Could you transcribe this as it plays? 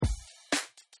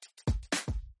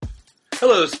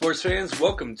Hello, sports fans.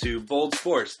 Welcome to Bold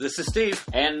Sports. This is Steve.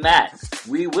 And Matt.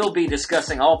 We will be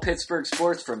discussing all Pittsburgh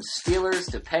sports from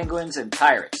Steelers to Penguins and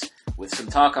Pirates, with some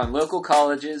talk on local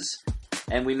colleges,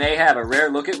 and we may have a rare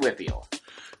look at WPIAL.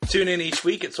 Tune in each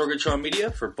week at Sorgatron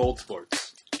Media for Bold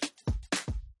Sports.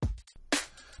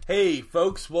 Hey,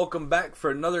 folks. Welcome back for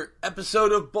another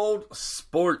episode of Bold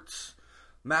Sports.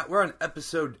 Matt, we're on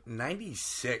episode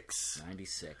 96.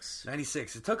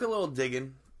 96. It took a little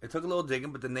digging.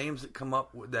 But the names that come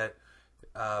up with that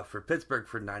for Pittsburgh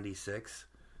for 96,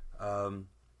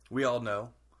 we all know.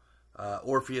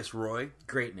 Orpheus Roy.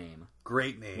 Great name.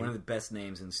 One of the best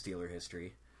names in Steeler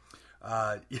history.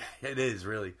 Yeah, it is,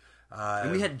 really.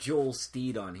 And we had Joel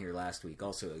Steed on here last week,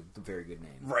 also a very good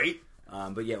name. Right.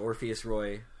 But yeah, Orpheus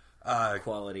Roy,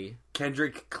 quality.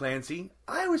 Kendrick Clancy.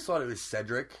 I always thought it was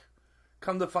Cedric.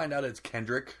 Come to find out it's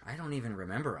Kendrick. I don't even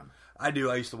remember him. I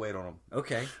do. I used to wait on him.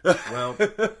 Okay. Well,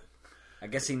 I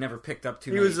guess he never picked up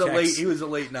too many checks. He was a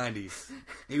late 90s.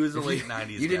 He was a late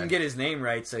 90s You didn't get his name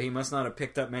right, so he must not have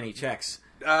picked up many checks.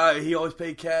 He always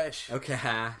paid cash. Okay.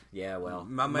 Yeah, well.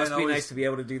 Must be nice to be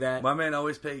able to do that. My man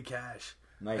always paid cash.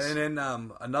 Nice. And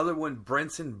then another one,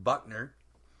 Brenson Buckner.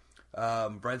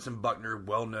 Brenson Buckner,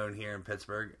 well known here in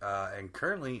Pittsburgh, and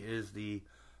currently is the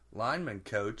lineman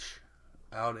coach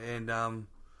out in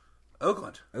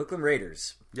Oakland. Oakland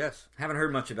Raiders. Yes. Haven't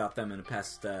heard much about them in the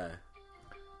past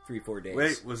 3-4 days.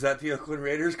 Wait, was that the Oakland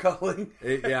Raiders calling?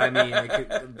 Yeah, I mean,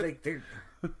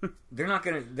 they're not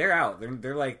gonna. They're out.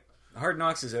 They're like Hard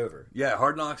Knocks is over. Yeah,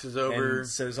 Hard Knocks is over. And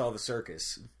so's all the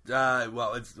circus.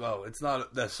 It's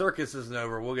not. The circus isn't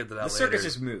over. We'll get to that later. The circus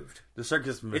has moved. The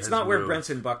circus. It's not where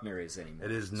Brenson Buckner is anymore.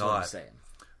 It is That's not. what I'm saying.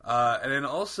 And then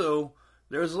also,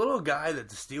 there was a little guy that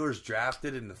the Steelers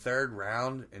drafted in the third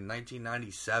round in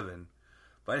 1997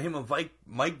 by the name of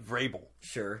Mike Vrabel.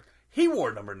 Sure. He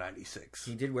wore number 96.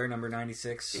 He did wear number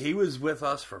 96. He was with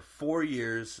us for 4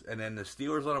 years, and then the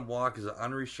Steelers let him walk as an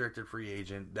unrestricted free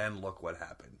agent. Then look what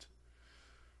happened.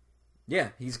 Yeah,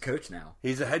 he's a coach now.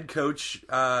 He's a head coach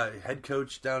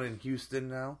down in Houston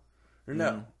now. Or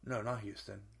no, not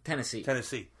Houston. Tennessee.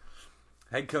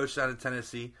 Head coach down in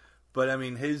Tennessee. But, I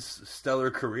mean, his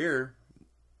stellar career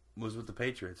was with the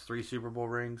Patriots. 3 Super Bowl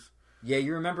rings. Yeah,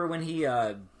 you remember when he,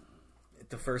 at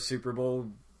the first Super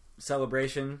Bowl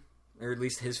celebration, or at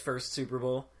least his first Super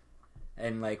Bowl,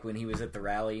 and, like, when he was at the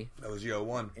rally. That was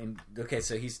 01. And, okay,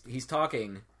 so he's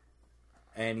talking,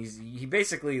 and he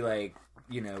basically, like,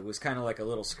 you know, was kind of like a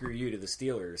little screw you to the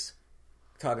Steelers,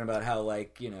 talking about how,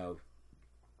 like, you know,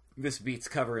 this beats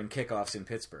covering kickoffs in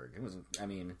Pittsburgh. It was, I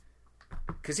mean,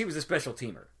 because he was a special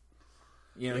teamer.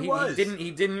 You know,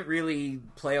 he didn't really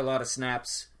play a lot of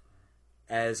snaps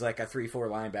as like a 3-4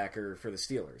 linebacker for the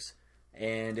Steelers.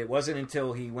 And it wasn't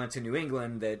until he went to New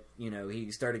England that, you know,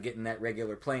 he started getting that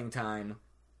regular playing time,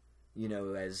 you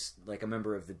know, as like a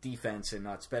member of the defense and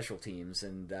not special teams.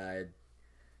 And,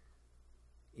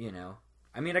 you know,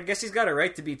 I mean, I guess he's got a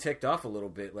right to be ticked off a little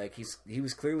bit. Like, he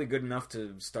was clearly good enough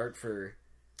to start for...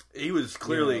 He was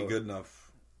clearly good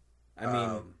enough. I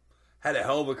mean... had a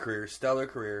hell of a career, stellar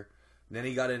career. And then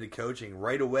he got into coaching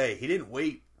right away. He didn't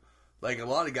wait. Like, a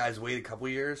lot of guys wait a couple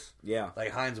years. Yeah.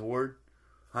 Like Hines Ward.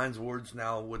 Hines Ward's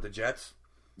now with the Jets.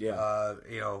 Yeah.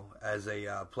 You know, as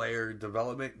a player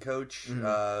development coach,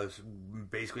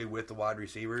 basically with the wide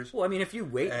receivers. Well, I mean, if you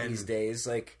wait these days,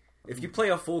 like, if you play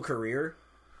a full career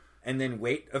and then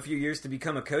wait a few years to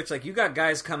become a coach, like, you got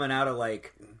guys coming out of,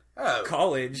 like,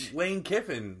 college. Lane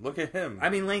Kiffin, look at him. I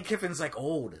mean, Lane Kiffin's, like,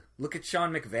 old. Look at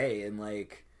Sean McVay and,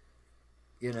 like,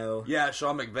 you know. Yeah,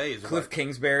 Sean McVay is Cliff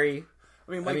Kingsbury.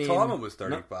 I mean, Mike Tomlin was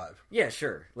 35. Yeah,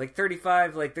 sure. Like,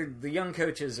 35, like, the young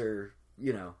coaches are,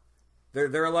 you know,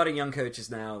 there are a lot of young coaches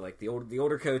now. Like, the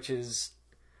older coaches,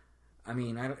 I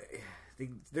mean,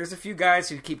 there's a few guys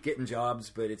who keep getting jobs,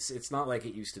 but it's not like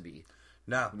it used to be.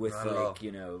 No, with, not like, at all.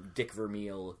 You know, Dick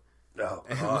Vermeil. Oh,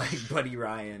 and like Buddy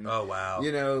Ryan. Oh, wow.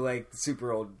 You know, like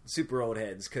super old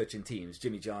heads coaching teams.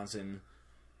 Jimmy Johnson,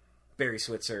 Barry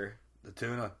Switzer, the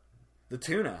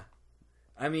Tuna.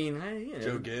 I mean, you know,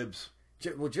 Joe Gibbs.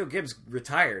 Joe Gibbs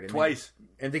retired twice,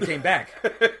 and then came back.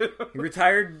 He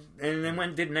retired and then went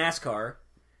and did NASCAR,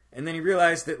 and then he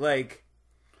realized that, like,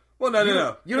 well,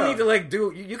 no. You don't need to, like,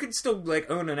 do. You could still,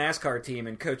 like, own a NASCAR team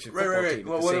and coach a football team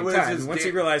at the same time. And once he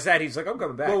realized that, he's like, I'm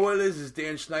coming back. Well, what it is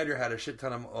Dan Schneider had a shit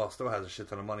ton of, still has a shit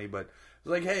ton of money, but it's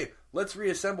like, hey, let's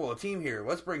reassemble a team here.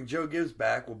 Let's bring Joe Gibbs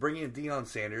back. We'll bring in Deion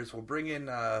Sanders. We'll bring in,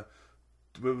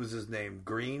 what was his name?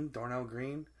 Darnell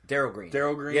Green? Darryl Green.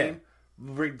 Darryl Green. Yeah.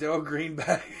 We'll bring Darryl Green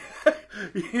back.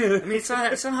 Yeah. I mean, it's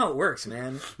not how it works,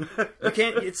 man. You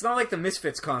can't. It's not like the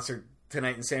Misfits concert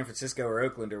Tonight in San Francisco or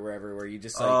Oakland or wherever, where you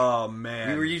just like, oh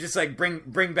man, where you just like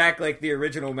bring back like the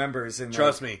original members. And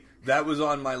trust me, that was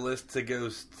on my list to go.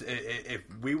 If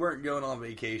we weren't going on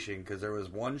vacation, because there was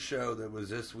one show that was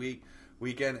this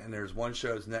weekend, and there's one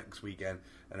show that's next weekend,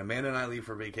 and Amanda and I leave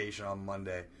for vacation on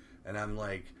Monday, and I'm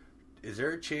like, is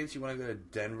there a chance you want to go to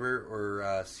Denver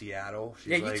or Seattle?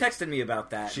 She's you texted me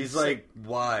about that. She's like,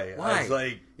 why? Why? I was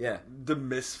like, yeah, the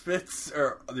Misfits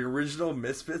or the original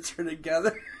Misfits are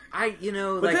together. But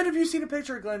like, then have you seen a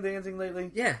picture of Glenn Danzig lately?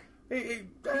 Yeah.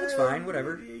 It's fine,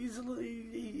 whatever.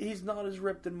 He's not as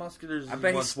ripped and muscular as he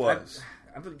once was.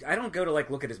 I don't go to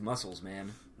like look at his muscles,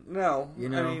 man. No, I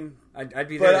mean, I'd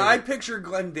be. But I picture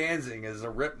Glenn Danzig as a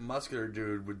ripped, muscular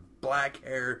dude with black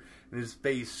hair and his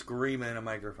face screaming in a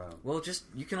microphone. Well,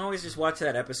 you can always just watch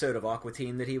that episode of Aqua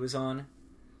Teen that he was on,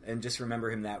 and just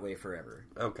remember him that way forever.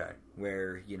 Okay.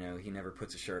 Where he never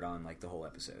puts a shirt on like the whole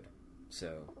episode.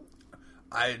 So,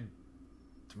 I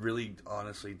really,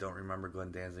 honestly, don't remember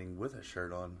Glenn Danzig with a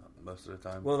shirt on most of the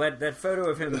time. Well, that photo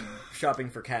of him shopping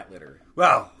for cat litter.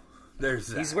 Well. There's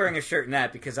that. He's wearing a shirt in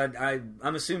that because I'm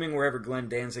assuming wherever Glenn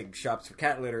Danzig shops for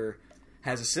cat litter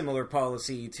has a similar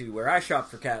policy to where I shop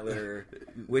for cat litter,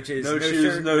 which is no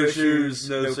shoes, shirt, no shoes,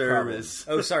 no service.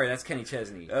 Oh, sorry, that's Kenny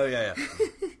Chesney. Oh yeah.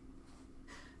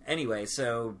 Anyway,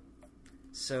 so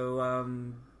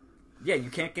yeah,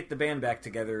 you can't get the band back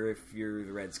together if you're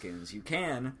the Redskins. You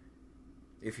can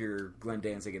if you're Glenn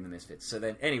Danzig and the Misfits. So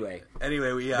then, anyway,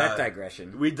 that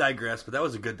digression. We digress, but that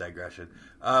was a good digression.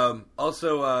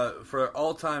 Also, for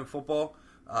all-time football,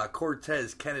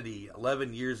 Cortez Kennedy,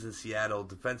 11 years in Seattle,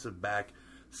 defensive back,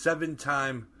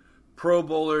 7-time Pro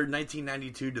Bowler,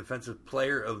 1992 Defensive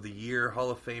Player of the Year,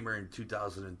 Hall of Famer in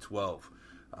 2012.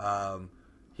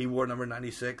 He wore number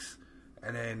 96,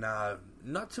 and then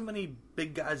not too many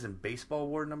big guys in baseball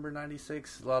wore number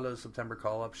 96. A lot of September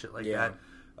call-up shit like that.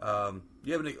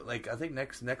 You have any, like, I think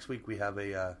next week we have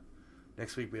a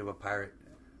Pirate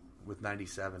with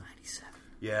 97. 97.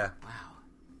 Yeah. Wow.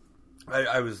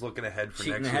 I was looking ahead for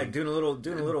cheating next ahead, week. doing a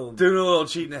little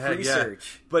cheating ahead.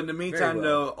 Research. Yeah. But in the meantime,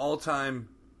 though, all-time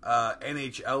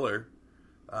NHLer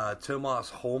Tomas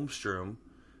Holmstrom,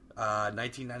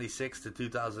 1996 to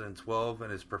 2012, in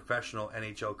his professional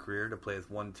NHL career to play with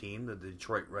one team, the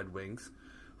Detroit Red Wings,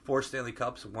 4 Stanley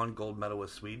Cups, 1 gold medal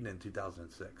with Sweden in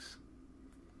 2006.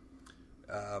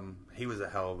 He was a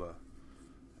hell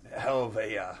of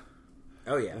a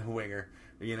winger,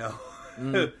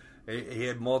 He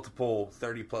had multiple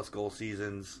 30-plus goal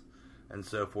seasons and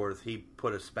so forth. He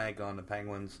put a spank on the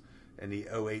Penguins in the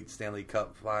 2008 Stanley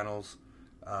Cup Finals.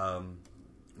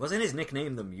 Wasn't his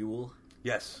nickname the Mule?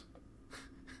 Yes,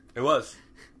 it was.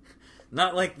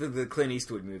 Not like the Clint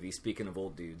Eastwood movie, speaking of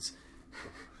old dudes.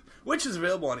 Which is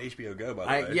available on HBO Go, by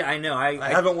the way. Yeah, I know. I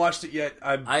haven't watched it yet.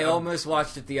 I almost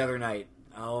watched it the other night.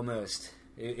 Almost.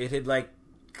 It had, like,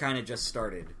 kind of just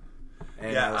started.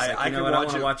 And yeah, I was like, I don't want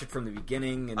to watch it from the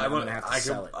beginning, and I'm going to have to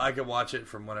sell it. I can watch it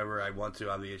from whenever I want to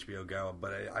on the HBO Go,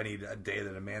 but I need a day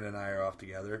that Amanda and I are off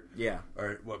together. Yeah.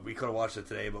 Or we could have watched it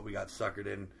today, but we got suckered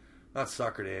in. Not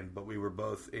suckered in, but we were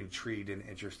both intrigued and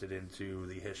interested into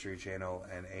the History Channel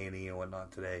and A&E and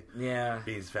whatnot today. Yeah.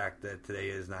 Being the fact that today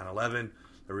is 9/11.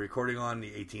 They're recording on the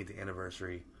 18th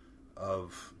anniversary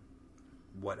of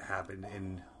what happened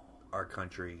in our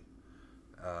country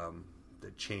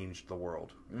that changed the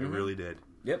world. Mm-hmm. It really did.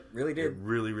 Yep, really did. It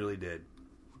really, really did.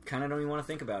 Kind of don't even want to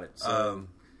think about it. So,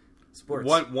 sports.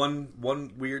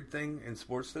 One weird thing in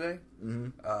sports today.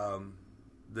 Mm-hmm.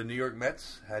 The New York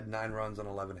Mets had 9 runs on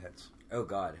 11 hits. Oh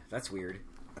God, that's weird.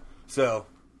 So,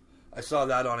 I saw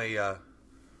that on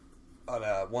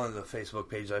one of the Facebook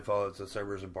pages I follow. It's a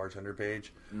Servers and Bartender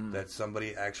page. That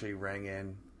somebody actually rang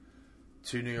in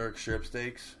 2 New York strip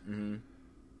steaks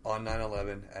on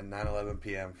 9/11 at 9:11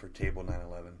 p.m. for table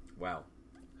 9/11. Wow.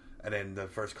 And then the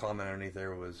first comment underneath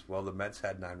there was, well, the Mets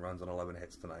had 9 runs on 11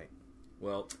 hits tonight.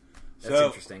 Well, that's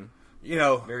interesting.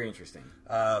 Very interesting.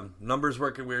 Numbers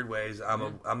work in weird ways.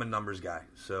 I'm a numbers guy,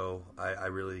 so I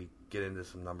really get into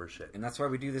some number shit. And that's why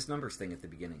we do this numbers thing at the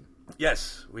beginning.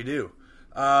 Yes, we do.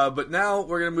 But now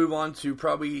we're going to move on to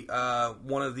probably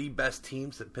one of the best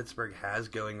teams that Pittsburgh has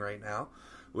going right now,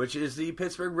 which is the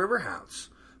Pittsburgh Riverhounds.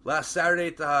 Last Saturday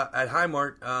at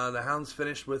Highmark, the Hounds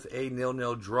finished with a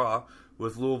 0-0 draw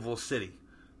with Louisville City.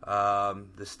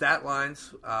 The stat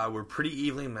lines were pretty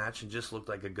evenly matched and just looked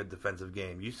like a good defensive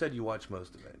game. You said you watched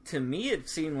most of it. To me, it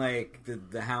seemed like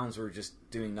the Hounds were just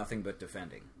doing nothing but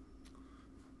defending.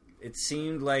 It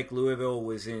seemed like Louisville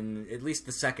was in, at least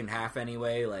the second half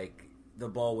anyway, like the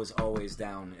ball was always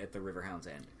down at the Riverhounds'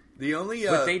 end.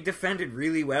 But they defended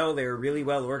really well. They were really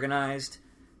well organized,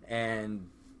 and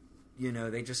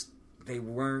they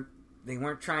weren't they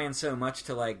weren't trying so much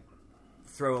to like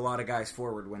throw a lot of guys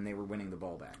forward when they were winning the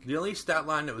ball back. The only stat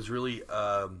line that was really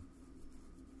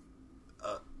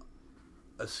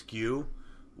askew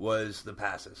was the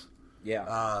passes.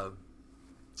 Yeah.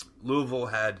 Louisville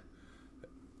had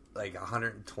like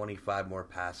 125 more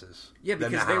passes. Yeah,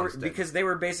 because they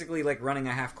were basically like running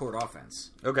a half court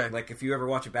offense. Okay. Like if you ever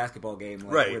watch a basketball game,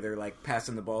 like, right, where they're like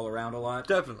passing the ball around a lot.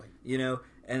 Definitely. You know,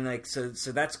 and like so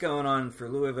that's going on for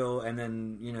Louisville, and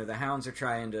then the Hounds are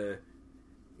trying to,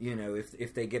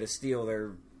 if they get a steal,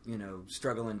 they're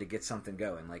struggling to get something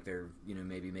going. Like they're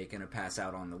maybe making a pass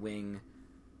out on the wing.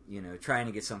 Trying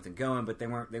to get something going, but they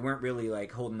weren't really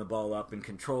like holding the ball up and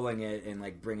controlling it and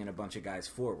like bringing a bunch of guys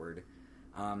forward.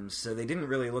 So they didn't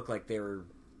really look like they were,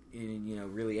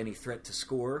 really any threat to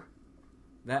score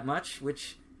that much.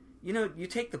 Which, you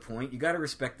take the point. You got to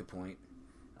respect the point.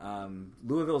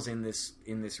 Louisville's in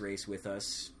this race with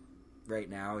us right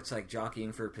now. It's like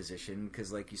jockeying for a position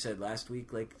because, like you said last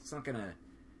week, like it's not gonna,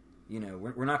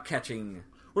 we're not catching.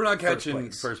 We're not catching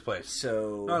first place.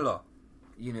 So not at all.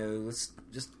 Let's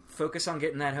just focus on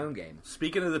getting that home game.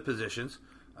 Speaking of the positions,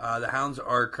 the Hounds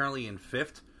are currently in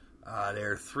 5th.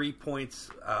 They're 3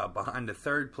 points behind the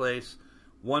 3rd place,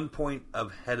 1 point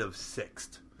ahead of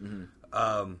 6th.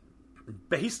 Mm-hmm.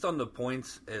 Based on the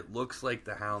points, it looks like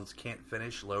the Hounds can't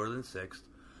finish lower than 6th,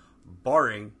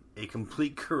 barring a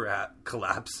complete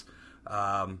collapse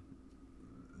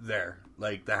there.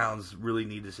 Like, the Hounds really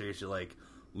need to seriously,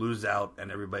 lose out,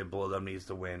 and everybody below them needs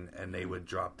to win, and they would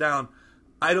drop down.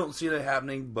 I don't see that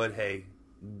happening, but hey,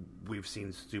 we've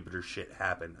seen stupider shit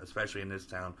happen, especially in this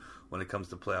town when it comes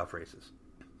to playoff races.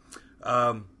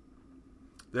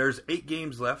 There's 8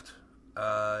 games left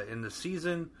in the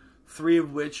season, 3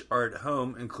 of which are at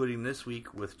home, including this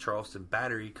week with Charleston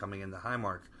Battery coming into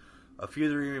Highmark. A few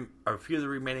of the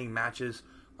remaining matches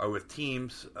are with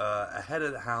teams ahead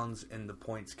of the Hounds in the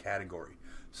points category.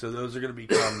 So those are going to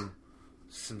become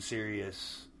some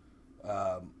serious...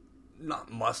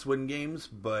 not must-win games,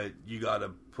 but you got to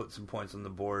put some points on the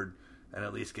board and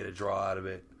at least get a draw out of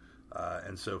it,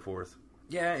 and so forth.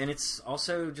 Yeah, and it's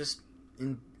also just,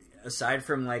 aside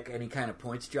from any kind of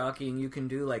points jockeying you can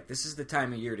do, this is the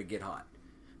time of year to get hot.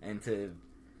 And to,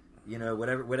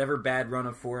 whatever bad run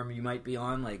of form you might be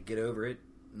on, get over it,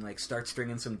 and start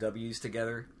stringing some W's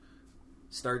together.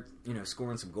 Start,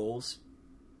 scoring some goals.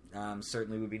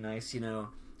 Certainly would be nice,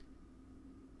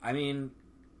 I mean...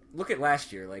 Look at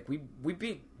last year. We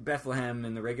beat Bethlehem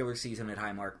in the regular season at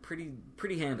Highmark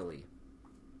pretty handily,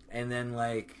 and then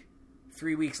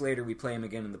 3 weeks later we play them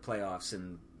again in the playoffs,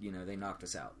 and they knocked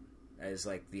us out as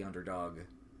the underdog,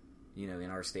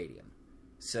 in our stadium.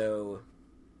 So,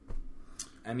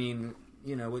 I mean,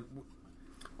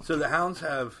 So the Hounds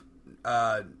have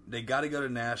they got to go to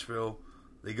Nashville.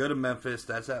 They go to Memphis.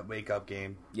 That's that wake up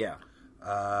game. Yeah.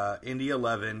 Indy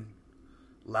 11,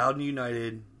 Loudoun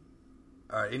United.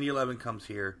 Indy 11 comes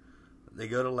here. They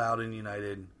go to Loudoun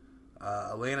United.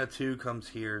 Atlanta 2 comes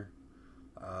here.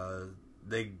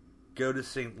 They go to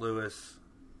St. Louis.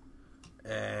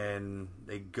 And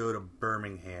they go to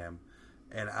Birmingham.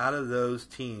 And out of those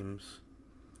teams,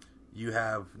 you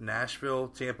have Nashville,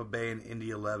 Tampa Bay, and Indy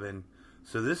 11.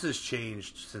 So this has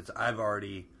changed since I've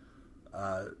already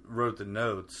wrote the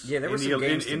notes. Yeah, there were some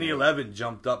games Indy 11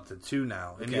 jumped up to 2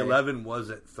 now. Okay. Indy 11 was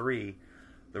at 3.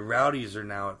 The Rowdies are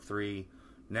now at 3.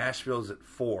 Nashville's at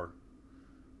 4.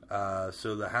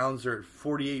 So the Hounds are at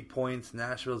 48 points.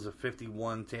 Nashville's at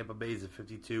 51. Tampa Bay's at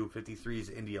 52. 53 is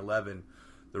Indy 11.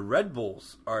 The Red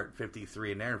Bulls are at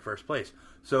 53, and they're in first place.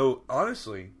 So,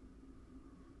 honestly,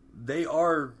 they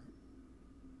are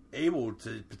able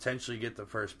to potentially get the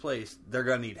first place. They're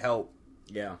going to need help.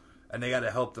 Yeah. And they got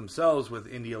to help themselves with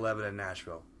Indy 11 and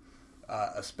Nashville.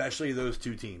 Especially those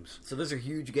 2 teams. So those are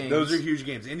huge games. Those are huge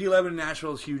games. Indy 11 and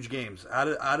Nashville is huge games.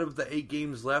 Out of the 8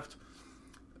 games left,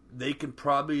 they could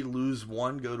probably lose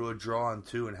 1, go to a draw on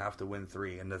 2, and have to win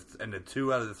 3. And the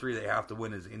 2 out of the 3 they have to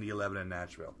win is Indy 11 and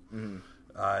Nashville. Mm-hmm.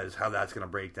 Is how that's going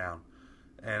to break down.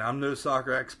 And I'm no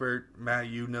soccer expert. Matt,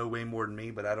 you know way more than me,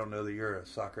 but I don't know that you're a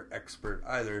soccer expert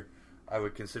either. I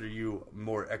would consider you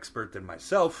more expert than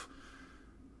myself.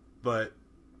 But...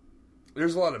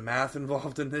 there's a lot of math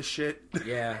involved in this shit.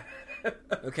 Yeah.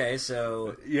 Okay,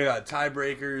 so... you got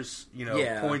tiebreakers,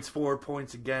 points for,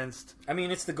 points against. I mean,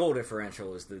 it's the goal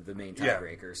differential is the main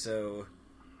tiebreaker. Yeah. So,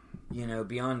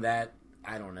 beyond that,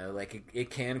 I don't know. It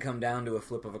can come down to a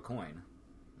flip of a coin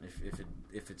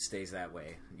if it stays that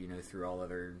way, through all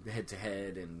other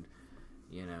head-to-head and,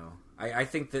 I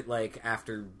think that,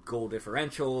 after goal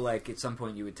differential, at some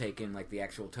point you would take in, the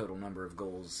actual total number of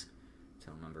goals,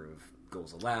 total number of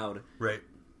goals allowed. Right.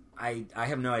 I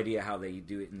have no idea how they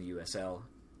do it in the USL.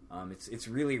 It's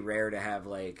really rare to have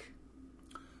like,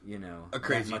 a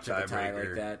crazy that much of a tie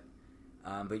like that.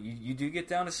 But you do get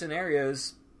down to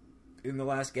scenarios in the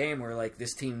last game where like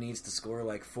this team needs to score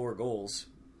like 4 goals,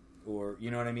 or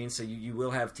you know what I mean. So you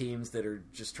will have teams that are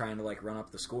just trying to like run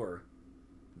up the score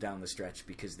down the stretch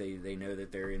because they know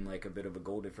that they're in like a bit of a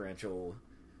goal differential.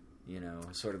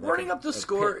 Sort of like running up the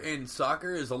score in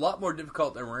soccer is a lot more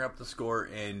difficult than running up the score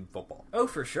in football. Oh,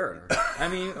 for sure. I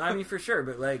mean for sure.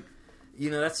 But like,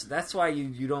 that's why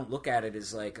you don't look at it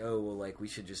as like, oh well, like we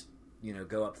should just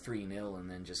go up 3-0 and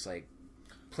then just like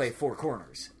play 4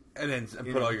 corners and then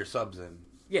put all your subs in.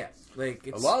 Yeah, like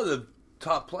a lot of the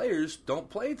top players don't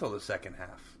play till the second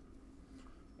half.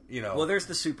 Well, there's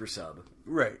the super sub,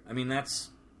 right? I mean,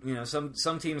 that's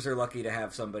some teams are lucky to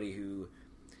have somebody who.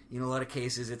 A lot of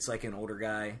cases it's like an older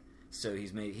guy, so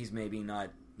he's maybe not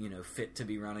fit to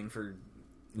be running for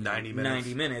 90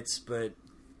 minutes, but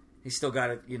he's still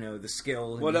got it, the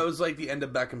skill. Well, that was like the end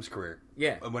of Beckham's career.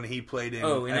 Yeah, when he played in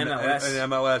MLS. In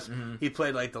MLS, he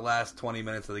played like the last 20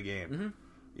 minutes of the game.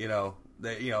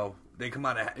 They come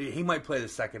out. He might play the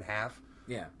second half.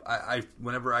 Yeah,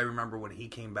 whenever I remember when he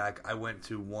came back, I went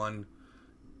to one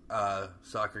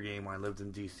soccer game when I lived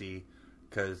in DC.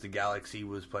 Because the Galaxy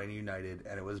was playing United,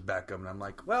 and it was Beckham, and I'm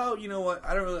like, well, you know what?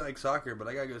 I don't really like soccer, but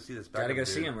I gotta go see this Beckham dude. Gotta go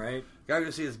see him, right? Gotta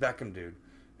go see this Beckham dude.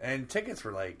 And tickets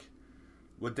were like,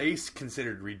 what they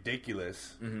considered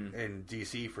ridiculous in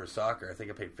DC for soccer. I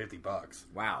think I paid $50.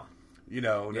 Wow.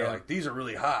 They're like, these are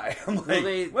really high. I'm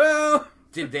like,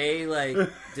 did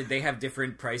they have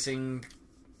different pricing,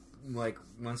 like,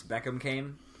 once Beckham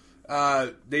came?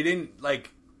 They didn't,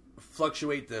 like...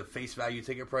 fluctuate the face value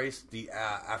ticket price. The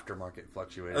aftermarket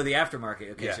fluctuated. Oh, the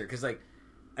aftermarket. Okay, sure. Because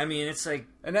it's like,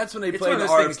 and that's when they played the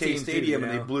RFK Stadium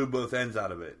and they blew both ends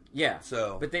out of it. Yeah.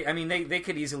 So, but they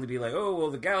could easily be like, oh,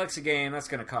 well, the Galaxy game that's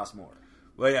going to cost more.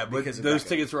 Well, yeah, but those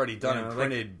tickets were already done and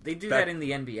printed. Like, they do that in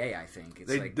the NBA, I think.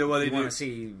 It's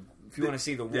if you want to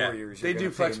see the Warriors, they do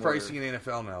flex pricing in the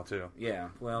NFL now too. Yeah,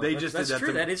 well, that's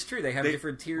true. That is true. They have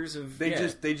different tiers of. They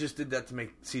just did that to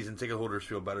make season ticket holders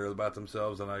feel better about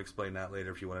themselves, and I'll explain that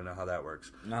later if you want to know how that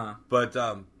works. Uh-huh.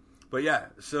 But yeah,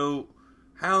 so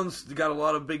Hounds got a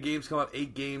lot of big games coming up.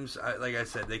 8 games. Like I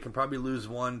said, they can probably lose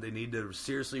 1. They need to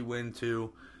seriously win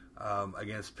 2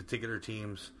 against particular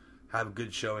teams. Have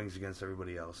good showings against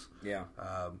everybody else. Yeah.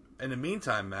 In the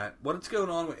meantime, Matt, what's going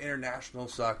on with international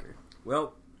soccer?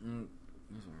 Well.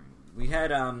 We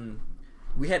had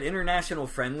international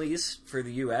friendlies for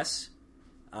the U.S.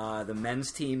 The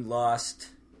men's team lost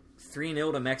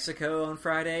 3-0 to Mexico on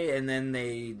Friday, and then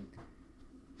they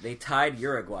tied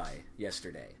Uruguay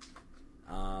yesterday.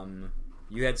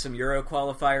 You had some Euro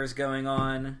qualifiers going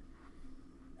on.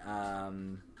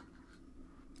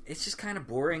 It's just kind of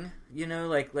boring,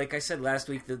 Like I said last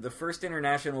week, the first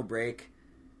international break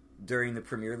during the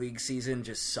Premier League season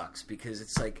just sucks because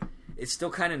it's like it's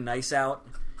still kind of nice out.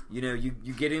 You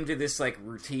get into this like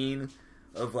routine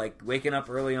of like waking up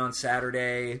early on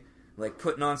Saturday, like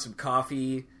putting on some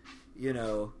coffee,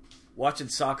 watching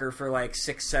soccer for like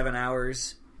 6-7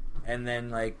 hours, and then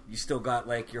like you still got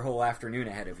like your whole afternoon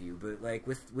ahead of you. But like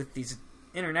with these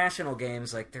international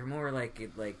games, like they're more like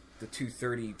the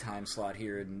 2:30 time slot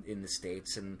here in the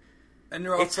States, and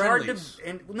they're all friendlies.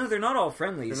 No, they're not all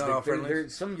friendlies. They're not all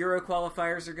friendlies. Some Euro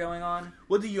qualifiers are going on.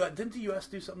 Well, didn't the U.S.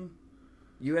 do something?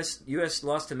 U.S.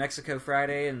 lost to Mexico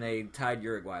Friday, and they tied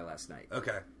Uruguay last night.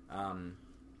 Okay.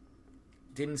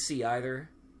 Didn't see either,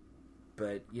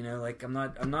 but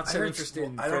I'm not so interested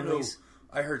in friendlies.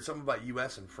 I heard something about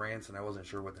U.S. and France, and I wasn't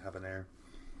sure what happened there.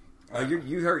 Oh,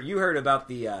 you heard about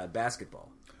the basketball?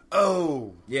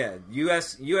 Oh, yeah.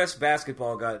 U.S.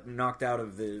 basketball got knocked out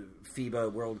of the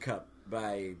FIBA World Cup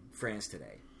by France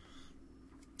today.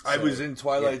 I was in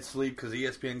twilight sleep because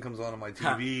ESPN comes on my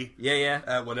TV. Yeah.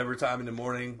 At whatever time in the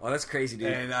morning. Oh, that's crazy, dude.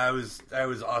 And I was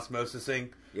osmosising.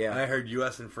 Yeah. And I heard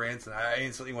U.S. and France, and I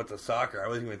instantly went to soccer. I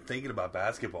wasn't even thinking about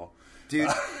basketball. Dude,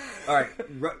 all right,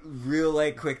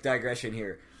 real quick digression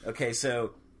here. Okay,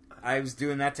 so I was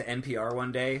doing that to NPR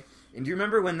one day. And do you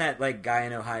remember when that guy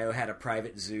in Ohio had a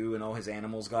private zoo and all his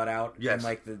animals got out? Yes.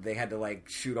 And they had to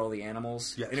shoot all the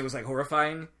animals? Yes. And it was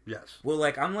horrifying? Yes. Well,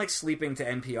 I'm sleeping to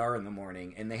NPR in the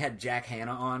morning, and they had Jack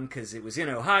Hanna on because it was in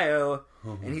Ohio,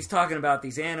 and he's talking about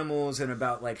these animals and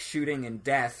about shooting and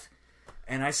death,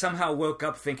 and I somehow woke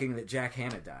up thinking that Jack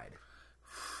Hanna died.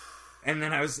 And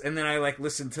then I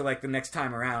listened to the next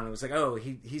time around, and it was oh,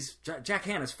 he's Jack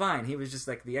Hanna's fine. He was just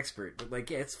the expert. But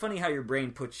yeah, it's funny how your brain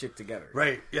puts shit together.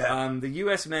 Right. Yeah. The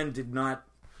U.S. men did not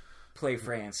play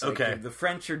France. Okay. The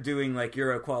French are doing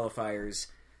Euro qualifiers.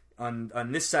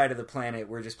 On this side of the planet,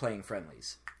 we're just playing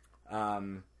friendlies.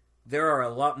 there are a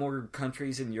lot more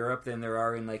countries in Europe than there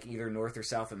are in like either North or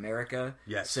South America.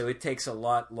 Yes. So it takes a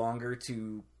lot longer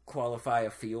to qualify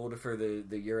a field for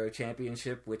the Euro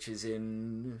Championship, which is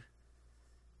in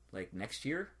like next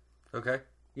year. Okay.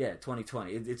 Yeah,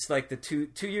 2020. It's like the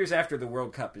two years after the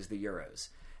World Cup is the Euros.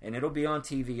 And it'll be on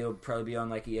TV. It'll probably be on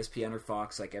like ESPN or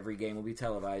Fox. Like every game will be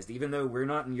televised, even though we're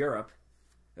not in Europe.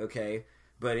 Okay,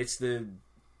 but it's the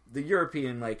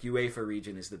European like UEFA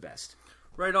region is the best.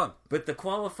 Right on. But the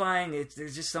qualifying,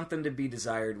 there's just something to be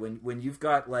desired when you've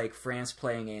got like France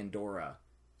playing Andorra.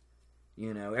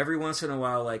 You know, every once in a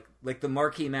while, like the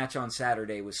marquee match on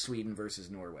Saturday was Sweden versus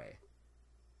Norway.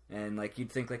 And like you'd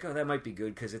think like, oh, that might be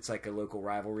good because it's like a local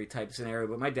rivalry type scenario.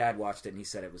 But my dad watched it and he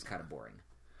said it was kind of boring.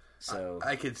 So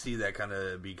I could see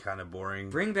that be kind of boring.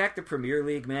 Bring back the Premier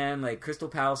League, man. Like Crystal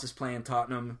Palace is playing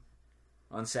Tottenham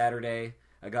on Saturday.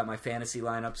 I got my fantasy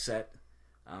lineup set.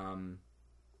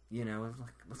 You know,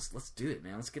 let's do it,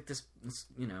 man. Let's get this. Let's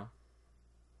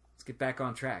get back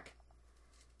on track.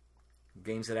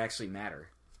 Games that actually matter.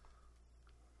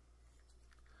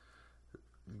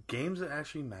 Games that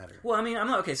actually matter. Well, I mean, I'm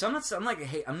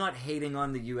not hating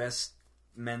on the U.S.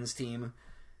 men's team,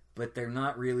 but they're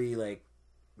not really like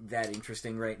that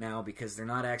interesting right now because they're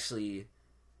not actually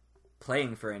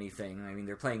playing for anything. I mean,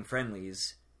 they're playing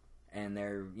friendlies, and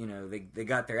they're they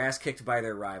got their ass kicked by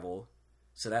their rival,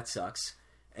 so that sucks.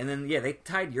 And then they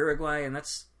tied Uruguay, and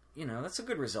that's a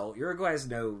good result. Uruguay is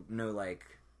no like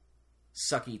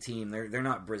sucky team. They're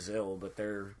not Brazil, but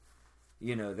they're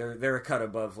a cut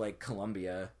above like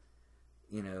Colombia.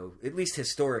 At least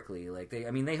historically, like they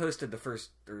hosted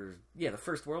the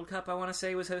first World Cup I want to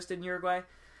say was hosted in Uruguay.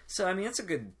 So I mean that's a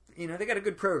good they got a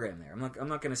good program there. I'm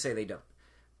not going to say they don't,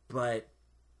 but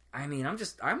I mean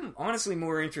I'm honestly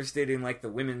more interested in like the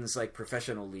women's like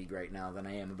professional league right now than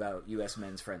I am about U.S.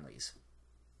 men's friendlies.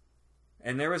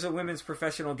 And there was a women's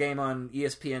professional game on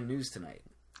ESPN News tonight.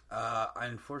 I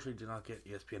unfortunately did not get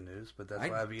ESPN News, but that's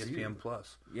why I have ESPN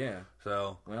Plus. Yeah.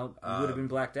 So you would have been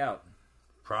blacked out.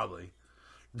 Probably.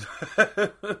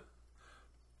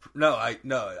 No,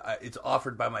 it's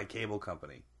offered by my cable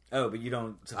company. Oh, but you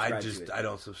don't subscribe to it. I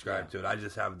don't subscribe to it. I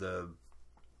just have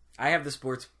I have the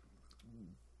sports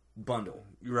bundle.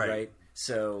 Right?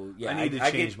 So, yeah. I need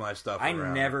to change my stuff around.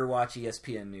 I never watch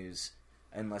ESPN News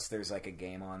unless there's like a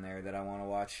game on there that I want to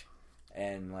watch.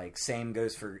 And like same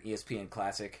goes for ESPN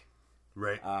Classic.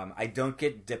 Right. I don't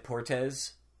get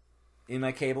Deportes in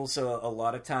my cable, so a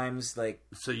lot of times like.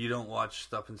 So you don't watch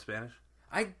stuff in Spanish?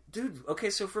 Okay,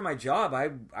 so for my job,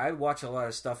 I watch a lot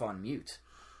of stuff on mute,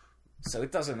 so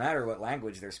it doesn't matter what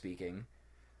language they're speaking.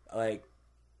 Like,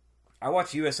 I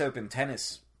watch U.S. Open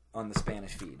tennis on the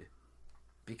Spanish feed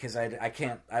because I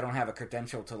don't have a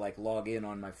credential to like log in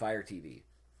on my Fire TV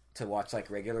to watch like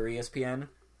regular ESPN.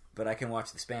 But I can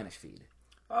watch the Spanish feed.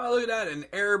 Oh, look at that. An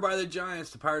error by the Giants.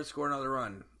 The Pirates score another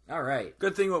run. All right.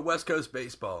 Good thing with West Coast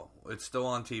baseball. It's still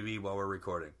on TV while we're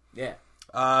recording. Yeah.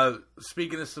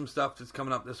 Speaking of some stuff that's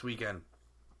coming up this weekend.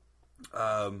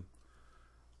 PGA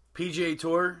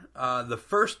Tour. The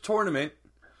first tournament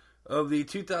of the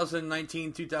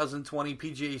 2019-2020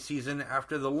 PGA season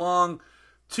after the long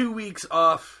 2 weeks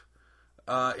off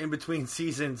in between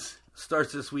seasons.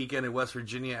 Starts this weekend in West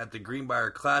Virginia at the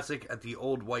Greenbrier Classic at the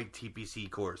Old White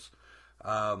TPC course.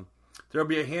 There'll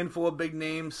be a handful of big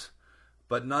names,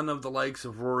 but none of the likes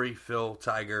of Rory, Phil,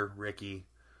 Tiger, Ricky,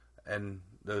 and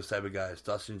those type of guys.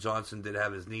 Dustin Johnson did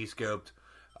have his knee scoped.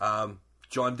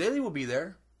 John Daly will be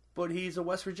there, but he's a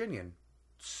West Virginian.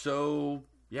 So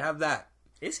you have that.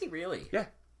 Is he really? Yeah.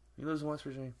 He lives in West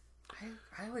Virginia.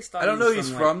 I always thought I don't know he's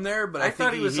from there, but I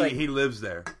think he lives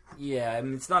there. Yeah, I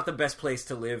mean, it's not the best place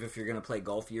to live if you're going to play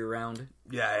golf year-round.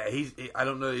 Yeah, I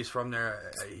don't know he's from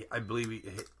there. I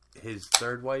believe his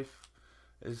third wife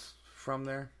is from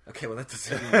there. Okay, well, that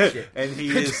doesn't mean shit. And he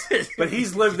is, but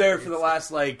he's lived there for the last,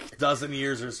 like, dozen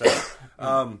years or so.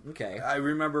 Okay. I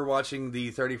remember watching the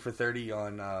 30 for 30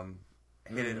 on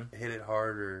Hit It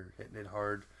Hard or Hitting It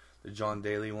Hard, the John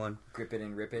Daly one. Grip It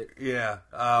and Rip It. Yeah.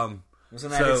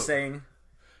 Wasn't that his saying?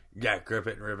 Yeah, Grip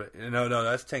It and Rip It. No,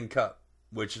 that's 10 Cup.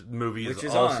 Which movie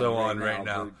is also on right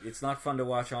now. It's not fun to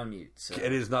watch on mute. So.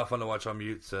 It is not fun to watch on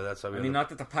mute, so that's why not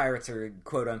that the Pirates are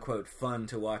quote-unquote fun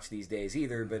to watch these days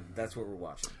either, but that's what we're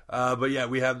watching. But yeah,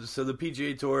 we have the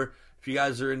PGA Tour. If you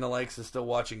guys are in the likes of still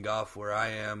watching golf, where I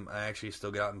am, I actually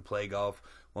still get out and play golf.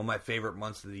 One of my favorite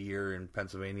months of the year in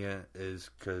Pennsylvania is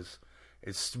because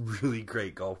It's really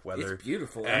great golf weather. It's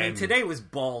beautiful. I mean, today was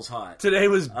balls hot. Today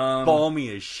was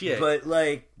balmy as shit.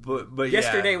 But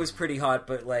yesterday was pretty hot.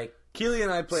 But Keely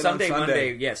and I played Sunday, on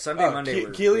Sunday.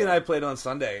 Monday. Keely and I played on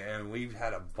Sunday, and we've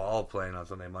had a ball playing on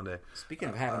Sunday, Monday. Speaking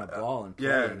of having a ball and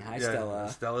playing, hi Stella.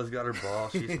 Stella's got her ball.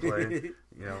 She's playing.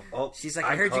 She's like,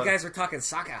 I heard you guys were talking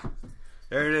soccer.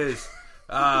 There it is.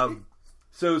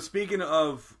 So speaking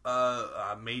of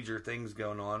major things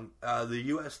going on, the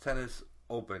U.S. Tennis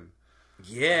Open.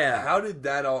 Yeah. How did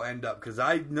that all end up? Because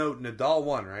I know Nadal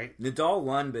won, right? Nadal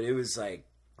won, but it was like...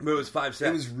 But it was 5 sets.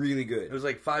 It was really good. It was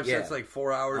like 5 sets, like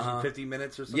 4 hours and 50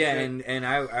 minutes or something. Yeah, and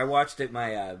I watched it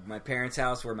at my parents'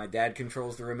 house where my dad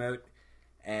controls the remote.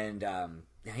 And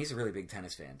he's a really big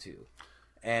tennis fan, too.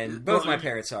 And both my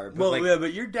parents are. But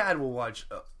but your dad will watch...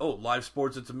 live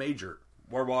sports, it's a major.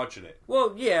 We're watching it.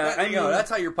 Well, yeah. That's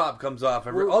how your pop comes off.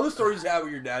 All the stories you have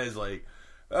with your dad is like...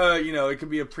 it could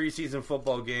be a preseason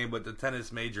football game, but the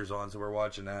tennis major's on, so we're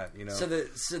watching that. So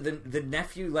the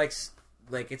nephew likes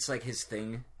it's like his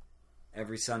thing.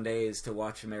 Every Sunday is to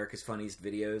watch America's Funniest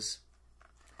Videos.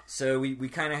 So we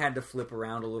kind of had to flip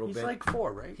around a little bit. He's like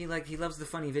 4, right? He loves the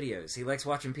funny videos. He likes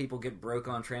watching people get broke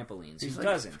on trampolines. Who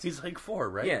doesn't? He's like 4,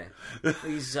 right? Yeah.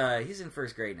 He's in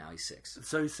first grade now. He's 6.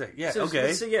 So he's 6. Yeah. So,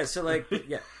 okay. So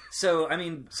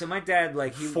my dad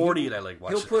 40 and I like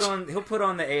watching. He'll put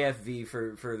on the AFV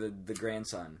for the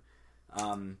grandson.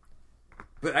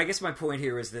 But I guess my point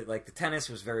here is that the tennis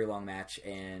was a very long match,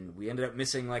 and we ended up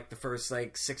missing the first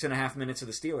 6.5 minutes of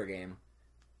the Steeler game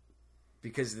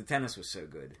because the tennis was so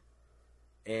good.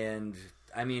 And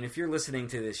I mean, if you're listening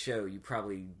to this show, you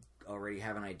probably already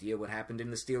have an idea what happened in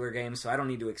the Steeler game, so I don't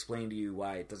need to explain to you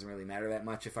why it doesn't really matter that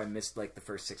much if I missed the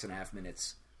first 6.5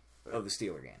 minutes of the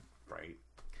Steeler game. Right.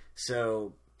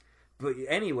 So, but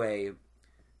anyway,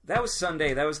 that was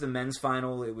Sunday. That was the men's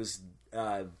final. It was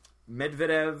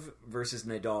Medvedev versus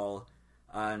Nadal.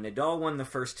 Nadal won the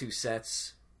first 2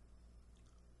 sets.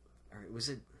 Or was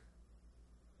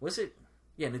it?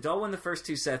 Yeah, Nadal won the first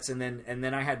 2 sets, and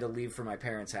then I had to leave for my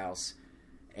parents' house,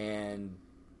 and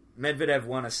Medvedev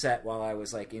won a set while I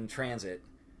was in transit,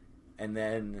 and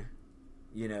then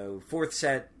 4th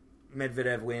set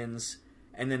Medvedev wins,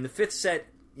 and then the 5th set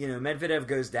Medvedev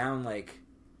goes down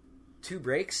 2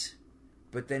 breaks,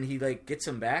 but then he gets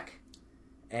him back,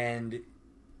 and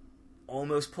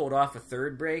almost pulled off a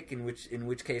 3rd break, in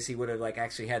which case he would have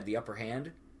actually had the upper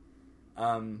hand,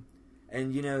 and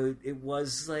it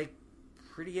was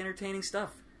pretty entertaining stuff.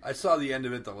 I saw the end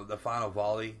of it, the final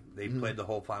volley. They played the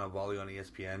whole final volley on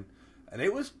ESPN, and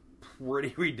it was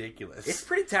pretty ridiculous. It's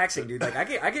pretty taxing, dude. I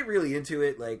get really into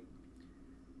it.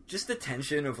 Just the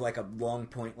tension of a long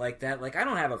point like that. I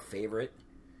don't have a favorite.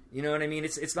 You know what I mean?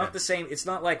 It's not the same. It's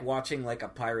not like watching a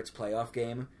Pirates playoff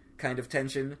game kind of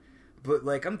tension. But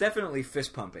I'm definitely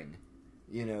fist pumping.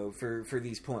 For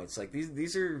these points.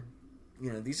 These are.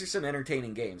 These are some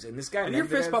entertaining games, and this guy. And you're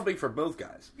fist pumping for both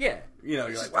guys. Yeah, you're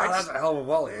like, wow, that's a hell of a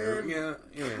volley. I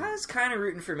was kind of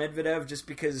rooting for Medvedev just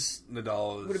because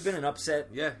Nadal would have been an upset.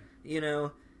 Yeah,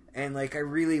 and I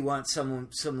really want some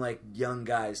young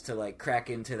guys to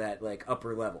crack into that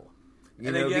upper level.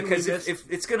 Because if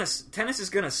it's tennis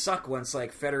is gonna suck once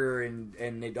Federer and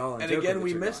Nadal and Djokovic again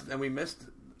we missed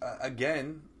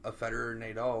again a Federer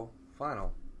Nadal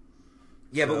final.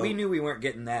 Yeah, but we knew we weren't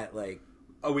getting that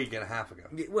a week and a half ago.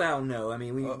 Well, no, I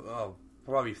mean we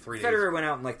probably 3 days. Federer went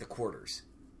out in the quarters.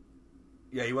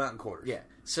 Yeah, he went out in quarters. Yeah,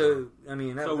 so I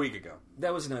mean a week ago.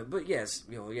 That was but yes,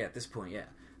 at this point, yeah.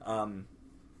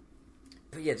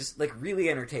 But yeah, just really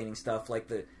entertaining stuff.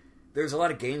 There's a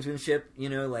lot of gamesmanship.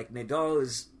 Nadal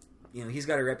is, he's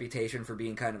got a reputation for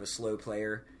being kind of a slow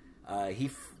player.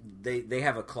 They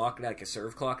have a clock, a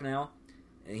serve clock now,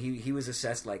 and he was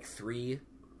assessed 3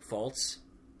 faults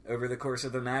over the course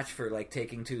of the match for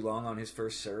taking too long on his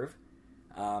first serve.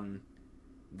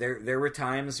 There were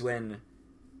times when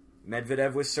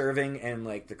Medvedev was serving and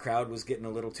the crowd was getting a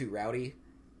little too rowdy,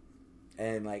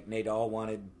 and Nadal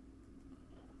wanted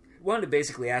to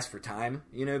basically ask for time,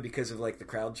 because of the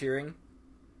crowd cheering,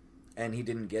 and he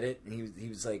didn't get it, and he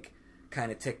was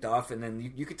kind of ticked off, and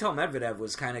then you could tell Medvedev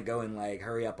was kind of going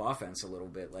hurry up offense a little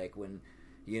bit, when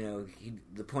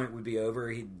the point would be over,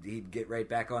 he'd get right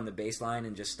back on the baseline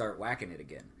and just start whacking it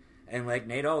again. And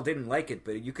Nadal didn't like it,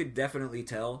 but you could definitely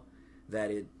tell that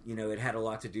it had a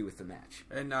lot to do with the match.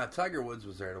 And Tiger Woods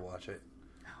was there to watch it.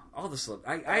 All the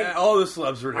celebs. All the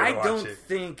celebs were there to watch it. I don't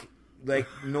think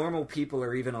normal people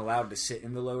are even allowed to sit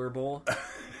in the lower bowl.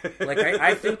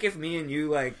 I think if me and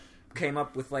you came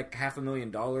up with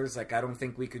 $500,000, I don't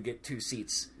think we could get 2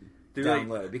 seats down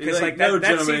low because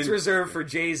that seat's reserved for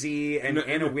Jay-Z and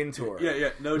Anna Wintour. Yeah.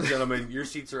 No, gentlemen, your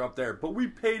seats are up there. But we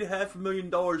paid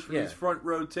 $500,000 for these front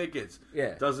row tickets.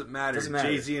 Yeah, doesn't matter.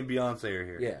 Jay-Z and Beyonce are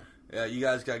here. Yeah, you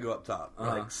guys gotta go up top.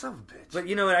 Like, son of a bitch. But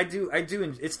you know what? I do.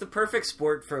 It's the perfect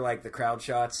sport for like the crowd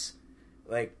shots.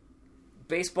 Like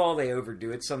baseball, they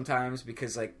overdo it sometimes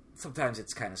because like sometimes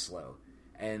it's kind of slow,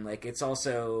 and like it's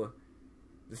also.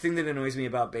 The thing that annoys me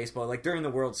about baseball, like during the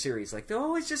World Series, like they'll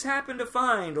always just happen to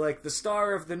find like the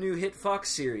star of the new hit Fox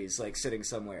series like sitting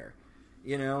somewhere,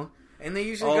 you know? And they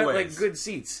usually got like good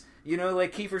seats. You know,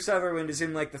 like Kiefer Sutherland is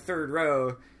in like the third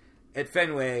row at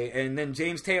Fenway, and then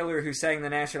James Taylor, who sang the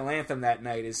national anthem that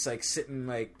night, is like sitting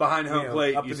like behind home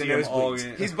plate up in the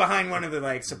nosebleeds. He's behind one of the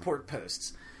like support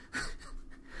posts.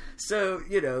 So,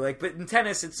 you know, like but in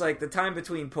tennis it's like the time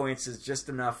between points is just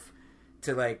enough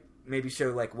to like maybe show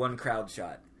like one crowd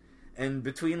shot, and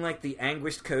between like the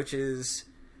anguished coaches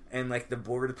and like the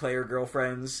bored player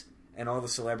girlfriends and all the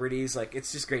celebrities, like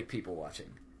it's just great people watching.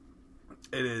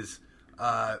 It is.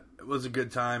 It was a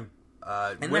good time.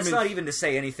 And that's not even to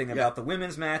say anything about the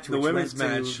women's match, which went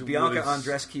to Bianca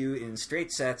Andreescu in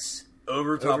straight sets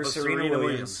over Serena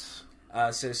Williams.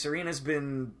 So Serena's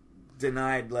been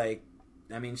denied. Like,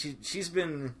 I mean, she's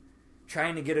been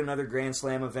trying to get another Grand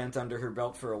Slam event under her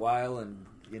belt for a while, and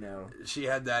you know, she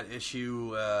had that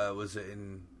issue. Was it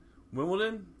in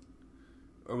Wimbledon,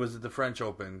 or was it the French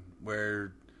Open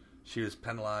where she was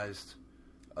penalized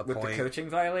with the coaching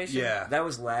violation? Yeah, that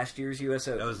was last year's U.S.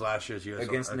 Open. That was last year's U.S.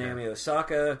 against Open. Naomi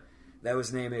Osaka. That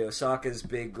was Naomi Osaka's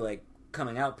big like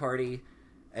coming out party,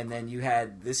 and then you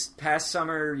had this past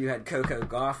summer. You had Coco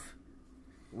Gauff,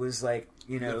 was like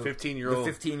the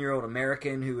 15-year-old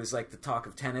American who was like the talk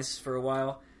of tennis for a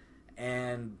while,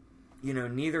 and. You know,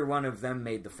 neither one of them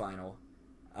made the final.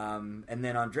 And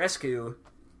then Andreescu,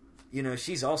 you know,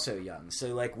 she's also young.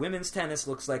 So, like, women's tennis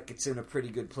looks like it's in a pretty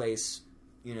good place,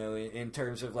 you know, in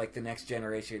terms of, like, the next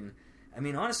generation. I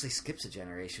mean, honestly, skips a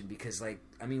generation because, like,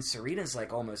 I mean, Serena's,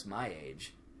 like, almost my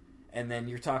age. And then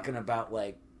you're talking about,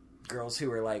 like, girls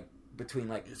who are, like, between,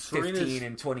 like, 15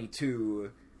 and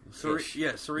 22.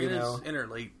 Serena's in her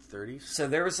late 30s. So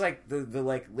there was, like, the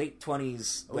like, late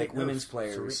 20s, women's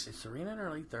players. Is Serena in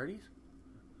her late 30s?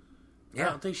 Yeah.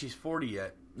 I don't think she's 40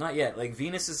 yet. Not yet. Like,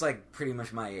 Venus is, like, pretty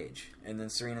much my age. And then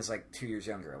Serena's, like, 2 years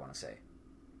younger, I want to say.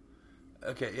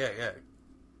 Okay, yeah.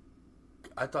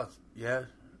 I thought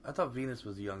Venus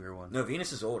was the younger one. No,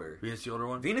 Venus is older. Venus the older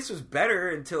one? Venus was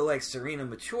better until, like, Serena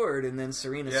matured, and then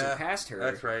Serena surpassed her.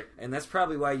 That's right. And that's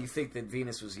probably why you think that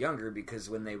Venus was younger, because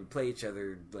when they would play each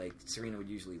other, like, Serena would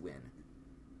usually win.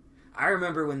 I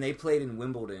remember when they played in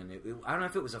Wimbledon. I don't know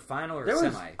if it was a final or a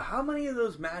semi. How many of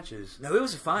those matches? No, it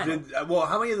was a final.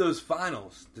 How many of those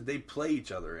finals did they play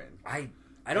each other in?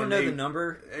 I don't know the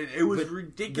number. It was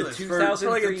ridiculous for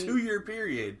like a 2-year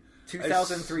period.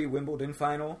 2003 Wimbledon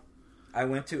final. I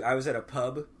was at a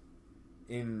pub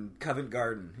in Covent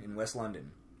Garden in West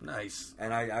London. Nice.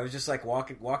 And I was just like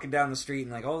walking down the street,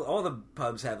 and like all the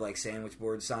pubs have like sandwich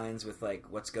board signs with like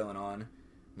what's going on.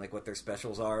 Like what their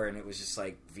specials are, and it was just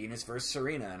like Venus versus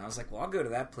Serena, and I was like, well, I'll go to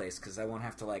that place because I won't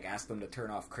have to like ask them to turn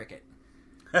off cricket.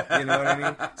 You know what I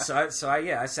mean? So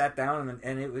I sat down,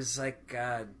 and it was like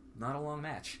not a long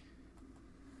match.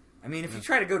 I mean, if you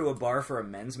try to go to a bar for a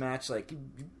men's match, like you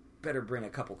better bring a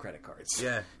couple credit cards.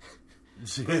 Yeah.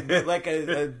 But like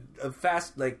a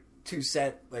fast like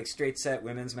 2-set like straight set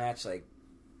women's match, like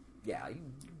yeah, you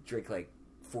drink like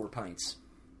 4 pints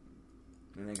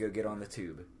and then go get on the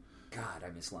tube. God, I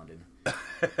miss London.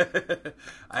 I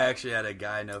actually had a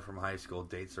guy I know from high school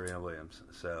date Serena Williams.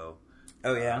 So,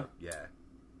 oh yeah, yeah.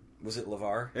 Was it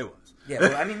LeVar? It was. Yeah,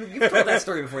 well, I mean, you've told that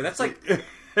story before. That's like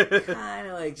kind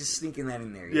of like just sneaking that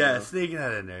in there. You know? Sneaking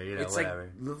that in there. You know, it's whatever.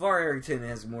 Like LeVar Arrington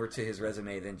has more to his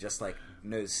resume than just like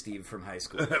knows Steve from high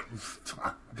school.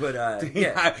 But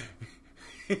yeah.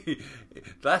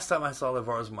 Last time I saw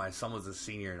LeVar was when my son was a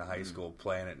senior in high school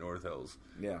playing at North Hills.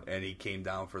 Yeah. And he came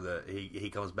down for he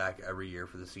comes back every year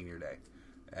for the senior day.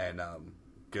 And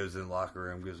goes in the locker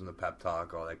room, gives him the pep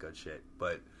talk, all that good shit.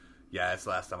 But yeah, that's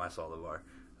the last time I saw LeVar.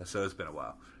 So it's been a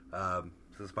while.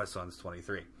 Since my son's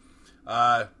 23.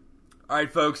 All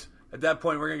right, folks. At that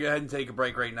point, we're going to go ahead and take a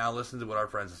break right now. Listen to what our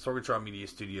friends at Sorgatron Media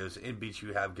Studios in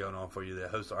Beachview have going on for you. They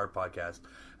host our podcast,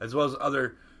 as well as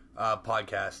other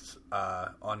podcasts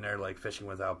on there like Fishing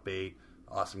Without Bait,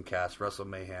 Awesome Cast, Wrestle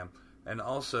Mayhem, and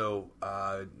also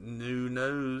new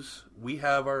news. We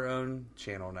have our own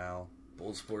channel now.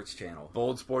 Bold Sports Channel.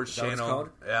 Bold Sports Channel. What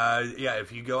it's called? Yeah,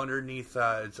 if you go underneath,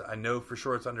 I know for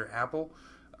sure it's under Apple.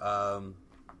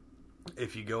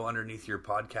 If you go underneath your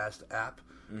podcast app,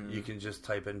 you can just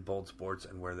type in Bold Sports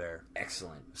and we're there.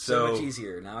 Excellent. So much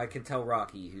easier. Now I can tell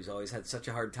Rocky, who's always had such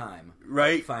a hard time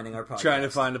finding our podcast. Trying to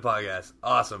find the podcast.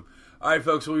 Awesome. All right,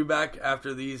 folks, we'll be back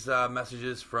after these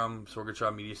messages from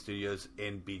Sorgatron Media Studios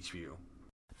in Beachview.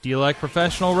 Do you like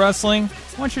professional wrestling?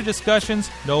 Want your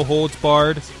discussions no holds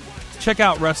barred? Check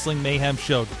out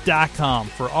WrestlingMayhemShow.com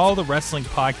for all the wrestling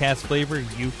podcast flavor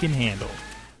you can handle.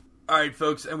 All right,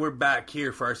 folks, and we're back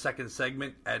here for our second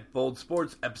segment at Bold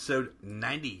Sports, episode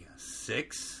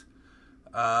 96.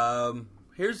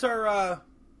 Here's our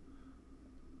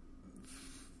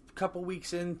couple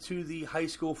weeks into the high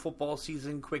school football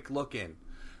season quick look in.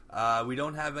 We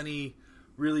don't have any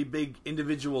really big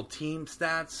individual team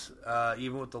stats,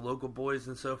 even with the local boys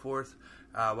and so forth.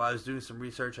 While I was doing some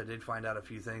research, I did find out a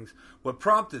few things. What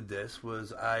prompted this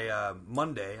was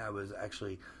Monday, I was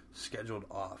actually scheduled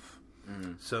off.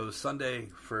 So Sunday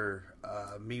for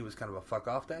me was kind of a fuck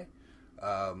off day.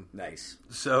 Nice.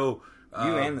 So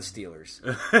you and the Steelers.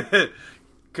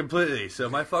 Completely. So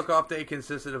my fuck off day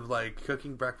consisted of like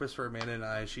cooking breakfast for Amanda and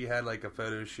I. She had like a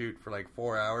photo shoot for like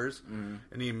 4 hours in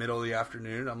the middle of the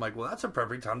afternoon. I'm like, well, that's a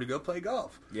perfect time to go play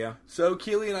golf. Yeah. So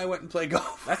Keely and I went and played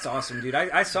golf. That's awesome, dude.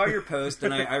 I saw your post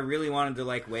and I really wanted to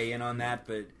like weigh in on that,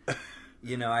 but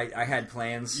you know, I had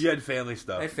plans. You had family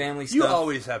stuff. I had family stuff. You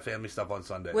always have family stuff on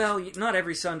Sundays. Well, not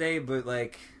every Sunday, but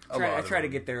like I try to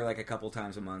get there like a couple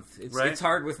times a month. It's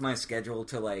hard with my schedule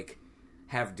to like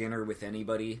have dinner with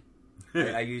anybody.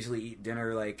 I usually eat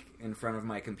dinner like in front of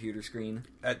my computer screen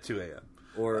at 2 a.m.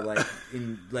 or like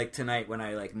in like tonight when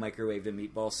I like microwaved a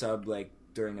meatball sub like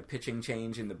during a pitching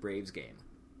change in the Braves game.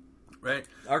 Right.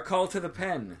 Our call to the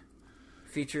pen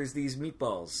features these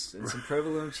meatballs and some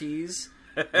provolone cheese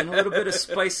and a little bit of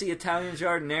spicy Italian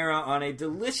giardiniera on a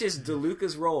delicious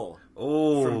DeLuca's roll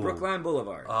from Brookline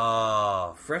Boulevard.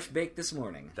 Oh, fresh baked this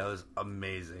morning. That was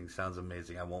amazing. Sounds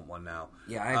amazing. I want one now.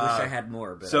 Yeah, I wish I had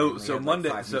more. But so had Monday,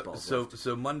 like 5 meatballs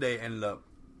so Monday ended up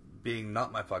being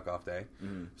not my fuck off day.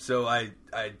 So I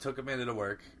took Amanda to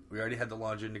work. We already had the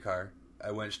laundry in the car.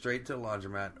 I went straight to the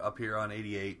laundromat up here on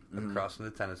 88 across from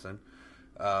the Tennyson,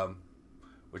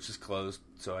 which is closed,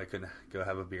 so I couldn't go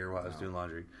have a beer while I was doing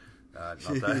laundry. Not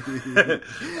that.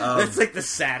 That's like the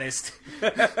saddest.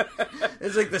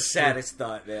 It's like the saddest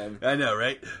thought, man. I know,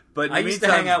 right? But I used to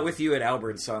hang out with you at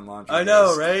Albert's on laundry. I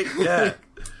know, right? Yeah,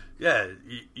 yeah.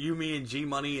 You, me, and G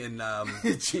Money and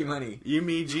G Money. You,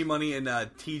 me, G Money, and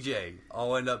TJ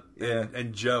all end up,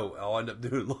 and Joe all end up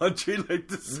doing laundry like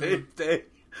the same day.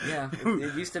 Yeah,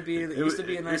 it used to be. It used to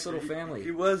be a nice little family.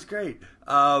 It was great.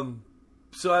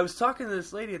 So I was talking to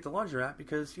this lady at the laundromat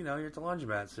because, you know, you're at the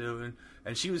laundromat. So,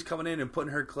 and she was coming in and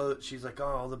putting her clothes. She's like, oh,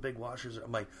 all the big washers.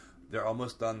 I'm like, they're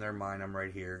almost done. They're mine. I'm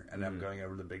right here. And I'm going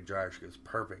over to the big dryer. She goes,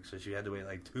 perfect. So she had to wait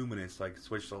like 2 minutes to like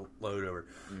switch the load over.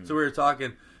 So we were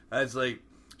talking. I was like,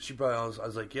 I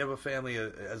was like, you have a family?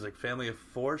 I was like, family of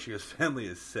 4? She goes, family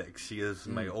of 6. She goes,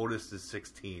 my oldest is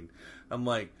 16. I'm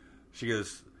like, she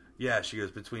goes, yeah. She goes,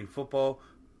 between football,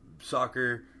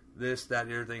 soccer, this, that,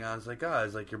 and everything. I was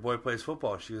like, your boy plays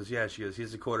football. She goes, yeah. She goes,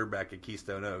 he's a quarterback at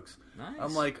Keystone Oaks. Nice.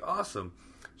 I'm like, awesome.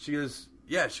 She goes,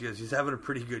 yeah. She goes, he's having a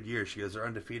pretty good year. She goes, they're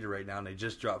undefeated right now, and they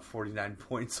just dropped 49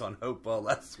 points on Hopewell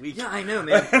last week. Yeah, I know,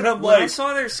 man. And I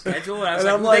saw their schedule, and I was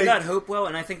like, well, they got Hopewell,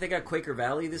 and I think they got Quaker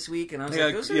Valley this week, and I was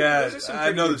like, those are some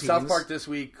pretty good teams. South Park this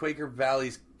week, Quaker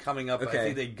Valley's coming up. Okay. I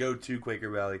think they go to Quaker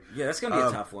Valley. Yeah, that's going to be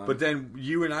a tough one. But then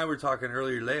you and I were talking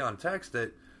earlier today on text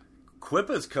that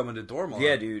Quippa's coming to Dormont.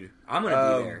 Yeah, dude. I'm going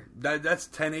to be there. That's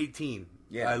 10/18.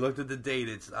 Yeah. I looked at the date.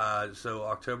 It's so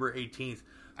October 18th.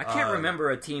 I can't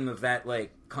remember a team of that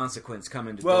like consequence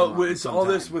coming to Well, Dormont it's all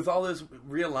this with all this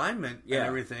realignment and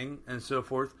everything and so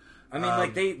forth. I mean,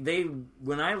 like they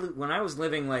when I was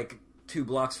living like 2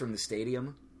 blocks from the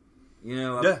stadium, you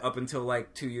know, up until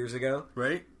like 2 years ago,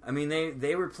 right? I mean,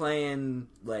 they were playing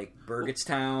like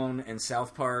Burgettstown and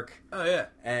South Park. Oh yeah,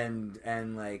 and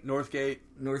like Northgate.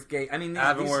 I mean,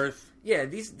 Avonworth.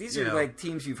 These are like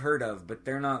teams you've heard of, but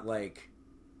they're not like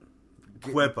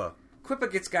Quippa.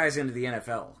 Quippa gets guys into the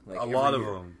NFL. Like, a lot of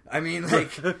them. I mean,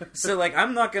 like, so like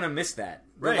I'm not gonna miss that.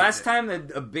 The last time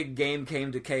a big game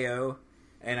came to KO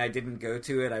and I didn't go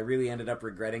to it, I really ended up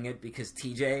regretting it because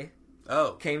TJ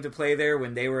came to play there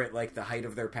when they were at like the height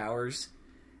of their powers.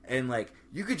 And, like,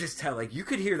 you could just tell, like, you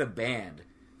could hear the band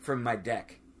from my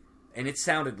deck. And it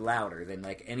sounded louder than,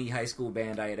 like, any high school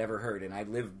band I had ever heard. And I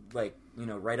lived, like, you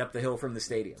know, right up the hill from the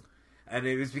stadium. And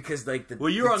it was because, like,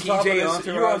 you were on top of this.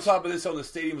 You were on top of this, so the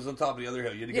stadium was on top of the other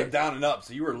hill. You had to go down and up,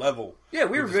 so you were level. Yeah,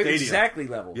 we were exactly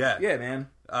level. Yeah. Yeah, man.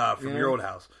 From your old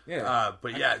house. Yeah.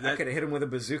 But, yeah. I could have hit him with a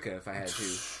bazooka if I had to.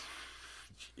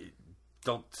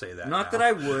 don't say that. Not now. that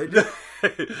I would.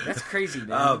 That's crazy,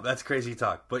 man. That's crazy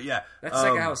talk. But yeah. That's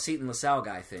like how a Seton LaSalle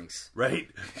guy thinks. Right?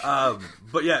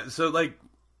 But yeah, so like,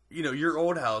 your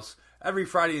old house, every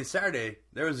Friday and Saturday,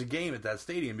 there was a game at that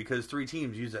stadium because 3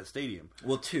 teams use that stadium.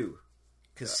 Well, 2.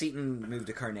 Because Seton moved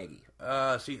to Carnegie.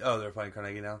 They're playing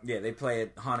Carnegie now? Yeah, they play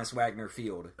at Hannes Wagner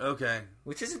Field. Okay.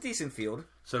 Which is a decent field.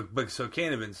 So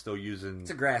Canavan's still using... It's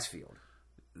a grass field.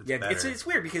 It's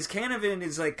weird because Canavan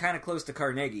is like kind of close to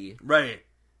Carnegie. Right.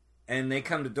 And they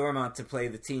come to Dormont to play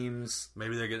the teams.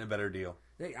 Maybe they're getting a better deal.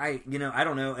 I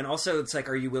don't know. And also, it's like,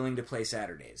 are you willing to play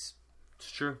Saturdays?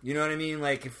 It's true. You know what I mean?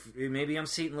 Like, if maybe I'm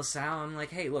Seton LaSalle, I'm like,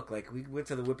 hey, look, like we went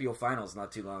to the WPIAL finals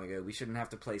not too long ago. We shouldn't have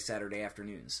to play Saturday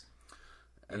afternoons.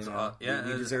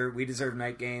 We deserve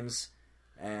night games,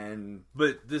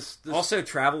 but this also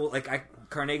travel. Like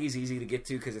Carnegie's easy to get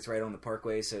to because it's right on the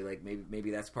Parkway. So like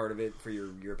maybe that's part of it for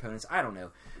your opponents. I don't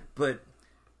know, but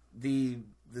the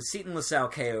Seton LaSalle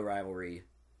KO rivalry,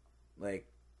 like,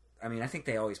 I mean, I think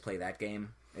they always play that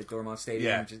game at Dormont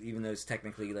Stadium, even though it's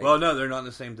technically like. Well, no, they're not in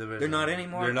the same division. They're not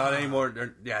anymore. They're not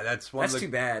anymore. That's too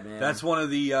bad, man. That's one of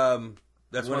the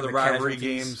rivalry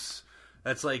games.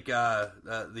 That's like Mount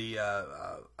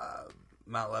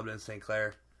Lebanon, St.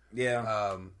 Clair.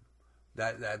 Yeah.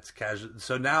 That's casual.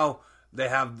 So now they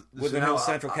have Woodland Hills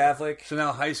Central Catholic. So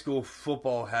now high school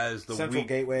football has the Central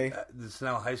Gateway. So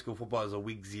now high school football has a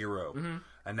week 0,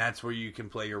 and that's where you can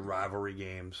play your rivalry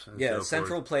games. And yeah, so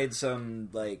Central played some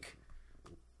like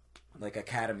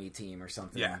academy team or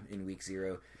something in week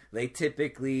 0. They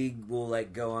typically will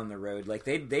like go on the road. Like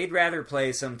they'd rather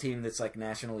play some team that's like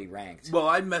nationally ranked. Well,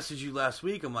 I messaged you last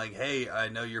week. I'm like, hey, I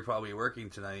know you're probably working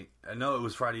tonight. I know it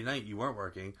was Friday night. You weren't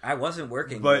working. I wasn't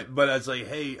working. But I was like,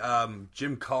 hey,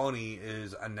 Jim Colony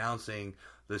is announcing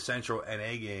the Central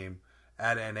NA game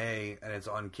at NA, and it's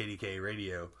on KDK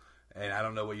radio. And I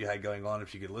don't know what you had going on,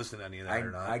 if you could listen to any of that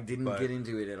or not. I didn't get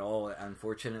into it at all,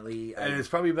 unfortunately. And it's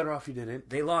probably better off you didn't.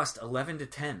 They lost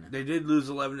 11-10. They did lose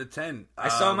 11-10. I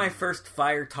saw my first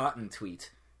Fire Totten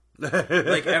tweet.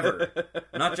 Like, ever.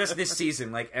 Not just this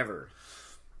season, like, ever.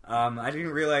 I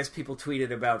didn't realize people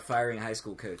tweeted about firing high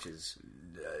school coaches.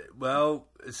 Well,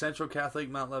 Central Catholic,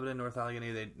 Mount Lebanon, North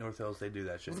Allegheny, North Hills, they do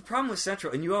that shit. Well, the problem with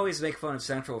Central, and you always make fun of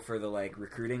Central for the like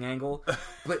recruiting angle,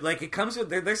 but like it comes with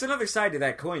there's another side to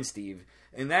that coin, Steve,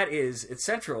 and that is at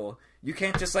Central you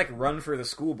can't just like run for the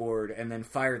school board and then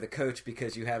fire the coach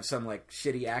because you have some like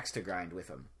shitty axe to grind with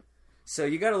him. So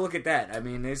you got to look at that. I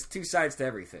mean, there's 2 sides to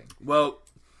everything. Well,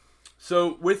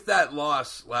 so with that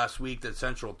loss last week that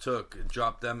Central took, it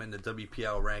dropped them in the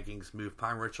WPL rankings, moved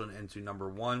Pine Richland into number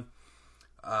 1.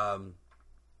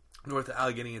 North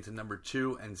Allegheny into number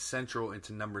 2, and Central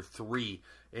into number 3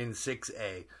 in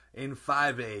 6A. In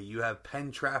 5A, you have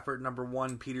Penn Trafford number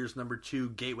 1, Peters number 2,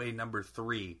 Gateway number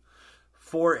 3.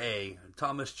 4A,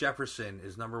 Thomas Jefferson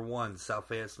is number 1, South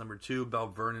Fayette's number 2, Bell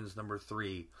Vernon's number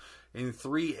 3. In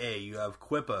 3A, you have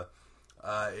Quippa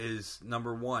is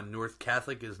number 1, North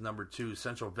Catholic is number 2,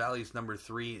 Central Valley's number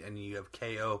 3, and you have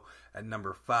KO at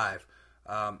number 5.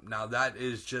 Now that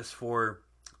is just for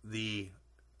the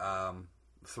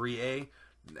 3A,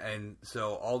 and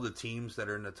so all the teams that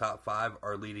are in the top 5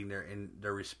 are leading in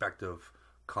their respective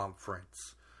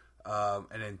conference.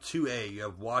 And in 2A, you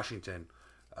have Washington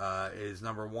is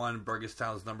number 1,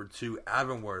 Burgestown's number 2,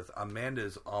 Avonworth,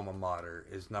 Amanda's alma mater,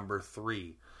 is number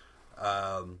 3.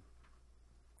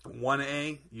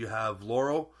 1A, you have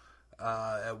Laurel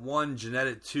at 1, Jeanette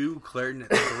at 2, Clareton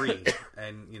at 3,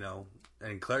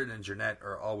 and Clareton and Jeanette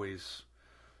are always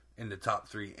in the top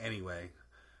 3 anyway.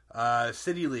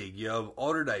 City League, you have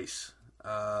Alderdice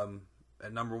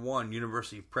at number 1,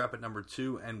 University Prep at number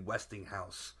 2, and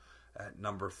Westinghouse at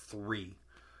number 3.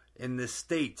 In the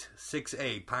state,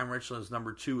 6A, Pine Richland is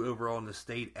number 2 overall in the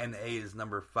state. NA is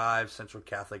number 5. Central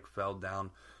Catholic fell down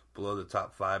below the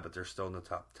top 5, but they're still in the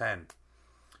top 10.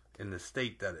 In the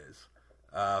state, that is.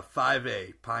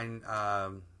 5A, Penn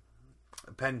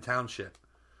Township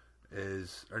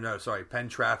Penn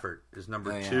Trafford is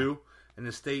number 2. In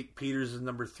the state, Peters is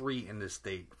number 3 in the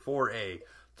state. 4A,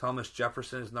 Thomas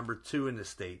Jefferson is number 2 in the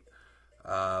state.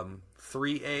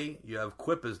 3A, you have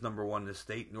Quippa is number 1 in the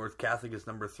state. North Catholic is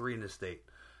number 3 in the state.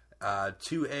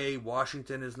 2A,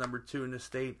 Washington is number 2 in the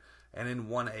state. And in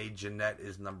 1A, Jeanette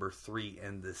is number 3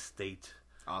 in the state.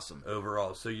 Awesome.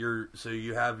 Overall. So you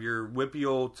have your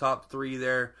WPIAL top 3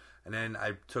 there. And then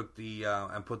I took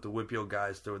and put the WPIAL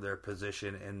guys to their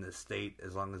position in the state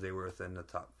as long as they were within the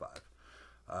top 5.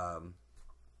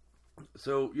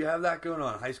 So you have that going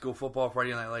on. High school football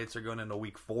Friday Night Lights are going into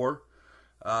week 4.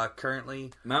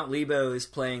 Currently, Mount Lebo is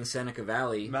playing Seneca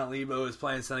Valley.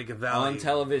 On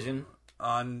television.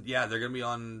 They're gonna be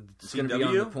on It's CW. going to be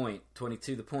on The Point,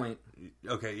 22 The Point.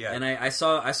 Okay, yeah. And I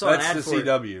saw That's an ad the for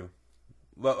CW.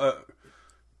 Well,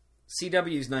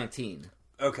 CW's 19.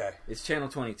 okay. It's channel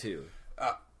 22.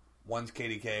 One's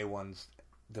KDK, one's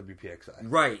WPXI.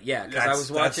 Right, yeah, because I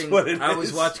was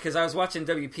watching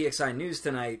WPXI News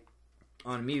tonight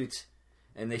on mute,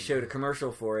 and they showed a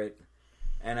commercial for it,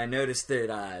 and I noticed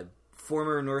that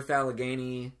former North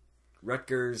Allegheny,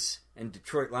 Rutgers, and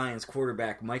Detroit Lions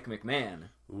quarterback Mike McMahon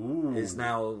is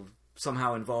now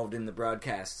somehow involved in the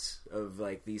broadcasts of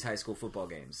like these high school football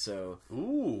games. So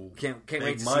can't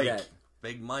wait to see that.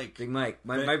 Big Mike.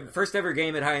 My first ever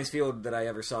game at Heinz Field that I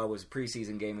ever saw was a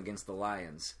preseason game against the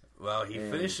Lions. Well, he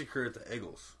finished his career at the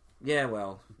Eagles. Yeah,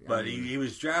 well, but he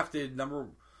was drafted number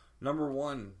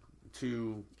one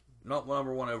not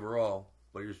number one overall,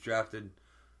 but he was drafted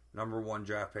number one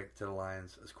draft pick to the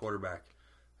Lions as quarterback.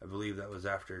 I believe that was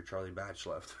after Charlie Batch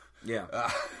left. Yeah.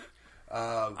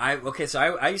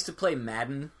 I used to play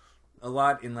Madden a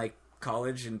lot in like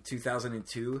college in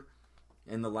 2002,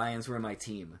 and the Lions were my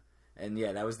team. And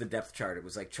yeah, that was the depth chart. It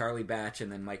was like Charlie Batch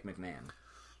and then Mike McMahon.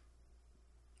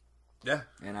 Yeah.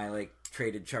 And I like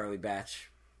traded Charlie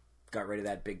Batch, got rid of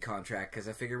that big contract because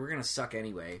I figured we're gonna suck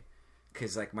anyway.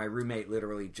 Because like my roommate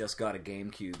literally just got a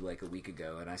GameCube like a week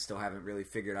ago, and I still haven't really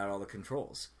figured out all the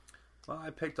controls. Well,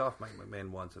 I picked off Mike McMahon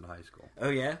once in high school. Oh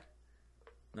yeah,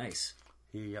 nice.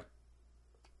 Yeah,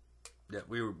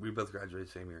 we both graduated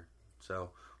the same year,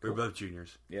 so we were both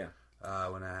juniors. Yeah,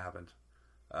 when that happened.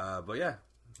 But yeah,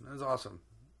 that was awesome.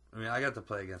 I mean, I got to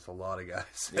play against a lot of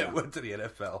guys that went to the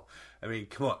NFL. I mean,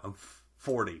 come on, I'm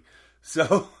 40.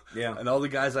 So, yeah. And all the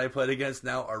guys I played against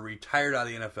now are retired out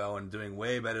of the NFL and doing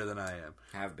way better than I am.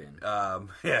 Have been.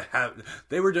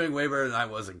 They were doing way better than I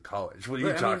was in college. What are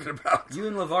you talking about? You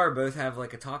and LeVar both have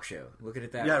like a talk show. Look at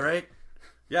it that way. Yeah, right?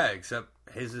 Yeah, except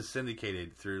his is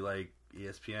syndicated through like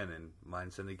ESPN and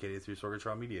mine's syndicated through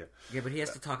Sorgatron Media. Yeah, but he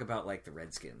has to talk about like the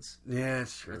Redskins. Yeah,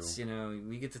 it's true. It's,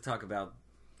 we get to talk about,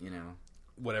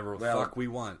 whatever the fuck we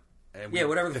want.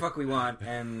 Whatever the fuck we want,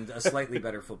 and a slightly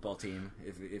better football team,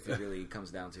 if it really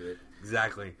comes down to it.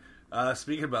 Exactly.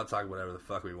 Speaking about talking whatever the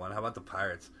fuck we want, how about the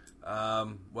Pirates?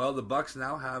 Well, the Bucks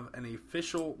now have an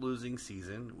official losing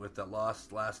season with the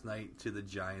loss last night to the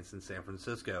Giants in San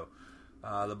Francisco.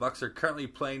 The Bucks are currently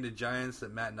playing the Giants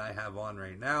that Matt and I have on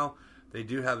right now. They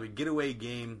do have a getaway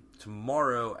game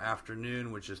tomorrow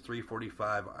afternoon, which is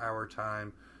 3:45 our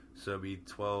time, so it'll be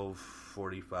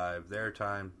 12:45 their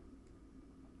time.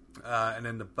 And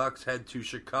then the Bucks head to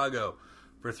Chicago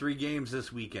for 3 games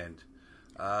this weekend.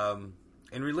 In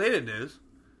related news,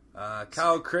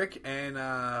 Kyle Crick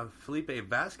and Felipe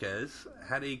Vasquez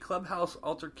had a clubhouse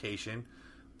altercation.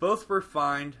 Both were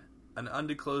fined an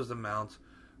undisclosed amount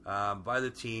by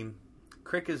the team.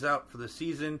 Crick is out for the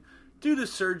season due to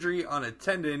surgery on a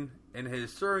tendon in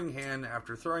his throwing hand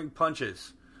after throwing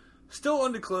punches. Still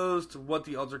undisclosed what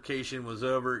the altercation was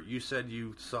over. You said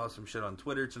you saw some shit on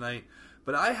Twitter tonight.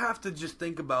 But I have to just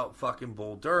think about fucking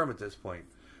Bull Durham at this point.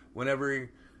 Whenever,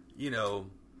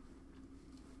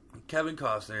 Kevin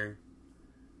Costner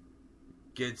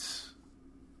gets,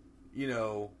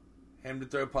 him to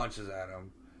throw punches at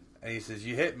him. And he says,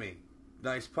 "You hit me.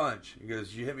 Nice punch." He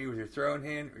goes, "You hit me with your throwing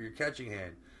hand or your catching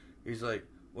hand?" He's like,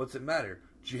 "What's it matter?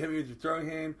 Did you hit me with your throwing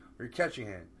hand or your catching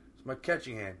hand?" "It's my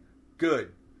catching hand."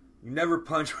 "Good. You never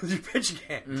punch with your pitching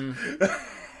hand."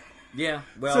 Yeah,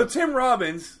 well. So Tim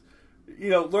Robbins...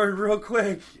 learned real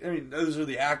quick. I mean, those are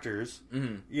the actors.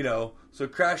 Mm-hmm. So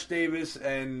Crash Davis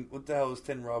and what the hell is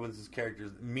Tim Robbins'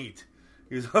 character's Meat?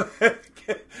 He was,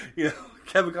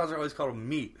 Kevin Costner always called him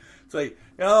Meat. It's like,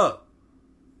 oh,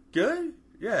 good,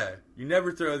 yeah. You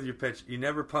never throw with your pitch. You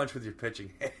never punch with your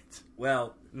pitching hand.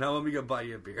 Well, now let me go buy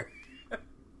you a beer.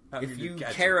 If you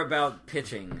care about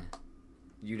pitching,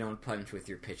 you don't punch with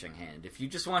your pitching hand. If you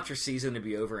just want your season to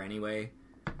be over anyway,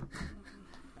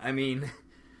 I mean.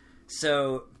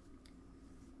 So,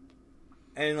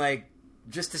 and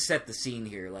just to set the scene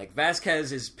here,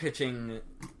 Vasquez is pitching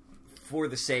for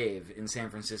the save in San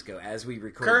Francisco as we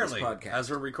record this podcast.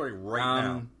 As we're recording right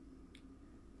now.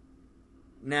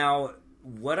 Now,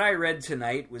 what I read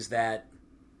tonight was that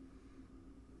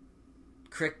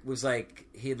Crick was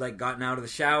he had gotten out of the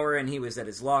shower and he was at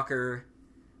his locker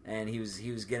and he was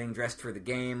getting dressed for the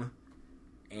game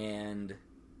and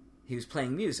he was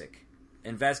playing music.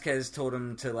 And Vasquez told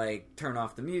him to, turn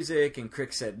off the music, and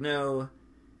Crick said no.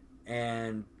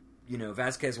 And,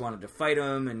 Vasquez wanted to fight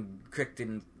him, and Crick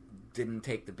didn't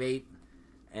take the bait.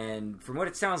 And from what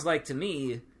it sounds like to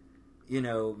me,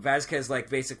 Vasquez,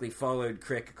 basically followed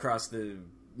Crick across the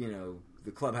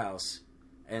clubhouse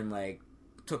and,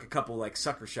 took a couple,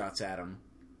 sucker shots at him.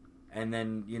 and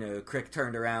then, you know, Crick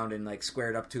turned around and, like,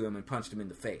 squared up to him and punched him in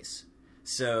the face.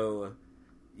 So,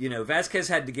 you know, Vasquez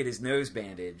had to get his nose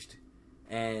bandaged,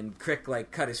 and Crick,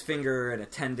 like, cut his finger and a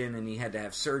tendon, and he had to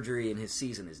have surgery, and his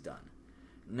season is done.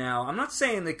 Now, I'm not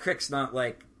saying that Crick's not,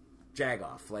 like,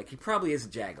 Jagoff. Like, he probably is a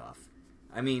Jagoff.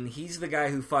 I mean, he's the guy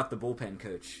who fought the bullpen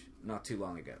coach not too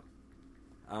long ago.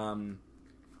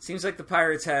 Seems like the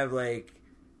Pirates have, like,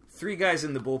 3 guys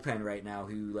in the bullpen right now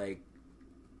who, like,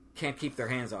 can't keep their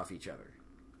hands off each other.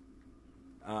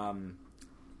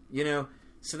 You know,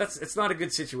 so it's not a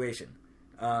good situation.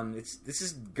 This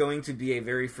is going to be a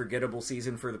very forgettable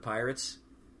season for the Pirates.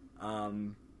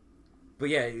 But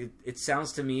yeah, it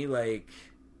sounds to me like,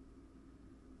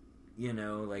 you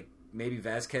know, like maybe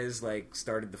Vasquez like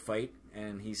started the fight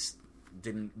and he's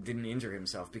didn't injure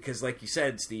himself because, like you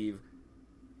said, Steve,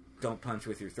 don't punch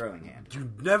with your throwing hand.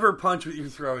 You never punch with your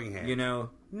throwing hand. You know,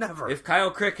 never. If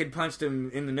Kyle Crick had punched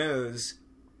him in the nose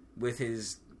with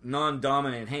his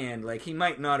non-dominant hand, like he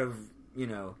might not have, you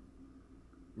know,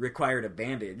 required a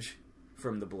bandage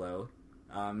from the blow.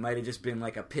 Might have just been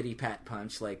like a pity-pat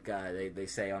punch, like they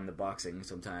say on the boxing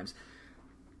sometimes.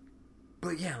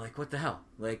 But yeah, like what the hell?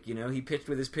 Like, you know, he pitched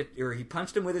with his he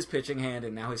punched him with his pitching hand,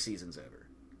 and now his season's over.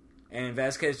 And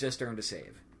Vasquez just earned a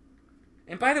save.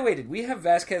 And by the way, did we have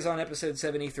Vasquez on episode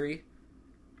 73?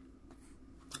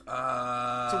 It's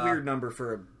a weird number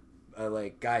for a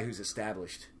like guy who's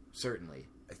established. Certainly,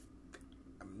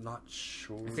 I'm not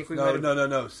sure. I think we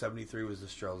no. 73 was the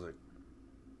Strelzik.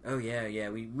 Oh yeah.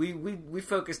 We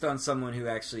focused on someone who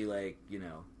actually, like, you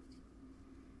know,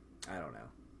 I don't know.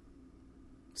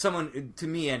 Someone, to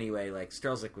me anyway, like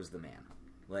Strelzik was the man.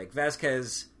 Like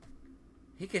Vasquez,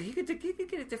 he could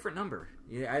get a different number.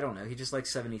 Yeah, I don't know. He just likes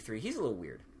 73. He's a little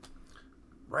weird,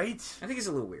 right? I think he's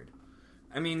a little weird.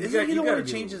 I mean, you don't want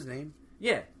to change his name.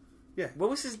 Yeah. Yeah. What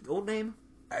was his old name?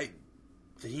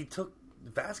 He took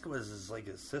Vasquez is like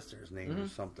his sister's name or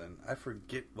something. I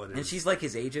forget what it is. And she's like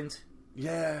his agent.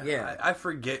 Yeah. I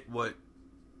forget what.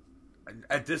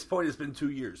 At this point, it's been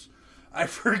 2 years. I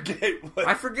forget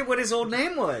what his old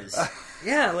name was.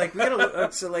 Yeah, like we gotta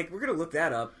look, so like we're gonna look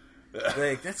that up.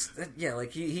 Like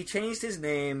like he changed his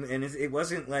name, and it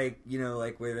wasn't like, you know,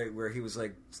 like where he was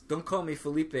like, don't call me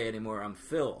Felipe anymore, I'm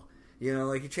Phil. You know,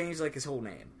 like he changed like his whole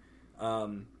name.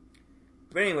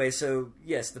 But anyway, so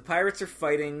yes, the Pirates are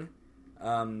fighting.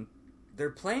 They're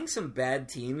playing some bad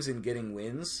teams and getting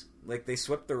wins. Like they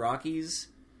swept the Rockies.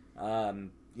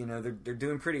 You know, they're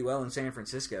doing pretty well in San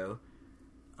Francisco.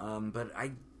 But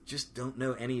I just don't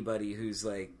know anybody who's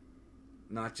like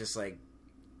not just like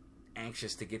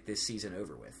anxious to get this season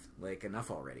over with. Like enough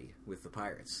already with the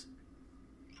Pirates.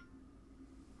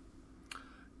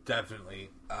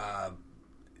 Definitely.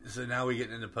 So now we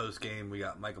get into post game. We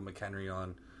got Michael McHenry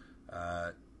on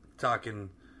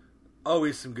talking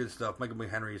always some good stuff. Michael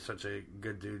McHenry is such a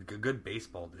good dude, good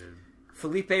baseball dude.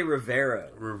 Felipe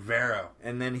Rivero.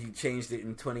 And then he changed it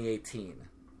in 2018.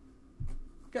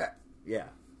 Yeah.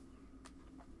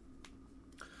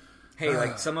 Hey,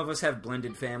 like some of us have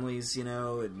blended families, you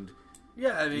know, and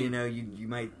yeah, I mean, you know, you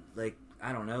might like,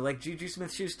 I don't know, like Juju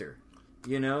Smith-Schuster,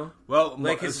 you know, well,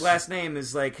 like his last name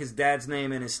is like his dad's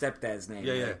name and his stepdad's name,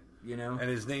 yeah, you know,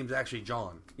 and his name's actually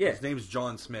John. Yeah, his name's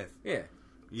John Smith. Yeah,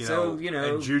 you know,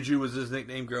 and Juju was his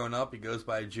nickname growing up. He goes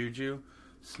by Juju.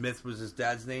 Smith was his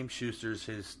dad's name. Schuster's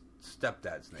his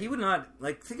stepdad's name. He would not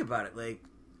like think about it. Like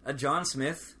a John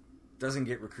Smith doesn't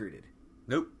get recruited.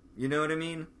 Nope. You know what I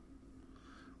mean?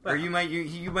 Or you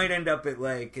might end up at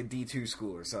like a D2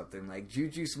 school or something. Like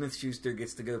Juju Smith-Schuster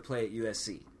gets to go play at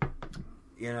USC,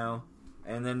 you know,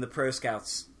 and then the pro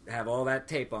scouts have all that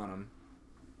tape on them.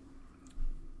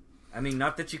 I mean,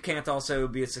 not that you can't also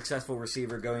be a successful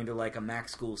receiver going to like a MAC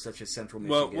school such as Central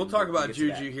Michigan. Well, we'll talk about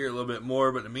Juju here a little bit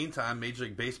more, but in the meantime, Major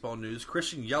League Baseball news: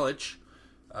 Christian Yelich,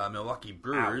 Milwaukee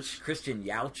Brewers. Ouch. Christian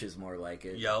Youch is more like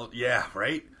it. Yeah,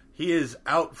 right. He is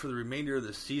out for the remainder of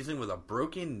the season with a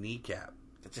broken kneecap.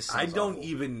 I don't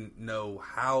even know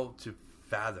how to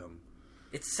fathom.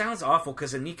 It sounds awful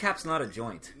because a kneecap's not a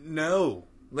joint. No,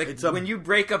 like it's when you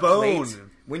break a bone. plate.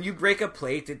 When you break a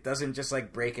plate, it doesn't just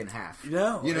like break in half.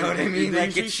 No, you know what I mean.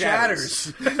 Like it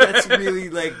shatters. shatters. That's really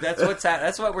like that's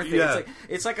what we're thinking. Yeah.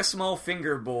 It's like a small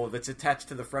finger bowl that's attached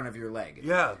to the front of your leg.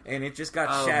 Yeah, and it just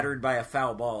got shattered by a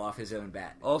foul ball off his own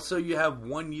bat. Also, you have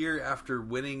 1 year after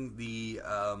winning the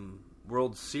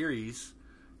World Series,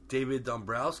 David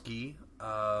Dombrowski,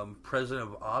 president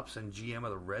of ops and GM of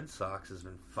the Red Sox, has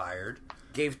been fired.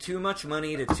 Gave too much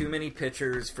money to too many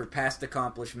pitchers for past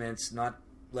accomplishments, not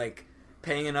like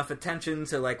paying enough attention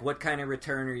to like what kind of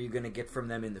return are you going to get from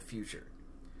them in the future.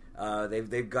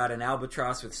 They've got an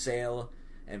albatross with Sale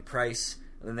and Price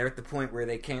and they're at the point where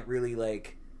they can't really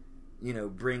like,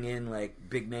 bring in like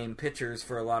big name pitchers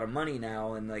for a lot of money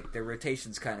now, and like their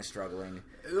rotation's kind of struggling.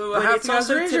 But it's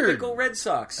also typical Red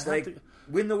Sox,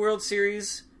 win the World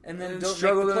Series and then don't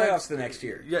make the playoffs the next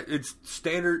year. Yeah, it's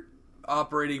standard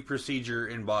operating procedure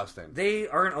in Boston. They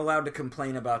aren't allowed to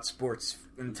complain about sports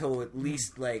until at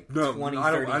least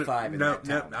 2035 in that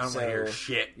town. I don't want to hear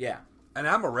shit. Yeah. And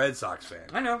I'm a Red Sox fan.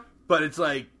 I know. But it's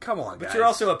like, come on, guys. But you're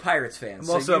also a Pirates fan. I'm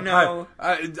also a Pirate.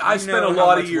 I spent a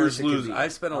lot of years losing. I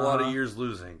spent a lot of years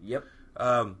losing. Yep.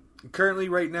 Currently,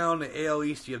 right now in the AL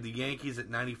East, you have the Yankees at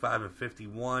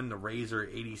 95-51. The Rays are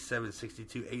at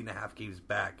 87-62, 8.5 games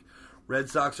back. Red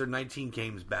Sox are 19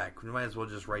 games back. We might as well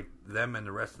just write them and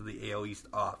the rest of the AL East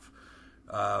off.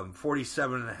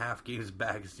 47.5 games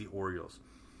back is the Orioles.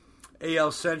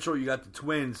 AL Central, you got the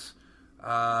Twins,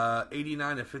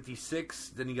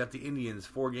 89-56. Then you got the Indians,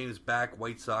 4 games back.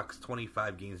 White Sox,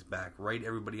 25 games back. Write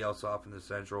everybody else off in the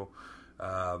Central.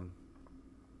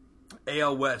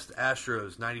 AL West,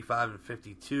 Astros,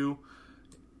 95-52.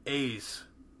 A's,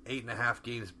 8.5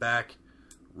 games back.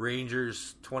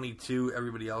 Rangers, 22.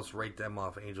 Everybody else, write them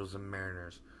off. Angels and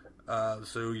Mariners.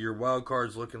 So your wild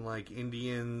card's looking like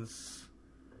Indians,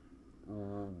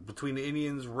 between the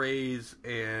Indians, Rays,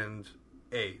 and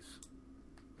A's.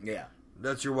 Yeah.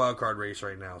 That's your wild card race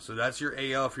right now. So that's your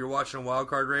AL. If you're watching a wild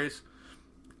card race,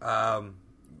 unless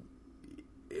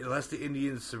the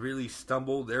Indians severely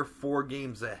stumble, they're 4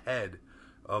 games ahead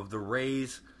of the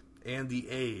Rays and the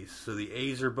A's. So the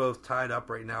A's are both tied up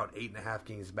right now at 8.5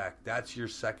 games back. That's your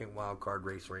second wild card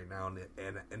race right now in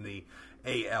the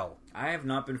AL. I have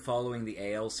not been following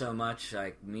the AL so much.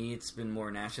 Like me, it's been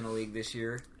more National League this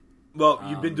year. Well,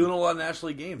 you've been doing a lot of National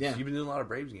League games. Yeah. You've been doing a lot of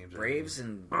Braves games. Braves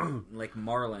and like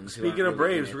Marlins. Speaking of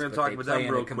Braves, we're going to talk about them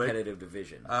real quick. Competitive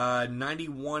division.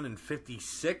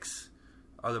 91-56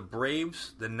 are the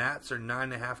Braves. The Nats are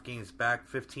 9.5 games back.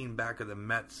 15 back of the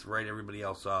Mets. Write everybody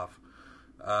else off.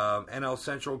 NL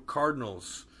Central,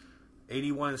 Cardinals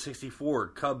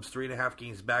 81-64. Cubs 3.5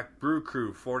 games back. Brew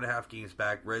Crew 4.5 games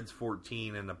back. Reds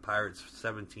 14 and the Pirates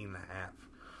 17.5.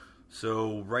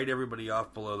 So write everybody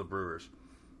off below the Brewers.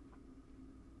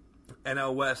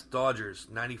 NL West, Dodgers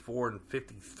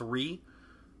 94-53.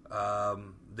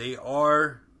 They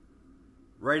are,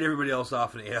 write everybody else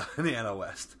off in the NL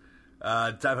West.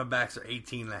 Diamondbacks are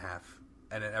 18.5,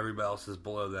 and then everybody else is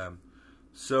below them.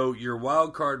 So your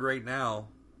wild card right now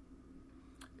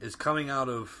is coming out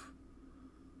of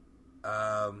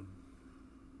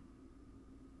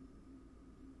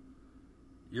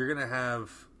you're going to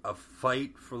have a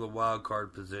fight for the wild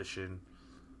card position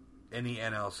in the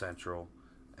NL Central,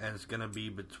 and it's going to be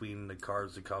between the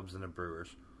Cards, the Cubs, and the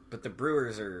Brewers. But the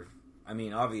Brewers are,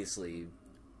 obviously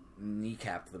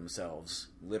kneecapped themselves,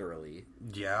 literally.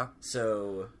 Yeah.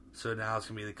 So now it's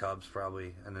going to be the Cubs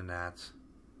probably, and the Nats.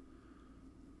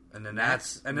 And the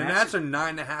Nats are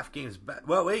 9.5 games back.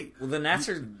 Well, wait. Well, the Nats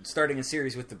are starting a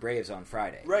series with the Braves on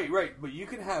Friday. Right. But you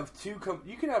can have two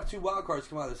wild cards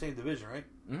come out of the same division, right?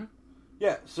 Mm-hmm.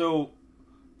 Yeah. So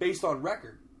based on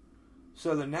record,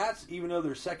 so the Nats, even though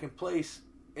they're second place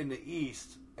in the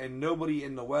East and nobody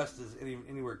in the West is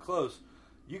anywhere close,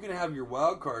 you can have your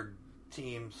wild card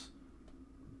teams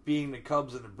being the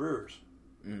Cubs and the Brewers.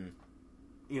 Mm.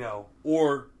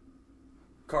 Or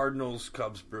Cardinals,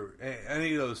 Cubs, Brewers.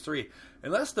 Any of those three.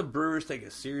 Unless the Brewers take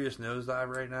a serious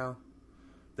nosedive right now,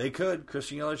 they could.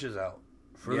 Christian Yelich is out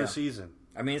for the season.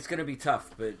 It's going to be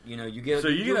tough, but you'll get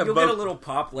a little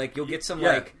pop. Like you'll get some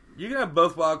you can have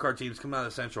both wild card teams come out of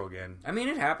the Central again.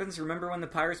 It happens. Remember when the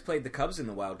Pirates played the Cubs in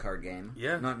the wild card game?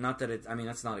 Yeah. Not that it.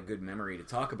 That's not a good memory to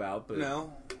talk about, but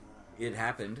no, it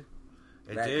happened.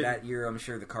 It did. That year. I'm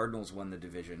sure the Cardinals won the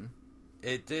division.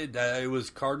 It did. It was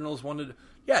Cardinals wanted.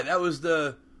 Yeah, that was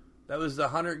the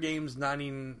 100 games,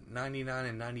 99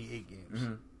 and 98 games,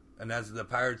 mm-hmm. and that's the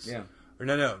Pirates. Yeah. Or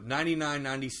no, 99,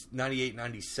 90, 98,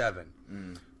 97.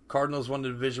 Mm. Cardinals won the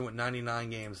division with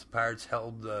 99 games. The Pirates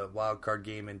held the wild card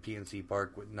game in PNC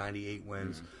Park with 98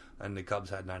 wins, and the Cubs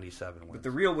had 97 wins. But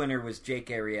the real winner was Jake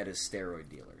Arrieta's steroid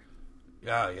dealer.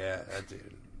 Oh, yeah, that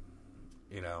dude.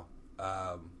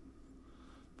 But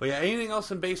yeah, anything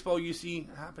else in baseball you see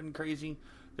happen crazy?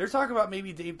 They're talking about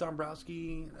maybe Dave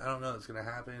Dombrowski. I don't know if it's going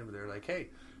to happen, but they're like, hey,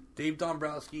 Dave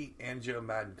Dombrowski and Joe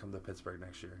Madden come to Pittsburgh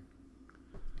next year.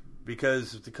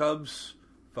 Because if the Cubs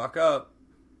fuck up,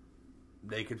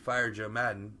 they could fire Joe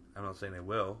Madden. I'm not saying they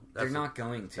will. They're not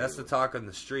going to. That's the talk on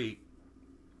the street.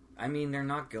 They're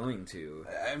not going to.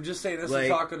 I'm just saying that's the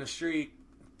talk on the street.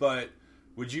 But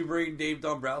would you bring Dave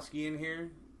Dombrowski in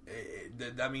here?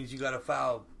 That means you got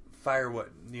to fire what?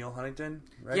 Neil Huntington?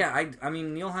 Right? Yeah,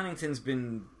 Neil Huntington's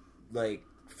been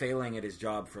failing at his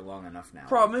job for long enough now.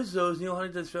 Problem is, though, is Neil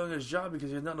Huntington's failing at his job because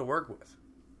he has nothing to work with.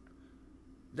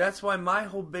 That's why my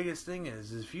whole biggest thing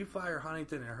is if you fire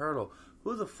Huntington and Hurdle,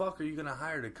 who the fuck are you going to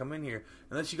hire to come in here?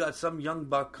 Unless you got some young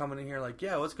buck coming in here like,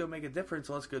 yeah, let's go make a difference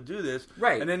and let's go do this.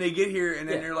 Right. And then they get here and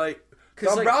then they're like,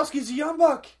 Dombrowski's a young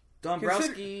buck.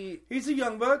 Dombrowski... He's a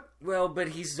young buck. Well, but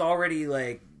he's already,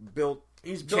 like, built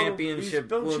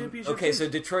championship. Okay, so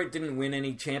Detroit didn't win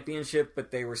any championship, but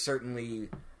they were certainly,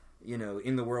 you know,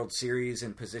 in the World Series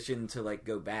and positioned to, like,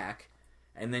 go back.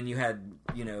 And then you had,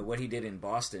 you know, what he did in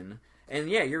Boston. And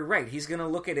yeah, you're right. He's going to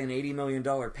look at an $80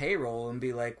 million payroll and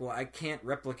be like, well, I can't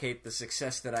replicate the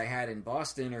success that I had in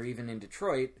Boston or even in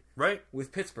Detroit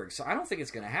with Pittsburgh. So I don't think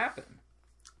it's going to happen.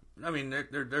 I mean,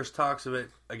 there's talks of it.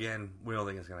 Again, we don't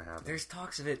think it's going to happen. There's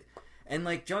talks of it. And,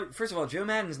 like, first of all, Joe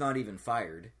Madden's not even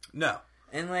fired. No.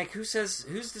 And, like, who's to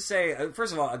say,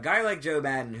 first of all, a guy like Joe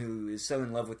Madden who is so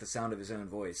in love with the sound of his own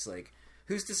voice, like,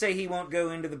 who's to say he won't go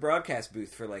into the broadcast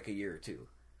booth for, like, a year or two?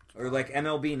 Or, like,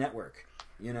 MLB Network,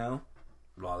 you know?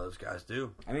 A lot of those guys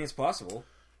do. I mean, it's possible.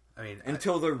 I mean,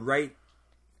 until the right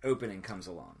opening comes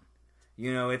along.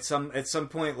 You know, at some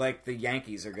point, like, the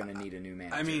Yankees are going to need a new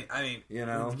manager. I mean, you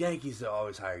know, the Yankees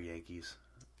always hire Yankees.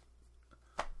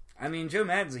 I mean, Joe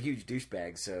Madden's a huge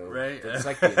douchebag, so right? It's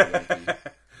like being a Yankee.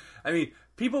 I mean,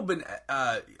 people have been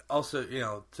also, you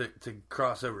know, to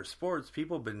cross over sports.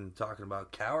 People have been talking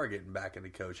about Cowher getting back in the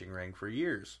coaching ring for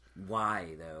years.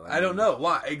 Why though? I don't know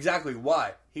why exactly.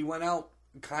 Why he went out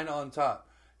kind of on top.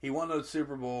 He won the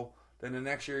Super Bowl. Then the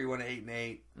next year he went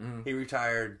 8-8. Mm-hmm. He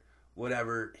retired.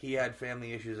 Whatever. He had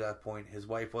family issues at that point. His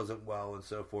wife wasn't well and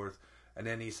so forth. And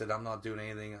then he said, I'm not doing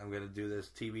anything. I'm going to do this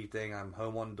TV thing. I'm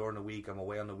home during the week. I'm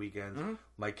away on the weekends. Mm-hmm.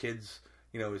 My kids,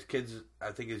 you know, his kids,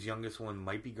 I think his youngest one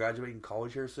might be graduating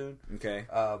college here soon. Okay.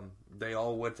 They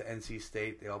all went to NC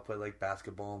State. They all played like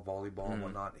basketball and volleyball and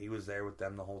whatnot. He was there with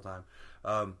them the whole time.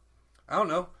 I don't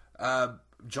know.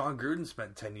 John Gruden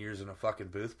spent 10 years in a fucking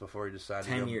booth before he decided.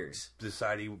 10 years.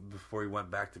 Before he went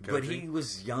back to coaching. But he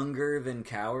was younger than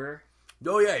Cowher.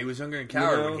 Oh yeah, he was younger than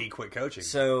Cowher when he quit coaching.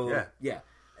 So yeah,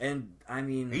 and I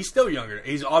mean, he's still younger.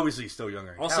 He's obviously still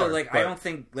younger. Than also, Cowher, like, I don't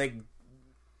think like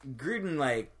Gruden,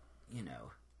 like, you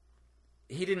know,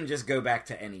 he didn't just go back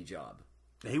to any job.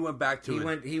 He went back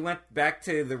to he went back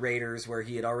to the Raiders where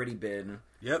he had already been.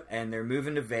 Yep, and they're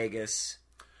moving to Vegas,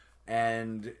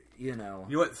 and you know,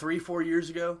 3-4 years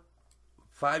ago,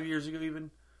 5 years ago, even.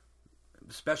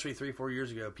 Especially 3-4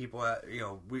 years ago, people,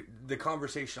 the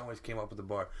conversation always came up at the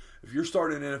bar. If you're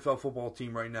starting an NFL football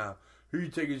team right now, who you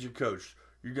take as your coach?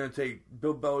 You're going to take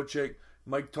Bill Belichick,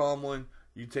 Mike Tomlin.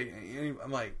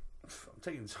 I'm like, I'm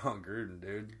taking John Gruden,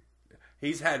 dude.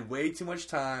 He's had way too much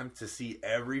time to see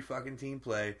every fucking team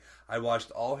play. I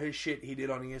watched all his shit he did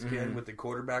on ESPN with the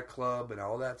quarterback club and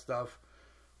all that stuff.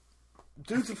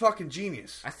 Dude's a fucking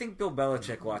genius. I think Bill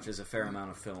Belichick watches a fair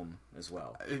amount of film as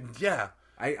well. Yeah.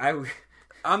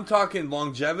 I'm talking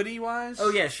longevity-wise.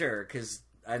 Oh, yeah, sure. Because,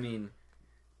 I mean,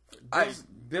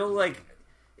 Bill, like,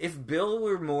 if Bill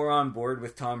were more on board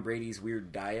with Tom Brady's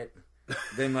weird diet,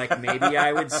 then, like, maybe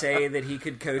I would say that he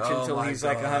could coach until he's,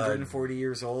 like, 140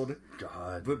 years old.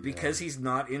 God. But because he's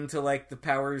not into, like, the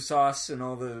power sauce and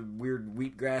all the weird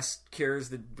wheatgrass cures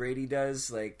that Brady does,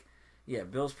 like, yeah,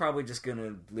 Bill's probably just going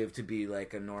to live to be,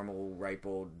 like, a normal, ripe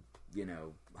old,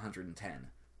 110.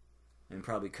 And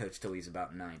probably coach till he's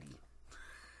about 90.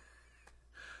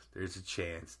 There's a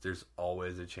chance. There's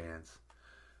always a chance.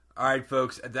 All right,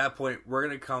 folks. At that point, we're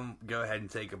going to go ahead and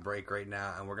take a break right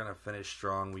now, and we're going to finish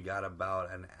strong. We got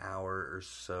about an hour or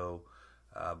so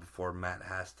before Matt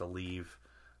has to leave.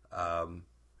 And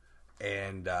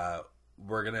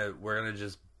we're gonna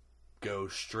just go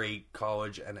straight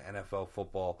college and NFL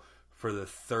football for the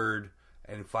third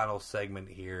and final segment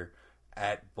here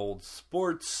at Bold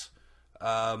Sports.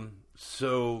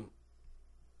 So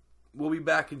we'll be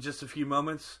back in just a few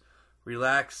moments.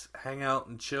 Relax, hang out,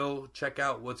 and chill. Check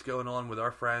out what's going on with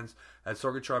our friends at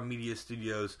Sorgatron Media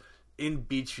Studios in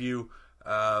Beachview,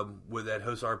 that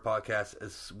hosts our podcast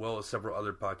as well as several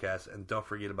other podcasts. And don't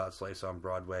forget about Slice on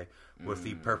Broadway with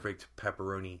the perfect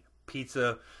pepperoni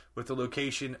pizza with the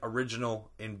location original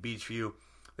in Beachview.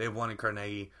 They have one in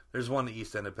Carnegie. There's one in the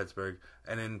east end of Pittsburgh,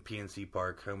 and in PNC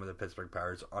Park, home of the Pittsburgh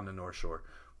Pirates on the North Shore.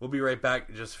 We'll be right back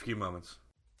in just a few moments.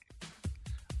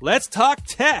 Let's talk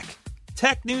tech.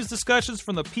 Tech news discussions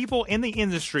from the people in the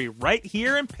industry right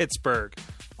here in Pittsburgh.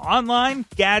 Online,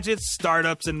 gadgets,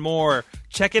 startups, and more.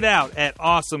 Check it out at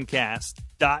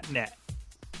awesomecast.net.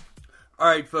 All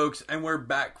right, folks, and we're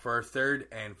back for our third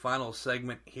and final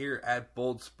segment here at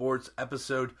Bold Sports,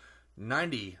 episode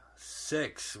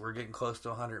 96. We're getting close to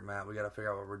 100, Matt. We got to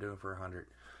figure out what we're doing for 100.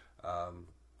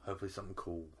 Hopefully something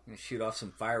cool. I'm gonna shoot off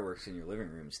some fireworks in your living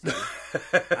room, Steve.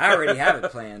 I already have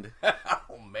it planned.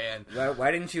 Oh, man.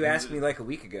 Why didn't you ask me like a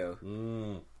week ago?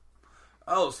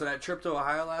 Oh, so that trip to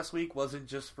Ohio last week wasn't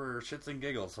just for shits and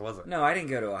giggles, was it? No, I didn't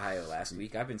go to Ohio last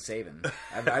week. I've been saving.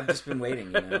 I've just been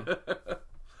waiting, you know?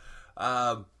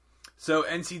 So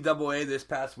NCAA this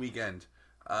past weekend.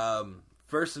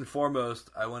 First and foremost,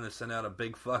 I want to send out a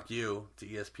big fuck you to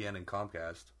ESPN and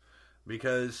Comcast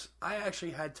because I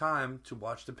actually had time to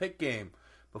watch the Pitt game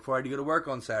before I had to go to work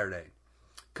on Saturday.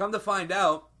 Come to find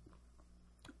out,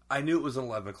 I knew it was an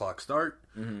 11 o'clock start.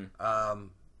 And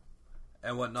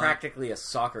whatnot. Practically a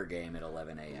soccer game at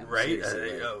 11 a.m. Right?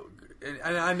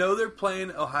 And I know they're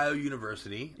playing Ohio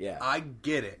University. Yeah. I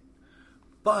get it.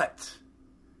 But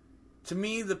to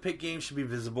me, the Pitt game should be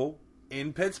visible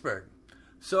in Pittsburgh.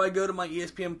 So I go to my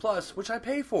ESPN Plus, which I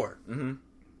pay for. Mm-hmm.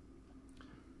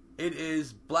 It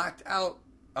is blacked out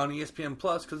on ESPN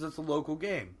Plus because it's a local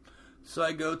game. So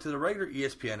I go to the regular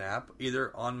ESPN app,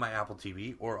 either on my Apple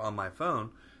TV or on my phone,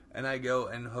 and I go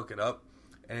and hook it up,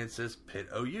 and it says Pitt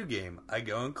OU game. I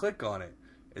go and click on it.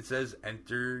 It says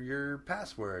enter your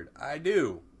password. I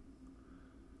do.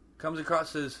 Comes across,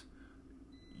 says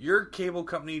your cable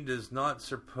company does not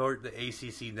support the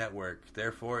ACC network,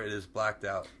 therefore it is blacked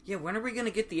out. Yeah, when are we going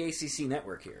to get the ACC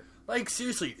network here? Like,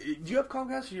 seriously, do you have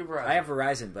Comcast or do you have Verizon? I have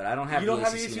Verizon, but I don't have you don't the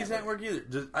have ACC the ACC network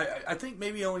either. I think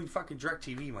maybe only fucking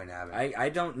DirecTV might have it. I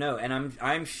don't know, and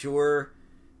I'm sure,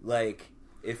 like,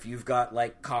 if you've got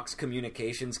like Cox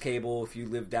Communications cable, if you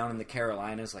live down in the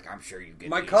Carolinas, like I'm sure you get.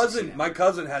 My cousin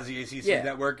has the ACC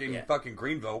network in fucking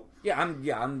Greenville. I'm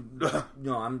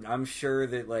sure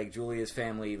that like Julia's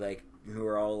family, like who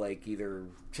are all like either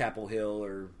Chapel Hill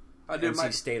or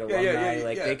NC State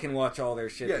alumni, they can watch all their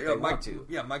shit if they want to.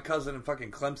 Yeah, my cousin in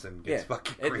fucking Clemson gets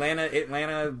fucking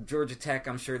Atlanta, Georgia Tech.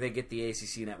 I'm sure they get the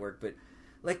ACC network, but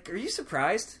like, are you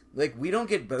surprised? Like, we don't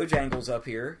get Bojangles up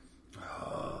here.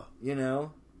 You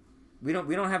know, we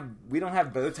don't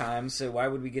have bow times, so why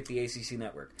would we get the ACC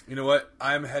network? You know what?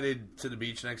 I'm headed to the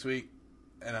beach next week,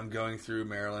 and I'm going through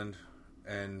Maryland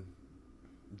and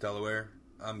Delaware.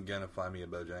 I'm gonna find me a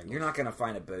Bojangles. You're not gonna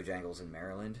find a Bojangles in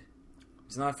Maryland.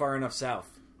 It's not far enough south.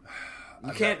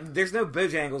 You can't. There's no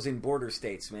Bojangles in border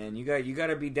states, man. You got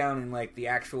to be down in like the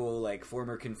actual like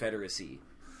former Confederacy.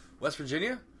 West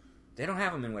Virginia? They don't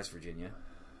have them in West Virginia.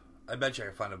 I bet you I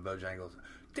can find a Bojangles.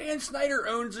 Dan Snyder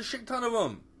owns a shit ton of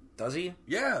them. Does he?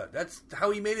 Yeah, that's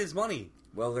how he made his money.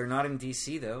 Well, they're not in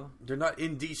D.C., though. They're not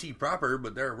in D.C. proper,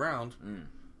 but they're around. In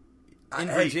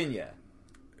Virginia.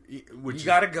 You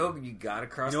gotta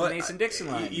cross the Mason-Dixon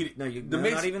line.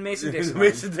 Not even Mason-Dixon line.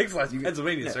 Mason-Dixon line,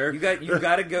 Pennsylvania, sir. You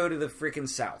gotta go to the freaking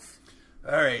south.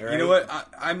 All right, you know what?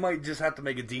 I might just have to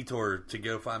make a detour to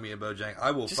go find me a Bojangles. I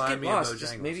will find me a Bojangles.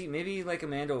 Just maybe like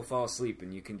Amanda will fall asleep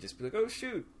and you can just be like, oh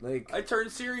shoot! Like I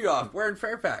turned Siri off. We're in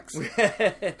Fairfax.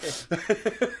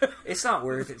 It's not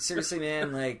worth it. Seriously,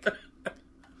 man. Like,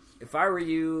 if I were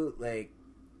you, like,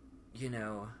 you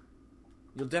know,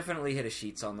 you'll definitely hit a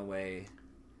Sheetz on the way.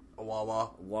 A Wawa.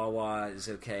 Wawa is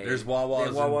okay. There's Wawas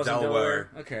in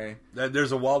Delaware. Okay.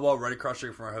 There's a Wawa right across the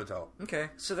street from our hotel. Okay,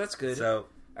 so that's good. So.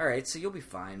 All right, so you'll be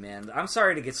fine, man. I'm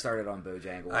sorry to get stared on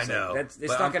Bojangles. I know. It's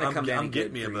not going to come down. I'm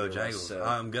getting me a Bojangles. So.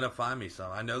 I'm going to find me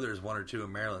some. I know there's one or two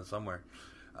in Maryland somewhere.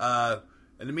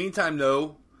 In the meantime,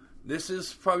 though, this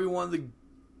is probably one of the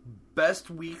best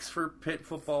weeks for Pitt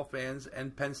football fans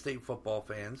and Penn State football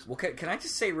fans. Well, can I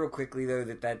just say real quickly, though,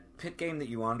 that Pitt game that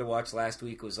you wanted to watch last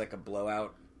week was like a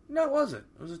blowout? No, it wasn't.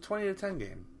 It was a 20-10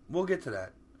 game. We'll get to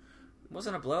that. It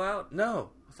wasn't a blowout? No.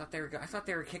 I thought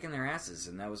they were kicking their asses,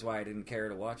 and that was why I didn't care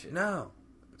to watch it. No.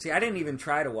 See, I didn't even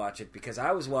try to watch it because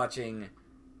I was watching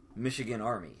Michigan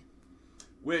Army.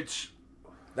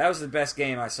 That was the best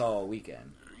game I saw all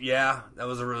weekend. Yeah, that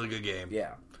was a really good game.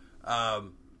 Yeah.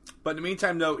 But in the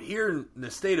meantime, though, here in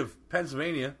the state of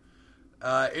Pennsylvania,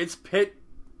 it's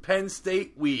Pitt-Penn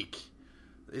State week.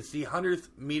 It's the 100th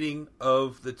meeting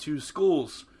of the two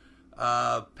schools.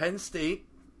 Penn State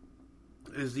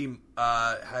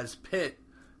has Pitt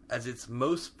as its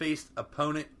most faced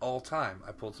opponent all time.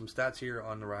 I pulled some stats here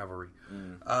on the rivalry.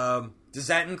 Does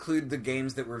that include the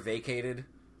games that were vacated?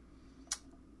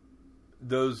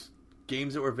 Those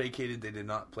games that were vacated, they did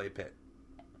not play Pitt.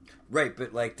 Right,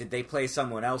 but like, did they play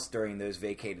someone else during those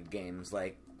vacated games?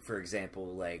 Like, for example,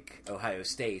 like Ohio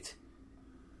State.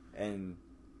 And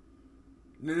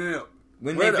no.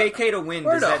 When they vacate a win,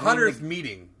 we're does at that a 100th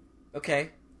meeting. Okay,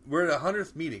 we're at a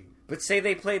 100th meeting. But say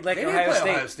they played like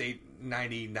Ohio State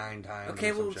 99 times.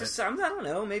 Okay, well, I don't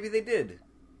know. Maybe they did.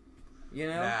 You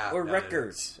know, or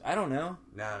Rutgers. I don't know.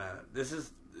 No. This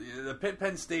is the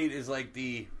Pitt-Penn State is like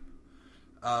the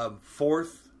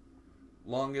fourth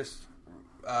longest,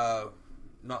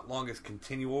 not longest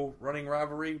continual running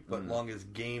rivalry, but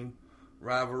longest game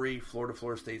rivalry.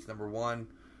 Florida State's number 1.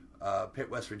 Pitt,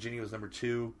 West Virginia was number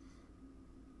 2.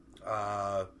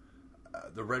 The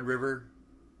Red River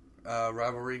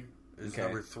rivalry is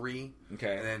number 3.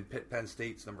 Okay. And then Pitt, Penn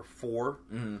State's number 4.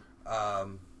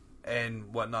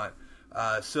 And whatnot.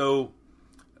 So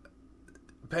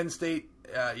Penn State,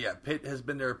 Pitt has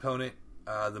been their opponent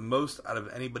the most out of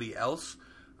anybody else.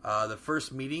 The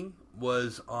first meeting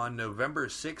was on November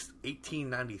 6th,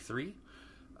 1893.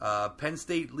 Penn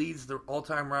State leads the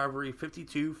all-time rivalry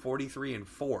 52, 43, and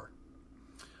 4.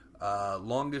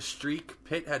 Longest streak,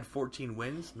 Pitt had 14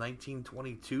 wins,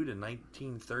 1922 to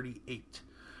 1938.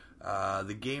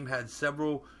 The game had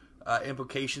several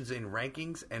implications in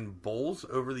rankings and bowls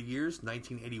over the years.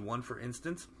 1981, for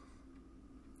instance.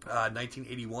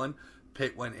 1981,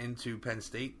 Pitt went into Penn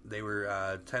State. They were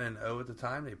 10-0 at the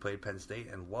time. They played Penn State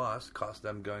and lost, cost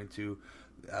them going to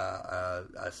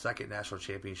a second national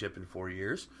championship in 4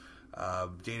 years.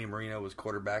 Danny Marino was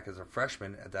quarterback as a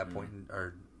freshman at that point.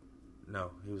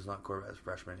 No, he was not quarterback as a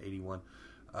freshman, 81.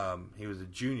 He was a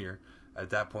junior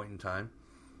at that point in time.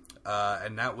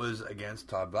 And that was against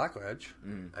Todd Blackledge,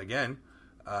 again,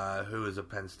 who is a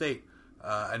Penn State.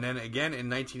 And then again in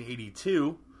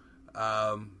 1982,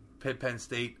 Pitt Penn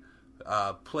State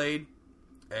played,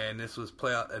 and this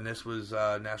was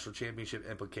national championship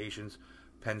implications.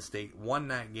 Penn State won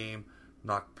that game,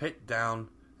 knocked Pitt down,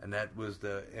 and that was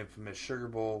the infamous Sugar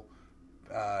Bowl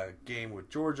game with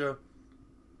Georgia.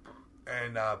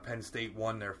 And Penn State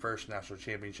won their first national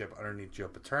championship underneath Joe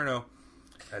Paterno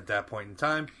at that point in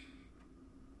time.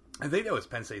 I think that was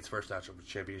Penn State's first national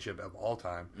championship of all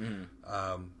time.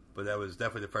 But that was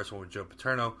definitely the first one with Joe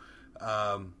Paterno.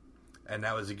 And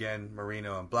that was, again,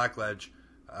 Marino and Blackledge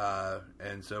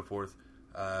and so forth.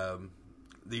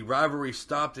 The rivalry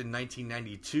stopped in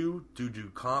 1992 due to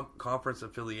conference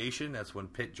affiliation. That's when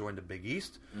Pitt joined the Big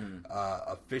East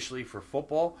officially for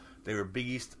football. They were Big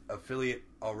East affiliate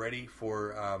already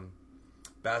for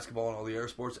basketball and all the other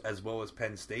sports, as well as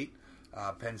Penn State.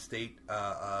 Penn State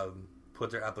put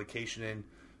their application in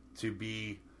to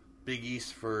be Big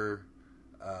East for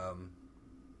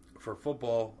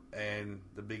football, and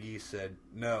the Big East said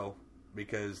no,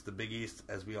 because the Big East,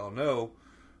 as we all know,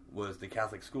 was the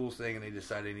Catholic schools thing, and they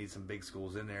decided they need some big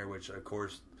schools in there, which, of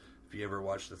course, if you ever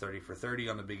watched the 30 for 30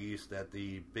 on the Big East, that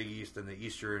the Big East and the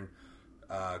Eastern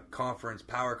Conference,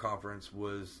 Power Conference,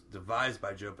 was devised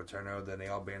by Joe Paterno. Then they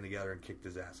all banded together and kicked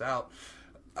his ass out.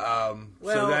 So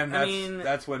then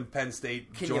that's when Penn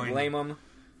State joined. Can you blame them?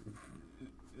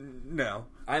 No.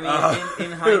 I mean,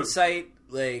 in hindsight,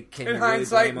 like, can you really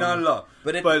blame them? Not at all.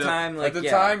 But at the time, like, at the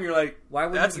time, you're like, why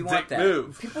would that's you a want dick that?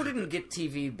 move. People didn't get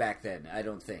TV back then, I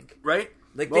don't think. Right?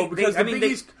 Like, cable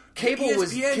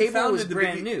ESPN was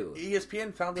brand new.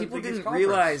 ESPN founded People the Big East didn't Conference.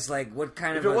 realize, like, what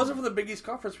kind if of... If it wasn't for the Big East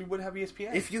Conference, we wouldn't have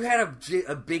ESPN. If you had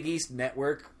a Big East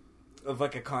network of,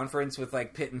 like, a conference with,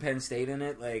 like, Pitt and Penn State in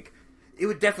it, like, it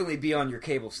would definitely be on your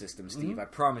cable system, Steve. I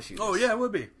promise you this. Oh, yeah, it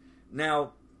would be.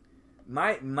 Now,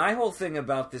 my whole thing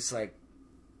about this, like,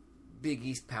 Big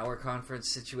East Power Conference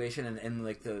situation and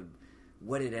like,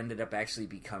 what it ended up actually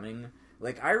becoming...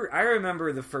 Like, I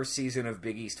remember the first season of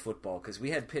Big East football, because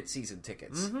we had Pitt season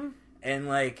tickets. And,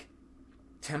 like,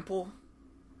 Temple,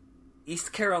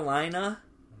 East Carolina,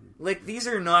 like, these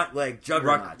are not, like,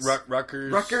 juggernauts.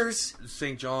 Rutgers,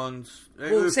 St. John's.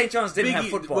 Well, St. John's didn't have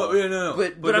football. Well,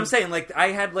 no. But I'm saying, like, I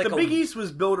had, like, the Big East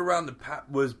was built around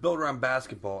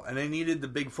basketball, and they needed the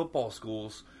big football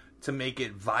schools to make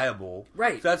it viable.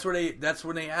 Right. So that's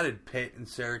when they added Pitt and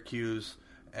Syracuse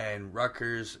and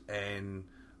Rutgers and...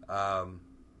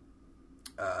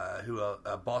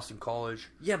 Boston College.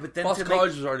 Yeah, but then Boston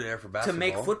College was already there for basketball. To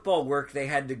make football work, they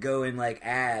had to go and, like,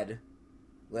 add,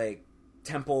 like,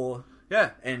 Temple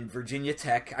and Virginia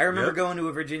Tech. I remember going to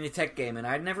a Virginia Tech game, and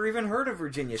I'd never even heard of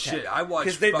Virginia Tech. Shit, I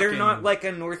watched... Because they're not, like,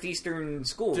 a Northeastern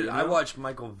school, Dude, you know? I watched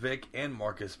Michael Vick and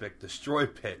Marcus Vick destroy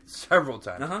Pitt several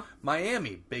times.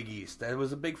 Miami, Big East. That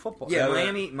was a big football. Yeah,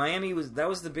 Miami was... That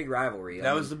was the big rivalry.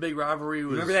 That was the big rivalry.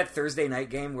 Remember that Thursday night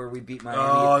game where we beat Miami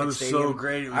at Pitt it was Stadium? So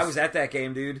great. I was at that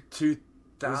game, dude. 2000?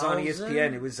 It was on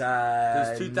ESPN. It was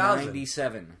 2000.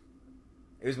 97.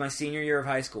 It was my senior year of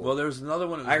high school. Well, there was another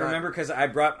one. I remember because I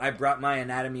brought my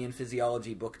anatomy and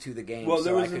physiology book to the game, well,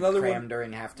 there was I could another cram one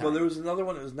during halftime. Well, there was another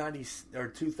one. It was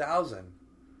 2000.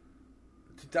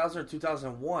 2000 or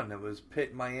 2001. It was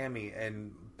Pitt Miami,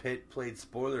 and Pitt played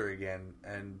spoiler again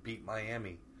and beat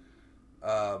Miami,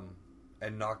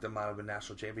 and knocked them out of a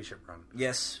national championship run.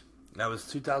 Yes, that was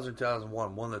 2000,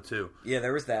 2001. One of the two. Yeah,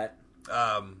 there was that.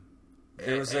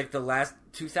 It was like the last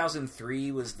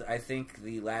 2003 was I think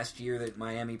the last year that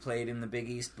Miami played in the Big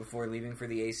East before leaving for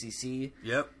the ACC.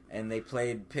 Yep. And they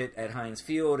played Pitt at Heinz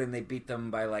Field and they beat them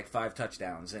by like 5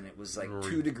 touchdowns and it was like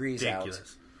 2 degrees out.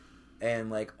 And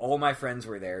like all my friends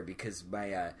were there because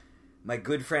my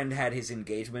good friend had his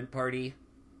engagement party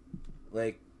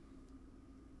like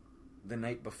the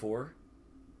night before.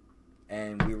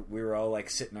 And we were all like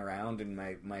sitting around, and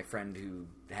my friend who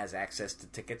has access to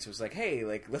tickets was like, "Hey,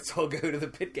 like let's all go to the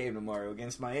Pitt game tomorrow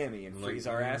against Miami and freeze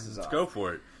our asses off. Let's go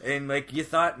for it." And like you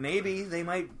thought maybe they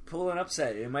might pull an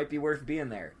upset. It might be worth being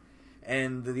there.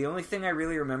 And the only thing I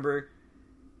really remember,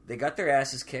 they got their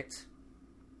asses kicked.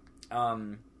 A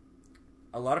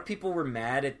lot of people were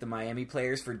mad at the Miami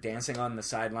players for dancing on the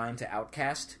sideline to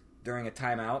Outkast during a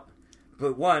timeout.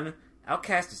 But one,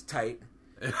 Outkast is tight.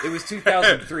 It was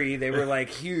 2003. They were, like,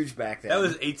 huge back then. That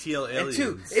was ATL Aliens.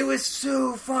 And two, it was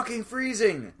so fucking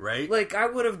freezing. Right? Like, I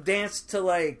would have danced to,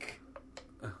 like,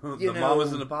 the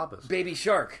Mamas and the Papas. Baby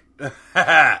Shark. Baby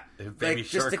Shark.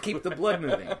 Just to keep the blood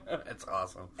moving. That's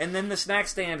awesome. And then the snack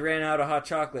stand ran out of hot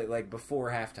chocolate, like,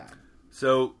 before halftime.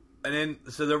 So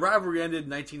the rivalry ended in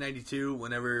 1992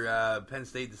 whenever Penn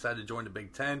State decided to join the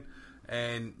Big Ten.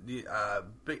 And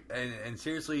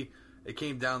seriously, it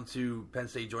came down to Penn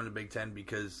State joining the Big Ten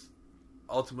because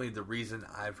ultimately the reason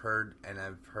I've heard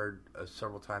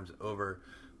several times over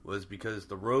was because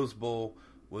the Rose Bowl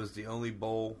was the only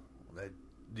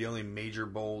major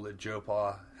bowl that Joe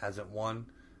Pa hasn't won,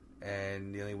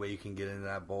 and the only way you can get into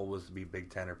that bowl was to be Big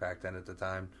Ten or Pac-10 at the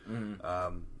time.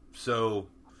 Mm-hmm. So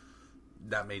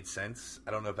that made sense.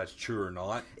 I don't know if that's true or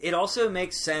not. It also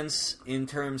makes sense in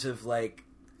terms of like,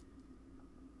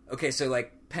 okay, so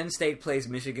like Penn State plays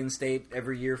Michigan State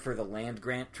every year for the land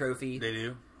grant trophy. They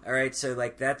do. All right, so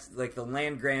like that's like the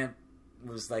land grant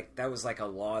was like that was like a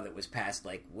law that was passed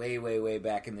like way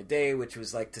back in the day, which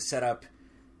was like to set up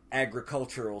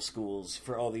agricultural schools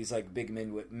for all these like big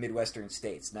Midwestern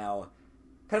states. Now,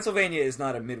 Pennsylvania is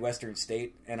not a Midwestern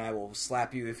state, and I will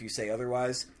slap you if you say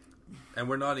otherwise. And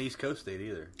we're not an East Coast state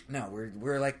either. No,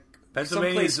 we're like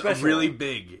Pennsylvania is really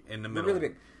big in the middle. We're really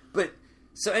big, but.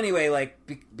 So anyway, like,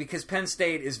 because Penn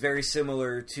State is very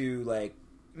similar to, like,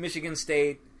 Michigan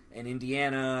State and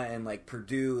Indiana and, like,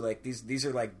 Purdue, like, these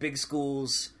are, like, big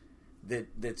schools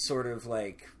that sort of,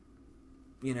 like,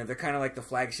 you know, they're kind of like the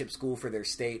flagship school for their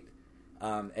state,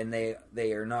 and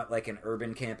they are not, like, an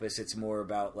urban campus. It's more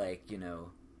about, like, you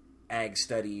know, ag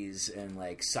studies and,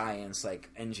 like, science, like,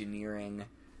 engineering.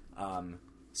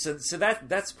 So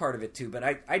that's part of it, too, but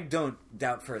I don't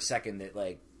doubt for a second that,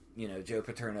 like, you know, Joe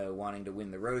Paterno wanting to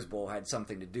win the Rose Bowl had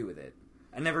something to do with it.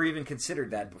 I never even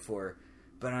considered that before,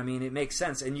 but I mean, it makes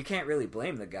sense, and you can't really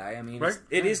blame the guy. I mean,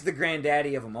 it is the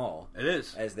granddaddy of them all. It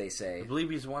is, as they say. I believe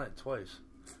he's won it twice,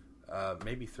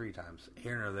 maybe 3 times,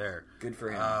 here and there. Good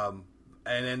for him.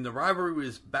 And then the rivalry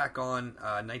was back on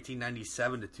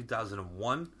 1997 to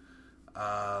 2001,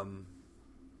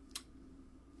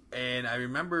 and I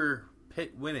remember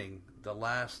Pitt winning the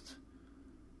last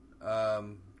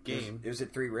game. It was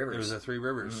at Three Rivers. It was at Three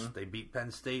Rivers. Mm-hmm. They beat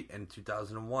Penn State in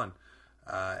 2001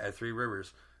 at Three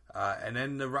Rivers. And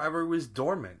then the rivalry was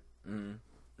dormant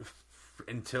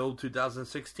until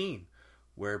 2016,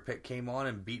 where Pitt came on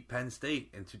and beat Penn State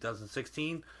in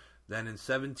 2016. Then in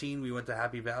 2017, we went to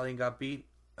Happy Valley and got beat.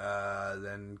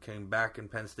 Then came back and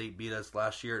Penn State beat us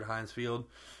last year at Heinz Field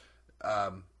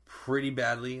pretty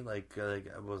badly. Like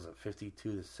what was it,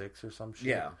 52-6 or some shit?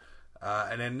 Yeah.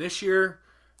 And then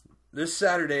this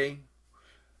Saturday,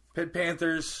 Pitt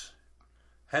Panthers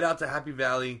head out to Happy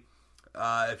Valley.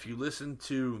 If you listen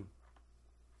to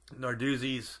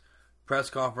Narduzzi's press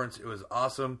conference, it was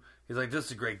awesome. He's like, this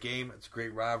is a great game. It's a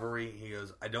great rivalry. He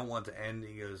goes, I don't want it to end.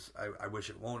 He goes, I wish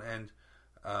it won't end.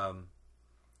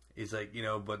 He's like, you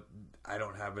know, but I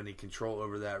don't have any control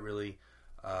over that, really.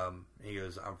 He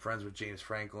goes, I'm friends with James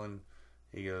Franklin.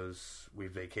 He goes, we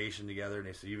vacationed together. And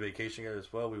he said, you vacation together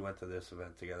as well? We went to this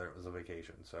event together. It was a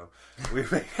vacation. So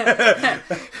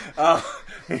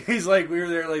he's like, we were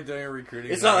there like doing a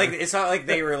recruiting. It's not like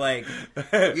they were like,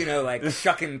 you know, like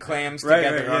shucking clams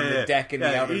together on the deck in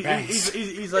the Outer Banks.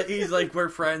 He's like, we're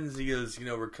friends. He goes, you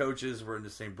know, we're coaches. We're in the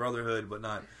same brotherhood, but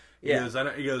not. He goes,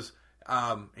 he goes,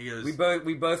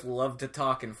 we both love to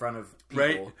talk in front of people.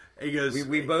 Right? He goes,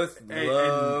 we both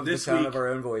love the sound of our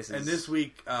own voices. And this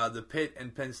week, the Pitt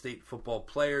and Penn State football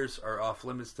players are off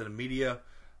limits to the media.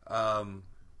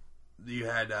 You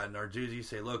had Narduzzi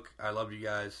say, "Look, I love you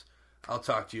guys. I'll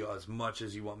talk to you as much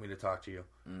as you want me to talk to you."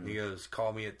 He goes,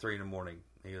 "Call me at 3 a.m.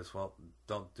 He goes, "Well,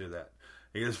 don't do that."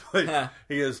 He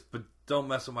goes, but don't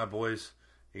mess with my boys.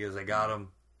 He goes, "I got them."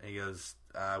 He goes,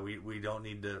 we don't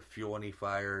need to fuel any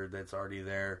fire that's already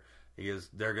there. He goes,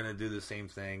 they're going to do the same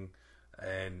thing.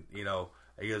 And, he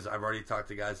goes, I've already talked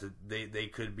to guys that they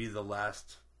could be the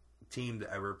last team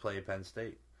to ever play Penn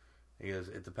State. He goes,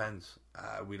 it depends.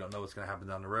 We don't know what's going to happen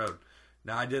down the road.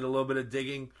 Now, I did a little bit of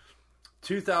digging.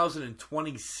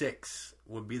 2026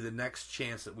 would be the next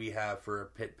chance that we have for a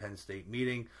Pitt-Penn State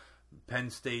meeting. Penn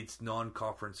State's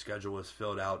non-conference schedule was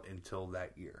filled out until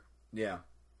that year. Yeah.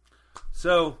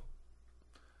 So,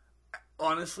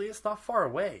 honestly, it's not far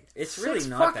away. It's really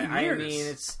not that.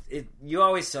 Years. I mean, you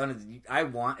always sounded.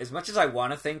 As much as I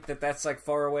want to think that that's like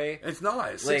far away. It's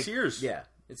not. It's 6 years. Yeah,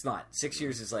 it's not. 6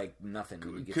 years is like nothing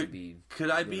when you get to be. Could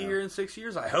I be here in 6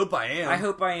 years? I hope I am. I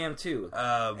hope I am too.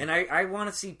 And I want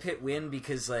to see Pitt win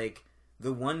because like.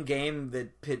 The one game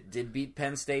that Pitt did beat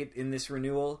Penn State in this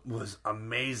renewal was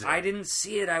amazing. I didn't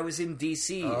see it. I was in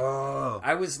D.C. Oh.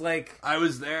 I was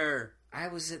there. I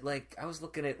was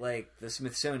looking at like the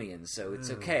Smithsonian, so it's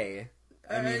okay.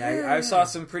 I mean, I saw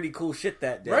some pretty cool shit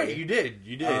that day. Right, you did.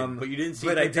 But you didn't see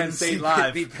Penn State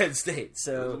live. Beat Penn State,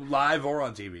 so live or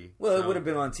on TV. Well, it would have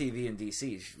been on TV in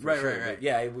D.C. Right, sure. right. But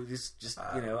yeah, it was just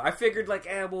I figured like,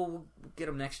 we'll get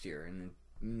them next year,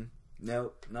 and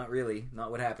no, not really,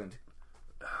 not what happened.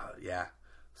 Yeah.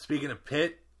 Speaking of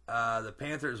Pitt, the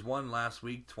Panthers won last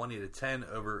week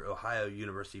 20-10 over Ohio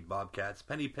University Bobcats.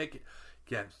 Kenny Pickett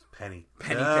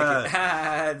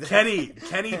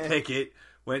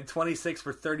went 26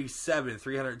 for 37,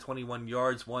 321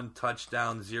 yards, 1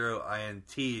 touchdown, 0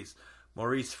 INTs.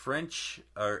 Maurice French,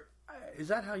 or is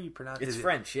that how you pronounce it? It's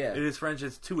French, yeah. It is French.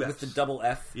 It's 2 F's. With the double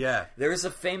F. Yeah. There is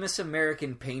a famous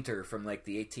American painter from like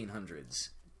the 1800s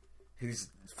who's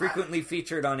frequently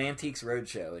featured on Antiques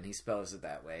Roadshow, and he spells it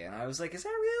that way. And I was like, is that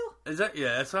real? Is that,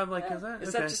 yeah, that's what I'm like,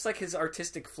 Is that just like his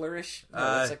artistic flourish?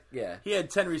 No, like, yeah. He had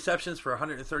 10 receptions for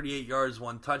 138 yards,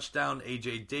 1 touchdown.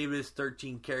 A.J. Davis,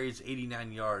 13 carries,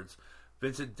 89 yards.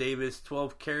 Vincent Davis,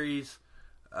 12 carries,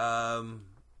 50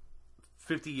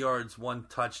 yards, 1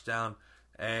 touchdown.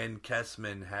 And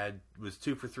Kessman was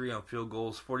 2 for 3 on field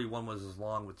goals. 41 was his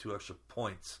long with 2 extra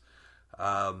points.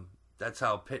 That's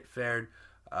how Pitt fared.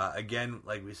 Again,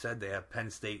 like we said, they have Penn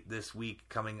State this week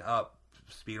coming up.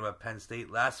 Speaking about Penn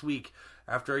State, last week,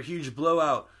 after a huge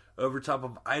blowout over top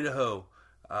of Idaho,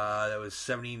 that was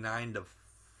 79-7.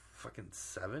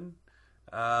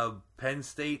 Penn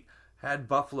State had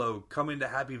Buffalo come into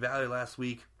Happy Valley last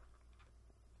week.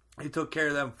 He took care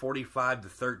of them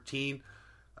 45-13.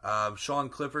 Sean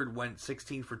Clifford went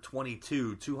 16 for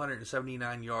 22,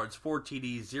 279 yards, 4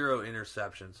 TDs, 0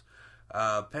 interceptions.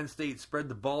 Penn State spread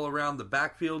the ball around the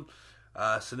backfield,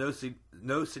 so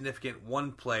no significant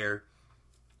one player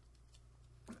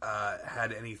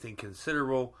had anything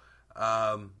considerable.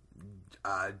 Jahan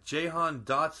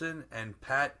Dotson and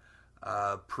Pat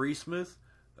Priestmuth,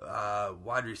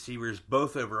 wide receivers,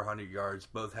 both over 100 yards,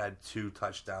 both had 2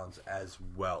 touchdowns as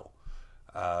well.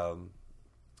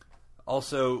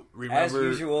 Also, remember... As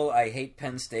usual, I hate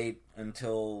Penn State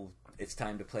until it's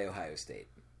time to play Ohio State.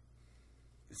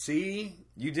 See?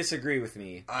 You disagree with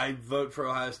me. I vote for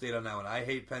Ohio State on that one. I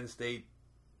hate Penn State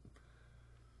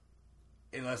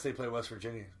unless they play West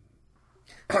Virginia.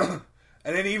 And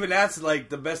then even that's like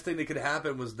the best thing that could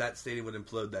happen was that stadium would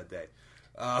implode that day.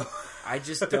 I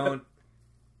just don't...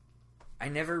 I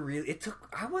never really...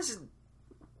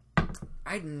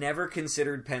 I never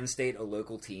considered Penn State a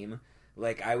local team.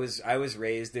 Like, I was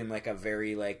raised in like a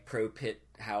very like pro-Pitt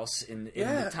house in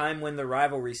the time when the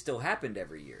rivalry still happened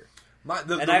every year.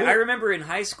 I remember in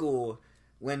high school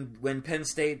when Penn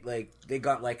State like they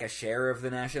got like a share of the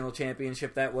national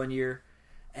championship that one year,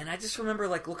 and I just remember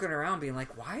like looking around being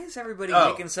like, why is everybody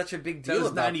making such a big deal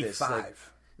about 95. this? Like,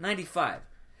 95.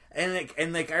 And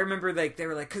I remember like they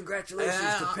were like,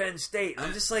 congratulations to Penn State. And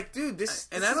I'm just like, dude, this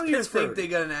and this I don't is even Pittsburgh. think they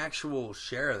got an actual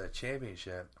share of the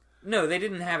championship. No, they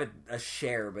didn't have a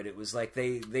share, but it was like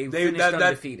they finished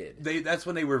undefeated. That's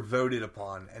when they were voted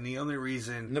upon, and the only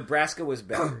reason Nebraska was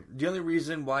better. The only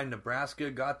reason why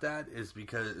Nebraska got that is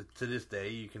because to this day,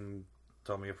 you can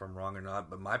tell me if I'm wrong or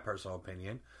not, but my personal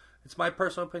opinion, it's my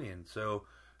personal opinion. So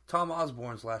Tom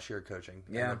Osborne's last year coaching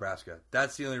in Nebraska.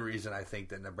 That's the only reason I think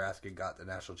that Nebraska got the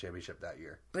national championship that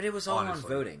year. But it was all on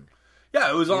voting. Yeah,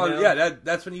 it was on. Yeah,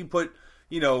 that's when you put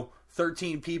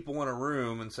 13 people in a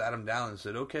room and sat them down and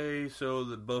said, okay, so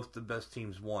both the best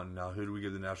teams won. Now, who do we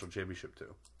give the national championship to?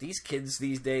 These kids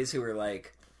these days who are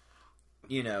like,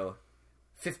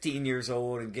 15 years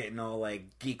old and getting all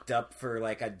like geeked up for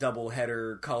like a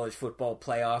doubleheader college football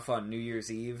playoff on New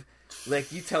Year's Eve.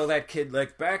 Like, you tell that kid,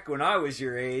 like, back when I was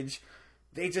your age,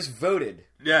 they just voted.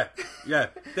 Yeah.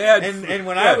 They had, and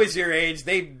when I was your age,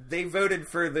 they voted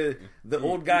for the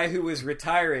old guy who was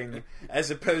retiring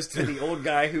as opposed to the old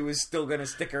guy who was still going to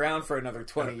stick around for another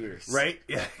 20 years. Right?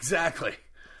 Yeah, exactly.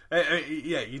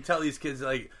 Yeah, you tell these kids,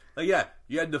 yeah,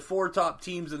 you had the 4 top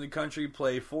teams in the country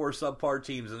play 4 subpar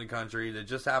teams in the country that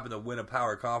just happened to win a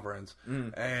power conference,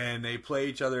 and they play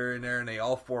each other in there, and they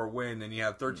all 4 win, and you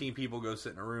have 13 people go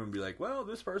sit in a room and be like, well,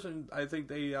 this person, I think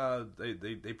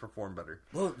they perform better.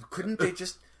 Well, couldn't they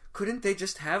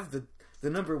just have the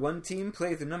number 1 team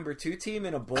play the number 2 team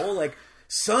in a bowl? Like,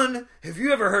 son, have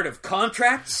you ever heard of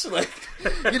contracts? Like,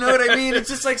 you know what I mean? It's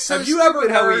just like so have you stupid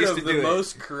ever how we heard used of to the do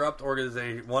most corrupt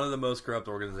organization? One of the most corrupt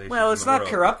organizations. Well, it's in the not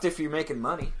world. corrupt if you're making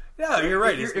money. Yeah, you're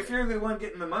right. If you're the one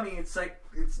getting the money, it's like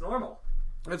it's normal.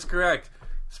 That's correct.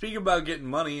 Speaking about getting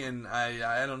money, and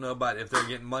I don't know about if they're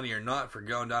getting money or not for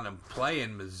going down and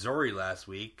playing Missouri last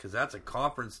week, because that's a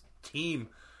conference team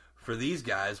for these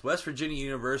guys. West Virginia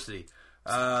University.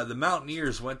 The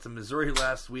Mountaineers went to Missouri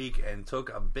last week and took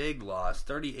a big loss,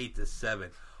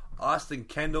 38-7. Austin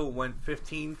Kendall went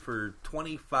 15 for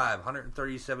 25,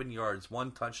 137 yards,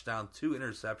 1 touchdown, 2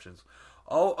 interceptions.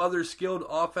 All other skilled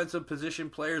offensive position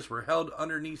players were held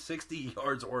underneath 60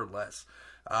 yards or less.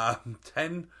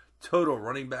 10 total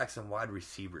running backs and wide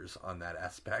receivers on that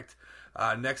aspect.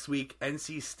 Next week,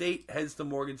 NC State heads to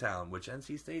Morgantown, which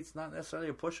NC State's not necessarily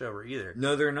a pushover either.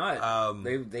 No, they're not.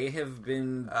 They have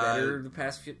been better the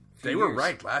past few They years. were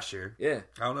ranked last year. Yeah.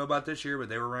 I don't know about this year, but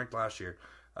they were ranked last year.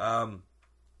 Well,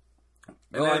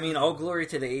 I mean, all glory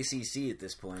to the ACC at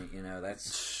this point. You know,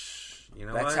 that's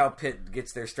how Pitt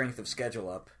gets their strength of schedule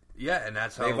up. Yeah, and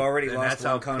that's how they've already lost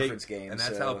one conference Pitt, game, and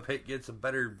that's how Pitt gets a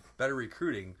better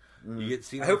recruiting. You get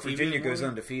seen. I hope Virginia goes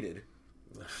undefeated.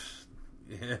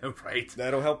 Yeah, right.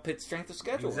 That'll help Pitt's strength of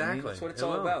schedule. Exactly, I mean, that's what it's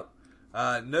all about.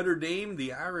 Notre Dame,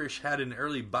 the Irish had an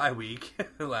early bye week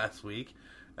last week,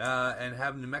 and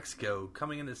have New Mexico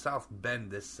coming into South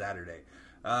Bend this Saturday.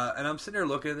 And I'm sitting there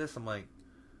looking at this.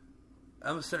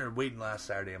 I'm sitting there waiting last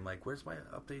Saturday. I'm like, where's my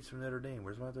updates from Notre Dame?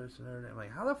 Where's my updates from Notre Dame? I'm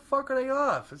like, how the fuck are they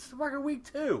off? It's the fucking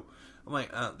week 2. I'm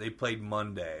like, they played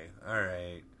Monday. All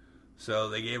right. So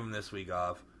they gave them this week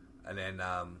off. And then,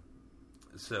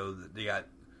 so they got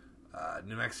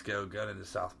New Mexico going into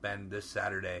South Bend this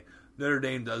Saturday. Notre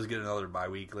Dame does get another bye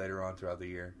week later on throughout the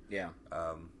year. Yeah.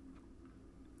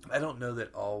 I don't know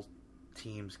that all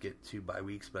teams get 2 bye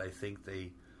weeks, but I think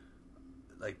they,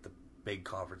 like the big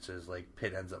conferences, like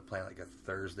Pitt ends up playing like a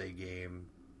Thursday game,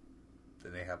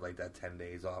 then they have like that 10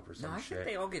 days off or some shit. I think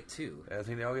they all get 2. I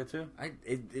think they all get 2?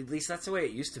 At least that's the way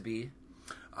it used to be.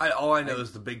 All I know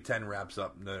is the Big Ten wraps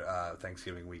up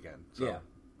Thanksgiving weekend. So, yeah.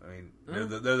 I mean,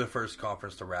 they're the first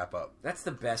conference to wrap up. That's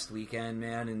the best weekend,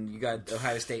 man, and you got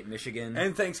Ohio State, Michigan.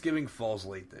 And Thanksgiving falls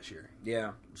late this year.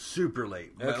 Yeah. Super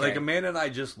late. Okay. Like, Amanda and I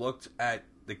just looked at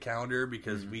the calendar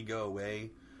because we go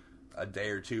away a day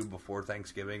or 2 before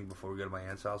Thanksgiving, before we go to my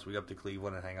aunt's house. We go up to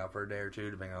Cleveland and hang out for a day or 2,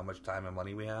 depending on how much time and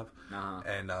money we have. Uh-huh.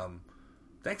 And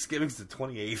Thanksgiving's the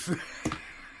 28th.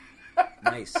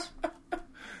 Nice.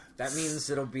 That means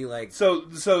it'll be like so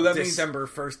that December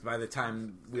 1st by the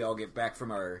time we all get back from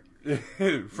our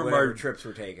trips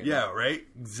we're taking. Yeah, right?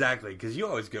 Exactly. Because you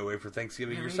always go away for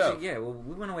Thanksgiving yourself. Well,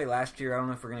 we went away last year. I don't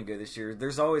know if we're going to go this year.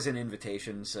 There's always an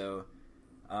invitation, so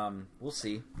we'll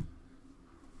see.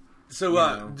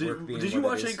 So, did you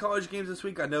watch any college games this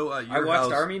week? I know I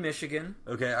watched Army, Michigan.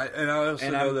 Okay, I also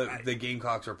know that the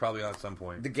Gamecocks are probably on at some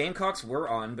point. The Gamecocks were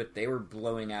on, but they were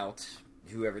blowing out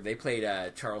whoever. They played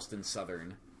Charleston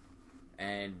Southern.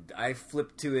 And I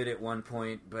flipped to it at one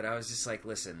point, but I was just like,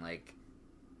 listen, like,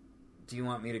 do you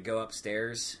want me to go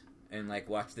upstairs and, like,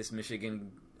 watch this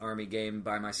Michigan Army game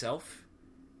by myself?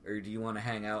 Or do you want to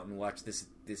hang out and watch this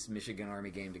Michigan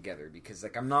Army game together? Because,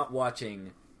 like, I'm not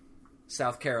watching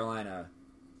South Carolina,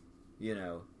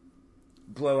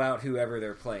 blow out whoever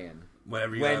they're playing.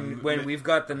 When we've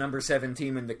got the number 7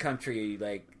 team in the country,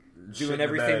 like, doing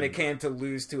everything they can to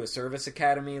lose to a service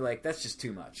academy, like, that's just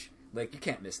too much. Like, you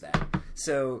can't miss that.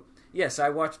 So, yes, I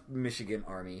watched Michigan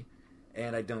Army,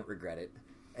 and I don't regret it.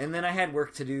 And then I had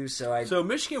work to do, so So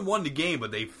Michigan won the game,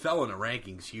 but they fell in the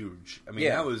rankings huge. I mean,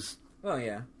 that was... Well,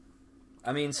 yeah.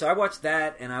 I mean, so I watched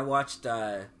that, and I watched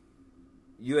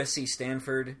USC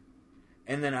Stanford.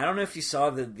 And then I don't know if you saw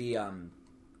the I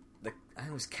think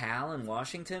it was Cal in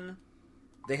Washington.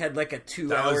 They had like a 2-hour...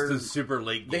 That was the super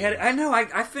late game.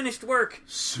 I finished work.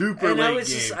 Super and late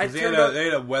game. They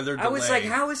had a weather delay. I was like,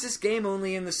 how is this game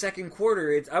only in the second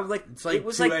quarter? It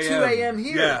was like 2 a.m.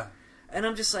 here. Yeah. And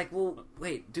I'm just like, well,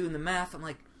 wait, doing the math, I'm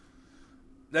like,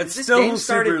 That's this still game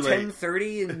start super at late.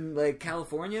 10:30 in like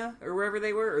California or wherever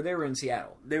they were, or they were in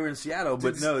Seattle. They were in Seattle,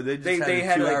 but no, they just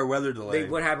had a 2-hour weather delay.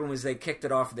 What happened was they kicked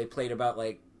it off. They played about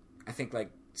I think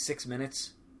 6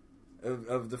 minutes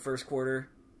of the first quarter,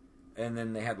 and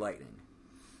then they had lightning.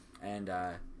 And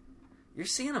you're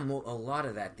seeing a lot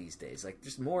of that these days. Like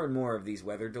just more and more of these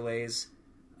weather delays.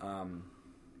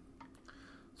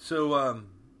 So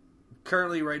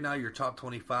currently, right now, your top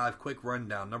 25. Quick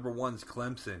rundown. Number 1's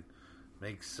Clemson.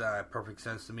 Makes perfect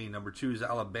sense to me. Number 2 is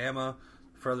Alabama.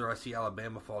 The further I see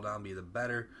Alabama fall down, be the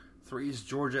better. 3 is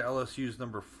Georgia. LSU's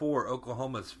number 4.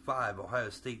 Oklahoma's 5.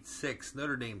 Ohio State 6.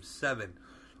 Notre Dame 7.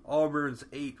 Auburn's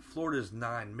 8. Florida's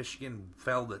 9. Michigan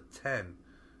fell to 10.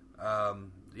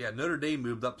 Notre Dame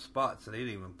moved up spots and they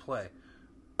didn't even play.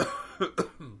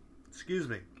 Excuse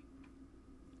me.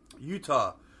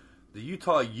 Utah. The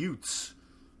Utah Utes.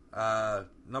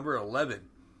 Number 11.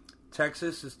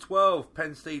 Texas is 12.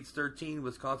 Penn State's 13.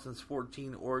 Wisconsin's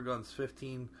 14. Oregon's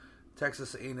 15.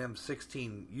 Texas A&M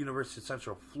 16. University of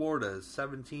Central Florida is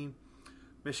 17.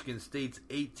 Michigan State's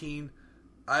 18.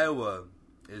 Iowa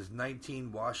is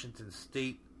 19. Washington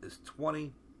State is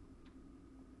 20.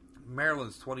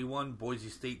 Maryland's 21. Boise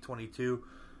State 22.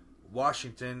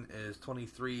 Washington is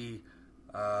 23.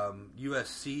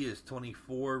 USC is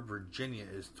 24. Virginia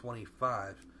is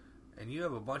 25. And you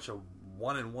have a bunch of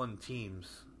 1-1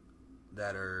 teams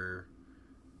that are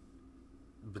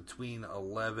between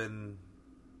 11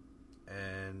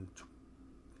 and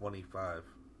 25.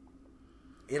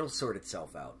 It'll sort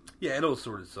itself out. Yeah, it'll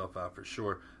sort itself out for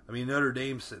sure. I mean, Notre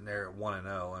Dame's sitting there at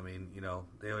 1-0. I mean,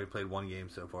 they only played one game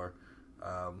so far.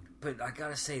 But I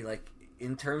gotta say,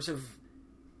 in terms of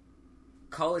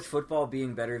college football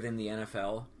being better than the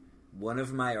NFL, one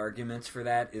of my arguments for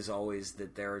that is always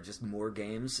that there are just more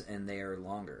games and they are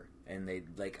longer. And they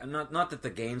not that the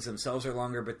games themselves are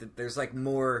longer, but that there's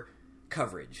more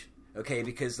coverage. Okay,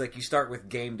 because you start with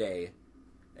game day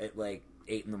at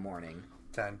 8 in the morning.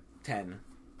 10.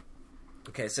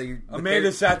 Okay, so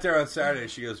Amanda sat there on Saturday.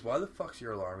 She goes, "Why the fuck's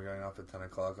your alarm going off at 10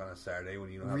 o'clock on a Saturday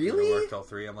when you don't have to go to work till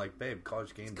 3?" I'm like, "Babe,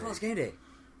 college game day." College game day.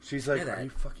 She's like, "Are you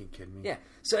fucking kidding me?" Yeah.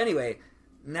 So anyway,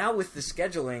 now with the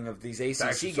scheduling of these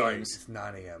ACC games, it's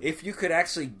 9 a.m. If you could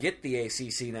actually get the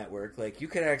ACC network, you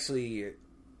could actually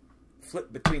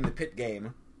flip between the Pitt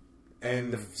game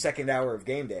and the second hour of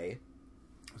game day.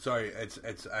 Sorry,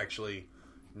 it's actually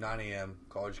 9 a.m.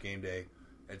 college game day.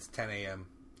 It's 10 a.m.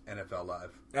 NFL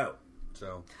Live. Oh.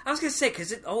 So I was going to say,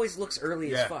 because it always looks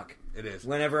early as fuck. It is.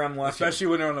 Whenever I'm watching. Especially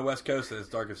when they're on the West Coast and it's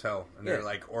dark as hell. And they're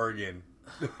Oregon.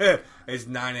 It's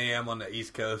 9 a.m. on the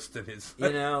East Coast. And it's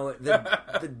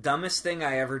the dumbest thing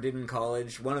I ever did in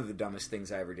college, one of the dumbest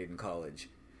things I ever did in college,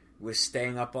 was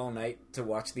staying up all night to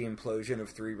watch the implosion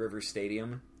of Three Rivers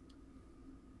Stadium.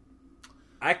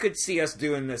 I could see us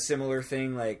doing a similar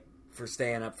thing, for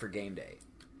staying up for game day.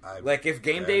 If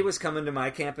game day was coming to my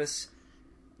campus,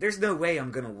 there's no way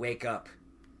I'm going to wake up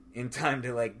in time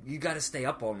to, you got to stay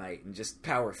up all night and just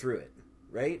power through it,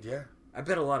 right? Yeah. I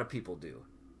bet a lot of people do.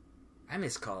 I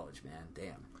miss college, man.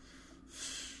 Damn.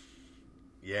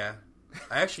 Yeah.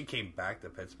 I actually came back to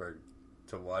Pittsburgh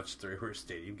to watch Three Rivers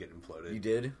Stadium get imploded. You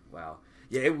did? Wow.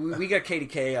 Yeah, we got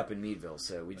KDK up in Meadville,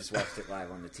 so we just watched it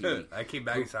live on the TV. I came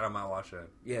back and sat on my watch it.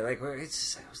 Yeah, it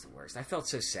was the worst. I felt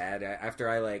so sad after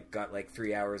I got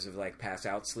 3 hours of pass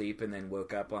out sleep and then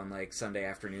woke up on Sunday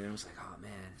afternoon. I was like, oh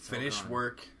man.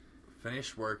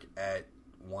 Finished work at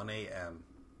 1 a.m.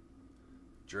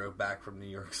 Drove back from New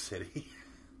York City.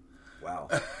 Wow.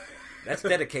 That's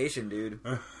dedication, dude.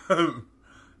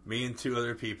 Me and 2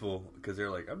 other people, because they're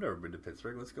like, I've never been to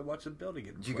Pittsburgh. Let's go watch the building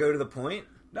get. Did you go to the Point?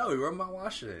 No, we were in Mount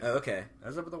Washington. Oh, okay. I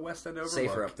was up at the West End Overlook.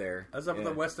 Safer up there. I was up at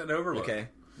the West End Overlook. Okay,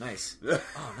 nice. Oh,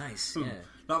 nice. Yeah.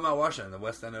 Not Mount Washington, the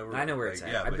West End Overlook. I know where it's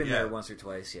at. Yeah, I've been there once or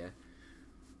twice. Yeah.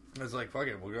 I was like, fuck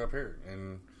it, we'll go up here,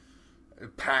 and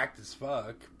it packed as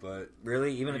fuck. But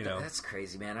really, even that's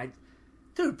crazy, man.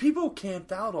 Dude, people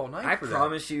camped out all night. I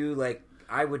promise you,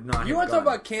 I would not. You want to talk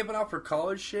about camping out for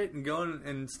college shit and going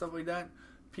and stuff like that?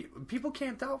 People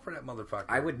camped out for that motherfucker.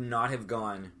 I would not have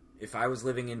gone. If I was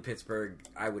living in Pittsburgh,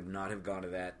 I would not have gone to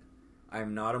that.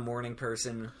 I'm not a morning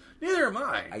person. Neither am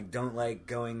I. I don't like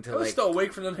going to I was still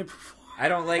awake from the night before. I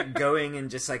don't like going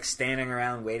and just standing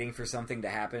around waiting for something to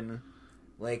happen.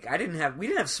 We didn't have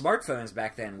smartphones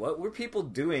back then. What were people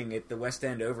doing at the West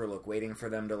End Overlook waiting for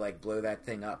them to blow that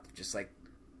thing up? Just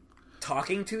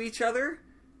talking to each other?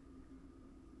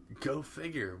 Go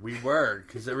figure. We were,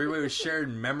 because everybody was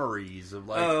sharing memories of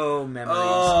memories.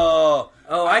 Oh,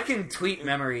 I can tweet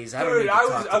memories. I don't need to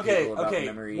talk to people about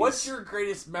memories. What's your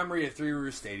greatest memory of Three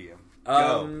Rivers Stadium?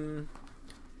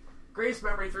 Greatest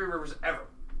memory of Three Rivers ever.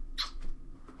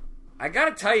 I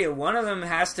gotta tell you, one of them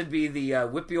has to be the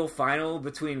Whippeal final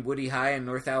between Woody High and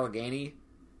North Allegheny.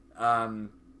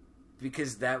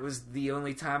 Because that was the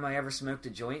only time I ever smoked a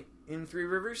joint in Three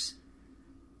Rivers.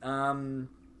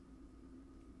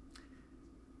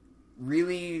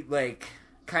 Really, like,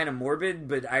 kind of morbid,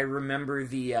 but I remember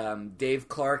the Dave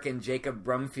Clark and Jacob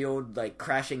Brumfield, like,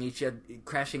 crashing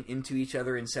into each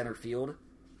other in center field.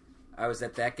 I was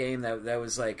at that game. That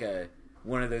was, like,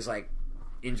 one of those, like,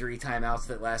 injury timeouts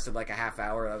that lasted, like, a half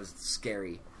hour. That was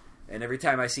scary. And every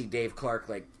time I see Dave Clark,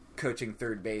 like, coaching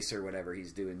third base or whatever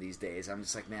he's doing these days, I'm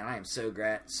just like, man, I am so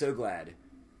glad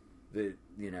that,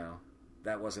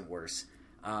 that wasn't worse.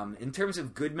 In terms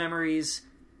of good memories,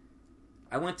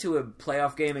 I went to a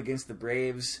playoff game against the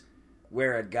Braves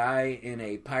where a guy in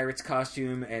a Pirates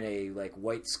costume and a, like,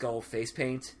 white skull face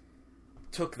paint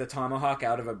took the tomahawk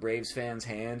out of a Braves fan's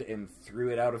hand and threw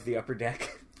it out of the upper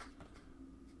deck.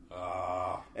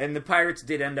 And the Pirates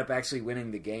did end up actually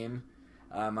winning the game.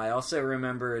 I also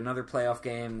remember another playoff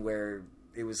game where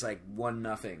it was like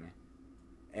 1-0,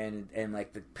 and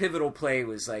like the pivotal play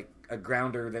was like a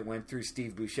grounder that went through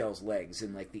Steve Buechel's legs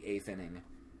in like the 8th inning.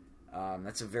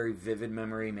 That's a very vivid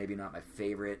memory, maybe not my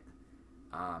favorite.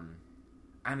 I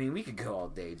mean, we could go all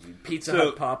day, dude. Pizza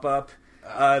Hut pop-up,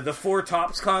 the Four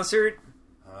Tops concert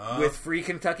with free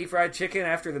Kentucky Fried Chicken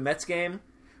after the Mets game,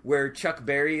 where Chuck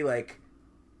Berry like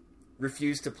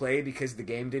refused to play because the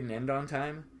game didn't end on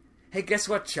time. Hey, guess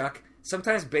what, Chuck?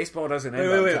 Sometimes baseball doesn't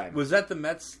end on time. Was that the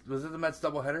Mets? Was it the Mets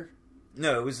doubleheader?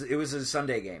 No, it was a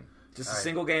Sunday game. Just a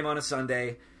single game on a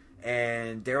Sunday,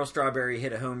 and Darryl Strawberry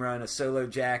hit a home run, a solo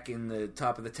jack in the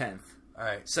top of the 10th. All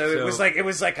right. So it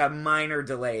was like a minor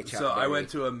delay. Chuck Berry. I went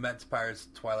to a Mets Pirates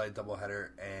Twilight doubleheader,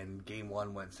 and Game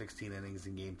 1 went 16 innings,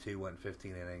 and Game 2 went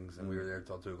 15 innings, and we were there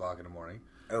until 2:00 in the morning.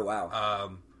 Oh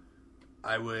wow.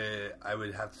 I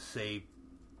would have to say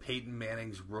Peyton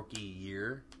Manning's rookie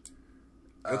year.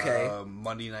 Okay.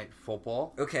 Monday Night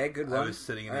Football. Okay, good one. I was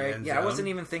sitting in the end zone. Yeah, I wasn't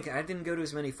even thinking. I didn't go to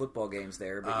as many football games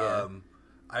there, but yeah.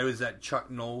 I was at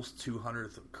Chuck Noll's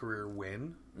 200th career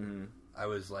win. Mm-hmm. I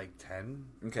was like 10.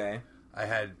 Okay.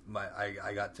 I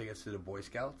got tickets to the Boy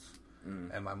Scouts,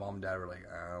 and my mom and dad were like,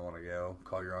 I don't want to go.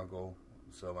 Call your uncle.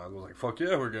 So my uncle was like, fuck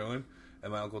yeah, we're going.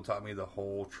 And my uncle taught me the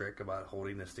whole trick about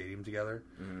holding the stadium together,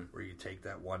 where you take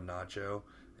that one nacho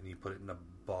and you put it in the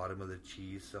bottom of the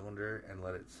cheese cylinder and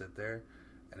let it sit there,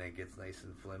 and it gets nice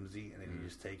and flimsy, and then you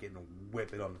just take it and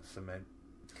whip it on the cement,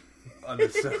 on the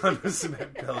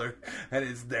cement pillar, and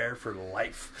it's there for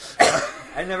life.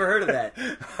 I never heard of that.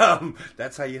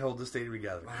 That's how you hold the stadium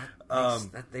together.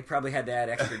 They probably had to add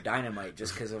extra dynamite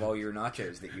just because of all your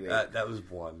nachos that you ate. That was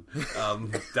one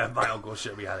that my uncle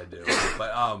showed me how to do.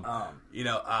 But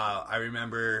I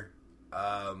remember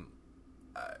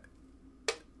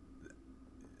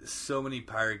so many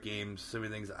Pirate games, so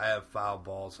many things. I have foul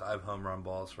balls. I have home run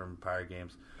balls from Pirate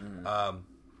games.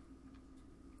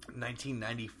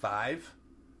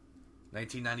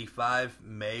 1995,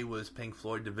 May was Pink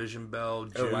Floyd Division Bell.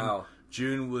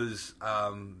 June was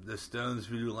the Stones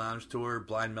Voodoo Lounge Tour.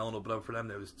 Blind Melon opened up for them.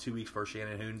 That was 2 weeks before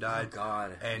Shannon Hoon died. Oh,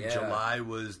 God. And July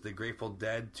was the Grateful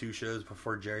Dead, 2 shows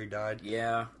before Jerry died.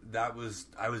 Yeah. I was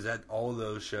at all of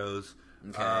those shows.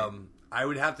 Okay. I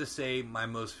would have to say my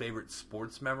most favorite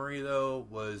sports memory, though,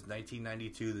 was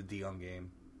 1992, the Dion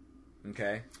game.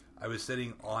 Okay. I was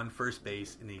sitting on first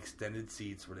base in the extended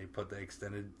seats where they put the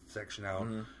extended section out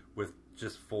with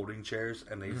just folding chairs,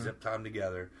 and they zip tied them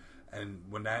together. And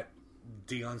when that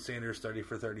Deion Sanders 30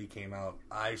 for 30 came out,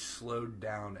 I slowed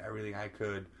down everything I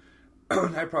could.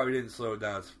 I probably didn't slow it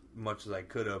down as much as I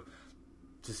could have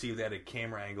to see if they had a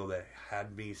camera angle that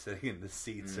had me sitting in the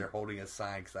seats or holding a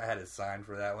sign, because I had a sign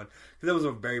for that one. Because that was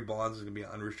when Barry Bonds was going to be an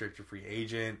unrestricted free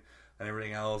agent and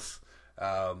everything else.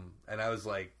 And I was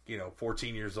like,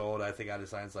 14 years old. I think I had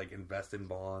signs like invest in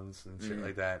bonds and shit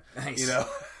like that. Nice.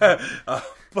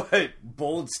 But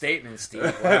bold statement,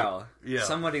 Steve. Wow. Yeah.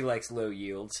 Somebody likes low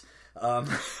yields. Football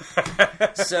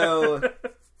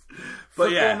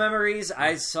memories.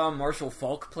 I saw Marshall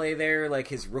Faulk play there, like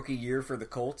his rookie year for the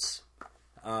Colts.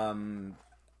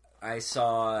 I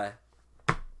saw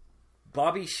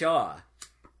Bobby Shaw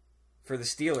for the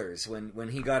Steelers when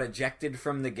he got ejected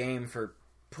from the game for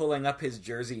pulling up his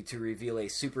jersey to reveal a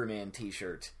Superman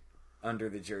t-shirt under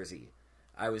the jersey.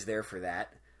 I was there for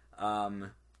that.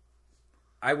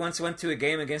 I once went to a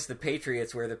game against the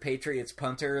Patriots where the Patriots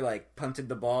punter punted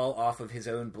the ball off of his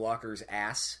own blocker's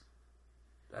ass.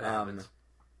 that happens.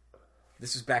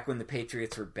 This was back when the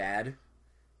Patriots were bad.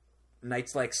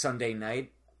 Nights like Sunday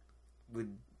night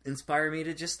would inspire me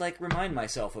to just remind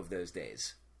myself of those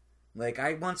days.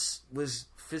 I once was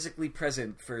physically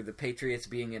present for the Patriots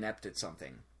being inept at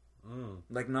something.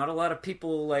 Like, not a lot of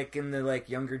people, like, in the, like,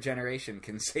 younger generation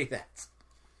can say that.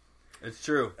 It's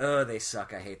true. Oh, they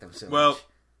suck. I hate them so much. Well,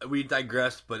 we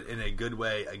digressed, but in a good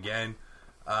way again.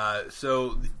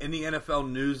 So, in the NFL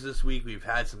news this week, we've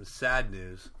had some sad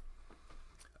news.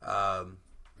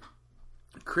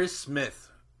 Chris Smith,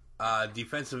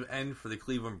 defensive end for the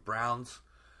Cleveland Browns,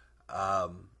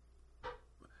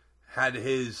 had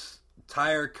his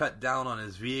tire cut down on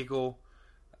his vehicle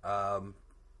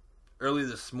early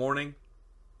this morning,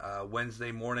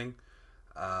 Wednesday morning.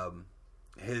 Him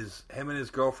and his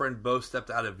girlfriend both stepped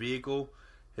out of vehicle.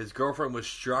 His girlfriend was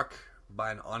struck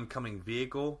by an oncoming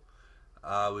vehicle,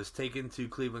 was taken to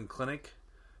Cleveland Clinic.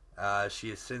 She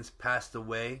has since passed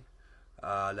away.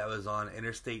 That was on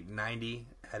Interstate 90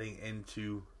 heading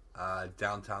into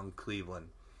downtown Cleveland.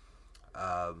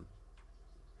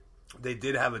 They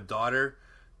did have a daughter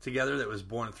together that was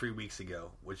born 3 weeks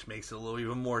ago, which makes it a little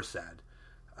even more sad.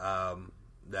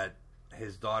 That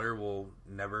his daughter will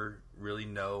never really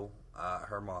know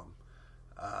her mom.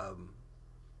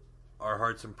 Our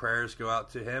hearts and prayers go out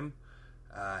to him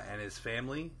and his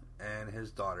family and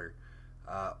his daughter.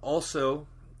 Also,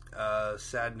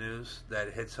 sad news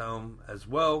that hits home as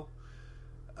well.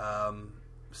 Former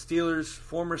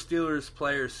Steelers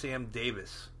player Sam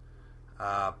Davis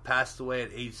passed away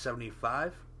at age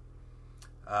 75.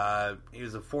 He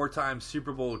was a 4-time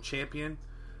Super Bowl champion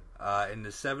in the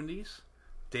 70s.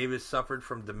 Davis suffered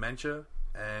from dementia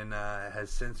and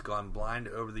has since gone blind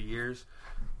over the years.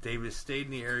 Davis stayed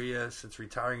in the area since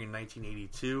retiring in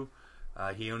 1982.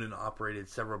 He owned and operated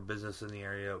several businesses in the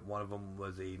area. One of them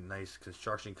was a nice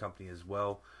construction company as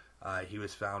well. He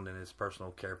was found in his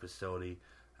personal care facility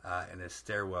in his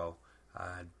stairwell.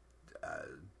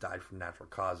 Died from natural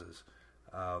causes.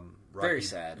 Very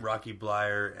sad. Rocky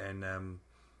Blyer and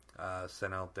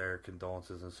sent out their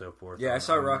condolences and so forth. Yeah, I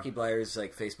saw Rocky Blyer's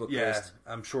like Facebook post.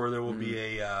 I'm sure there will be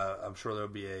a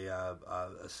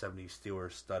 70s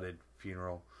Steelers studded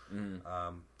funeral.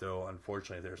 Though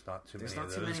unfortunately there's not too many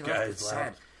of those guys left. It's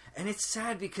sad. And it's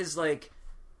sad because, like,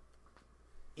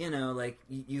 you know, like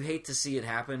you hate to see it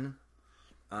happen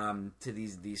to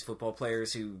these football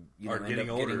players who end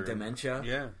up getting dementia.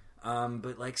 Yeah.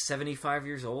 But like 75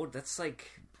 years old, that's like,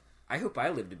 I hope I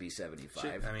live to be 75.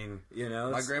 Shit, I mean, you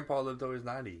know, my grandpa lived till he was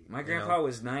 90. My grandpa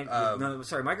was 90.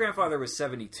 My grandfather was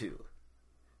 72.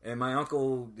 And my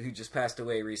uncle, who just passed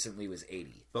away recently, was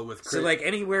 80. But with Chris, so, like,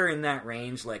 anywhere in that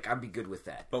range, like, I'd be good with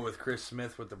that. But with Chris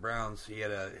Smith with the Browns, he had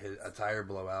a tire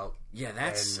blowout. Yeah,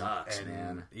 that sucks,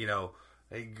 man. You know,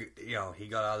 he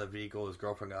got out of the vehicle. His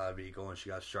girlfriend got out of the vehicle, and she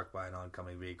got struck by an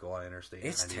oncoming vehicle on Interstate 90.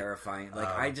 It's terrifying.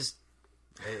 Like,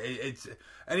 It's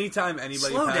anytime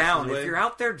anybody slow down. Away, if you're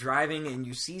out there driving and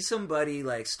you see somebody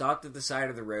like stopped at the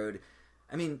side of the road,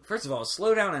 I mean, first of all,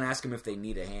 slow down and ask them if they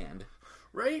need a hand.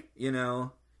 Right? You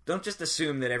know, don't just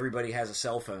assume that everybody has a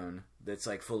cell phone that's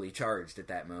like fully charged at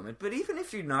that moment. But even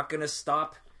if you're not going to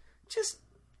stop, just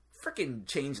freaking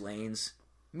change lanes,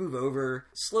 move over,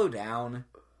 slow down.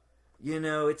 You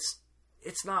know,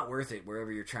 it's not worth it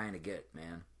wherever you're trying to get,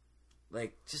 man.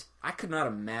 Like, just I could not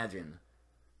imagine.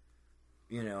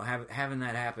 You know, having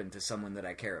that happen to someone that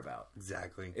I care about.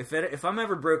 Exactly. If I'm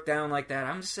ever broke down like that,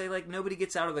 I'm just say like nobody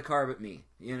gets out of the car but me.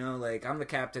 You know, like I'm the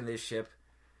captain of this ship.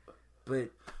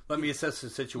 But let me assess the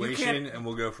situation, and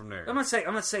we'll go from there. I'm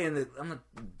not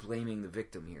blaming the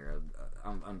victim here.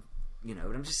 I'm you know,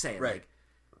 but I'm just saying, right. Like,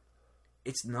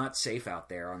 it's not safe out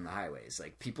there on the highways.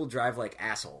 Like, people drive like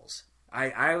assholes.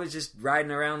 I was just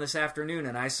riding around this afternoon,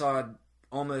 and I saw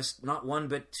almost not one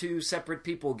but two separate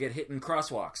people get hit in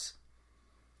crosswalks.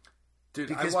 Dude,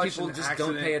 because people just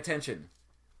don't pay attention.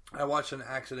 I watched an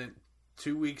accident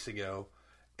 2 weeks ago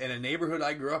in a neighborhood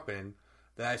I grew up in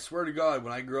that I swear to God,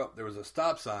 when I grew up, there was a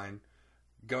stop sign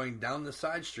going down the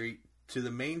side street to the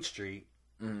main street,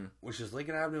 which is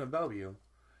Lincoln Avenue in Bellevue.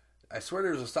 I swear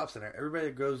there was a stop sign there. Everybody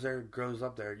that goes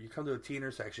up there. You come to a T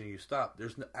intersection, you stop.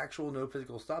 There's no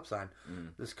physical stop sign.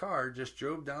 This car just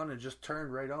drove down and just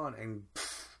turned right on and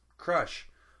crush.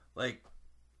 Like,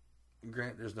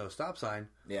 grant there's no stop sign.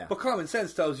 Yeah. But common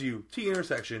sense tells you, T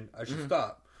intersection, I should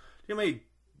stop. Do you know how many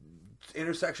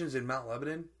intersections in Mount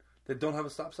Lebanon that don't have a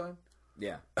stop sign?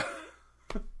 Yeah.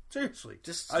 Seriously.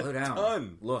 Just slow down.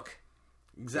 Ton. Look.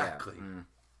 Exactly. Yeah.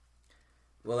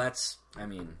 Well, that's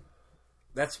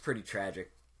pretty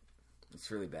tragic. It's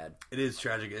really bad. It is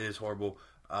tragic. It is horrible.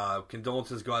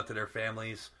 Condolences go out to their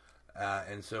families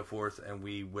and so forth, and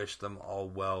we wish them all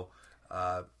well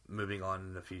moving on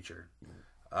in the future.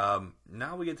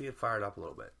 Now we get to get fired up a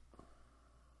little bit.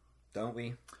 Don't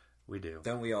we? We do.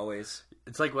 Don't we always?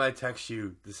 It's like when I text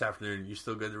you this afternoon, you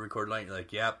still good to record late? You're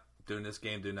like, yep, doing this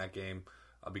game, doing that game.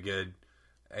 I'll be good.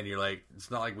 and you're like,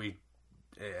 it's not like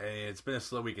it's been a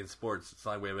slow week in sports. It's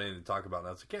not like we have anything to talk about. And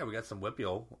I was like, yeah, we got some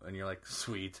WPIAL, and you're like,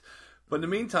 sweet. But in the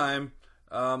meantime,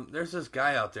 there's this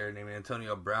guy out there named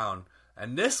Antonio Brown,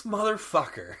 and this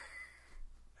motherfucker.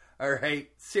 All right,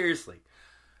 seriously.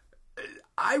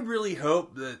 I really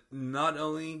hope that not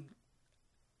only...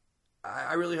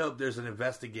 I really hope there's an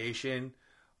investigation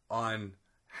on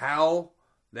how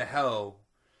the hell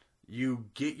you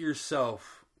get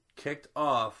yourself kicked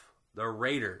off the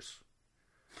Raiders.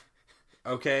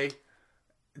 Okay?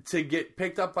 To get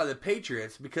picked up by the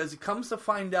Patriots, because it comes to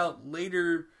find out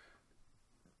later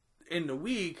in the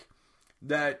week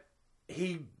that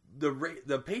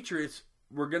the Patriots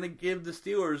were going to give the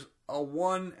Steelers a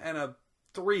 1 and a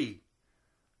 3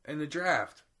 in the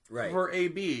draft for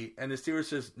AB, and the Steelers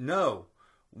says, no,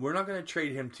 we're not going to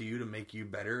trade him to you to make you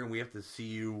better, and we have to see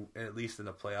you at least in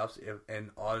the playoffs. And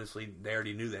honestly, they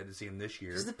already knew they had to see him this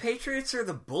year. Because the Patriots are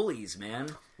the bullies, man.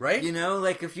 Right? You know,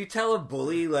 like if you tell a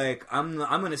bully, like I'm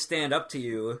going to stand up to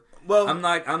you. Well, I'm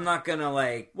not going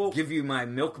to give you my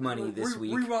milk money this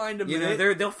week. Rewind a minute. You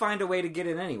know, they'll find a way to get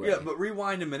it anyway. Yeah, but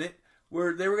rewind a minute.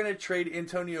 Where they were going to trade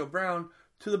Antonio Brown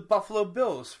to the Buffalo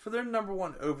Bills for their number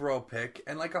 1 overall pick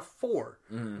and like a 4.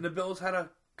 Mm-hmm. And the Bills had a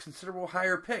considerable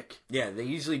higher pick. Yeah, they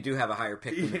usually do have a higher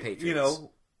pick than the Patriots. You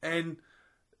know, and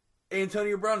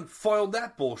Antonio Brown foiled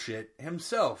that bullshit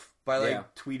himself by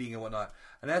tweeting and whatnot.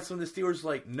 And that's when the Steelers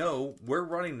were like, no, we're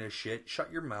running this shit.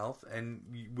 Shut your mouth and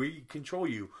we control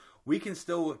you. We can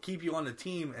still keep you on the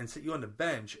team and sit you on the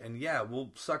bench. And yeah,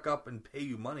 we'll suck up and pay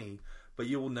you money, but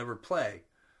you will never play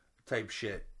type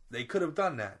shit. They could have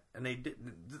done that. And they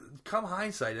didn't. Come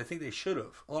hindsight, I think they should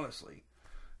have, honestly.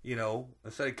 You know,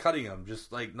 instead of cutting him,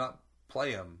 just like not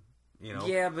play him. You know.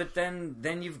 Yeah, but then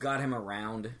you've got him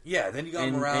around. Yeah, then you got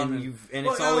him around, and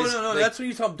it's always no. Like, that's when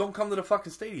you tell him don't come to the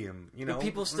fucking stadium. You know, but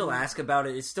people still ask about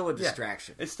it. It's still a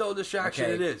distraction. Yeah, it's still a distraction.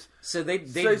 Okay. It is. So they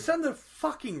send the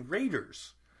fucking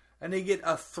Raiders, and they get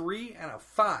a 3 and a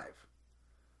 5.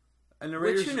 And the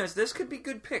Raiders, which, who knows? Those could be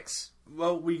good picks.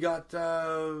 Well, we got,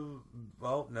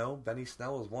 no, Benny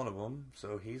Snell is one of them,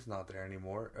 so he's not there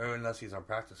anymore, unless he's on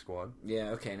practice squad. Yeah,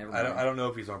 okay, never mind. I don't know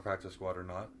if he's on practice squad or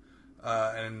not.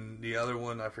 And the other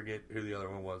one, I forget who the other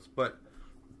one was, but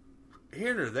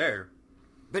here or there.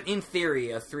 But in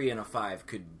theory, a 3 and a 5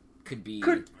 could be...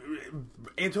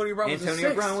 Antonio Brown was a 6.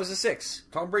 Antonio Brown was a 6.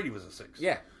 Tom Brady was a 6.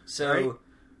 Yeah, so... Right?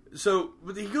 So,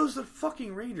 but he goes to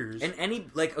fucking Raiders. And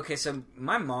so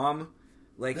my mom,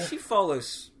 she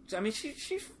follows... I mean,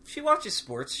 she watches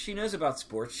sports. She knows about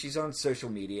sports. She's on social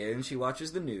media, and she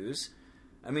watches the news.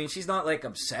 I mean, she's not,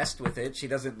 obsessed with it. She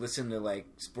doesn't listen to,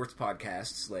 sports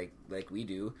podcasts like we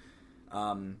do.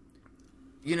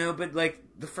 You know, but,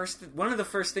 one of the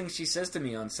first things she says to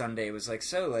me on Sunday was,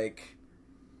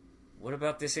 what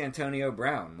about this Antonio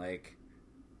Brown?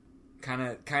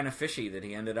 Kind of fishy that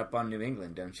he ended up on New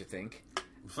England, don't you think?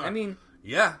 I mean...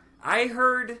 Yeah. I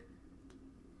heard...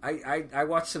 I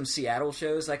watched some Seattle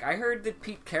shows. I heard that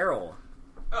Pete Carroll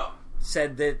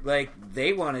said that,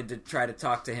 they wanted to try to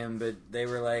talk to him, but they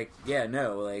were like, yeah,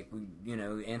 no,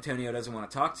 Antonio doesn't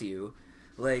want to talk to you.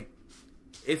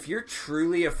 If you're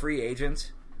truly a free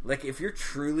agent, if you're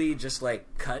truly just,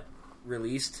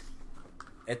 released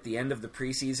at the end of the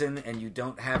preseason and you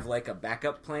don't have, a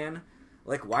backup plan,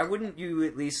 why wouldn't you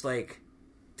at least,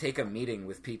 take a meeting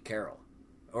with Pete Carroll?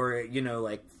 Or,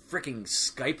 freaking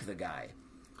Skype the guy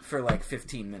for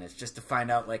 15 minutes just to find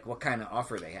out what kind of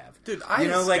offer they have. Dude, I had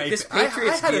a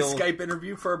Skype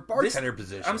interview for a bartender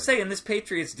position. I'm saying this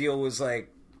Patriots deal was I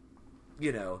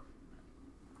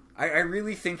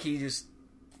really think he just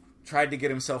tried to get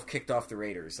himself kicked off the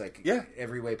Raiders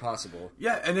every way possible.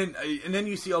 Yeah, and then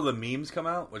you see all the memes come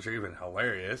out, which are even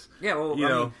hilarious. Yeah, well,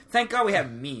 I mean, thank God we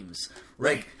have memes.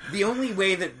 Right. The only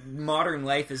way that modern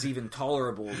life is even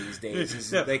tolerable these days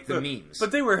is the memes.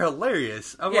 But they were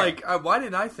hilarious. I'm why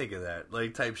didn't I think of that?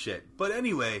 Type shit. But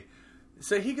anyway,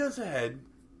 so he goes ahead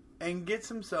and gets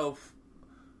himself.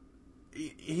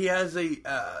 He has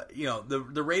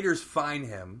the Raiders fine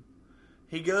him.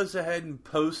 He goes ahead and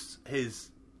posts his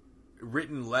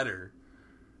written letter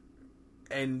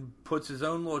and puts his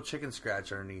own little chicken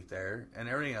scratch underneath there and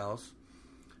everything else,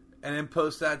 and then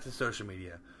posts that to social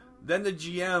media. Then the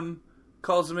GM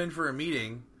calls him in for a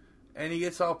meeting, and he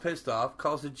gets all pissed off,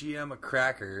 calls the GM a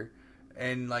cracker,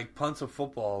 and punts a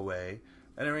football away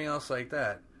and everything else like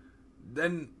that.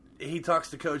 Then he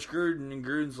talks to Coach Gruden, and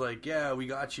Gruden's like, yeah, we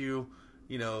got you.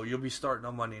 You'll be starting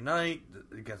on Monday night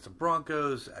against the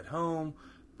Broncos at home,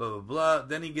 blah, blah, blah.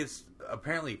 Then he gets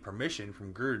apparently permission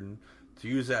from Gruden to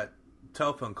use that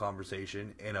telephone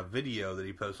conversation in a video that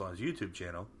he posts on his YouTube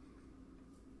channel.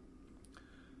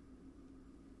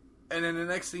 And then the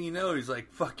next thing you know, he's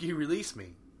like, "Fuck you, release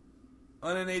me."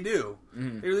 And then they do.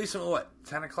 Mm-hmm. They release him at what,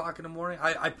 10 o'clock in the morning?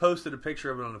 I posted a picture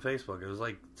of it on the Facebook. It was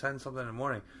like 10 something in the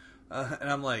morning. And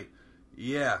I'm like,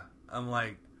 yeah. I'm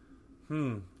like,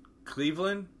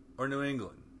 Cleveland or New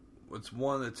England? It's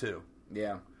one of the two.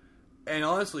 Yeah. And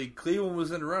honestly, Cleveland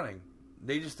was in the running.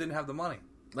 They just didn't have the money.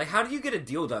 Like, how do you get a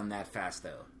deal done that fast,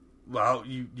 though? Well,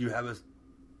 you have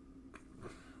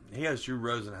he has Drew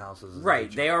Rosenhaus as his right.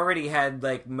 agent. They already had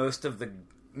like most of the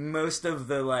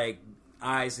like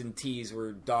I's and T's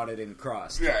were dotted and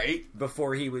crossed. Right.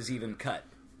 Before he was even cut.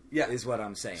 Yeah. Is what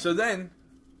I'm saying. So then,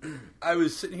 I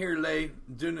was sitting here today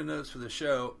doing the notes for the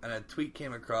show, and a tweet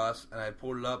came across, and I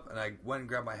pulled it up, and I went and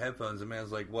grabbed my headphones, and the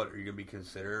man's like, "What, are you going to be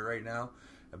considerate right now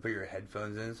and put your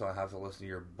headphones in so I have to listen to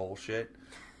your bullshit?"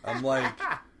 I'm like,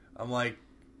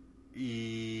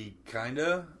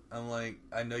 kinda. I'm like,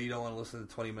 I know you don't want to listen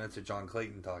to 20 minutes of John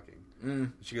Clayton talking.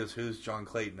 She goes, "Who's John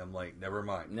Clayton?" I'm like, never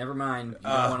mind. You don't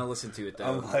want to listen to it, though.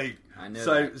 I'm like, I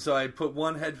know so I put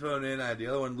one headphone in, I had the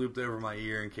other one looped over my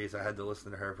ear in case I had to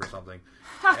listen to her for something.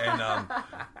 And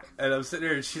and I'm sitting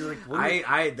there, and she's like,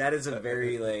 that is a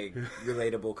very like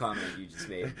relatable comment you just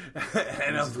made.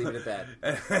 And I'll just leave it at that.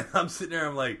 And I'm sitting there,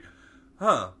 I'm like,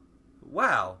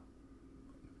 wow,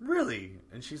 really?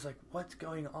 And she's like, "What's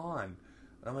going on?"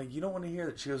 And I'm like, "You don't want to hear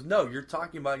that." She goes, "No, you're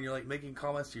talking about it, and you're like making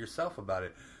comments to yourself about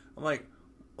it." I'm like,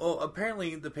 well,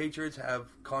 apparently the Patriots have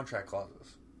contract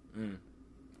clauses,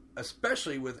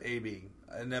 especially with AB,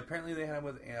 and apparently they have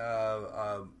with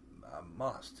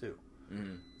Moss too.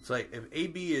 It's like if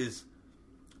AB is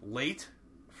late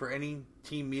for any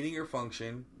team meeting or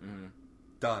function,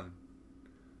 done.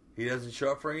 He doesn't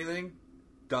show up for anything,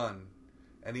 done.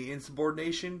 Any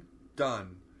insubordination,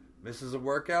 done. Misses a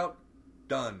workout,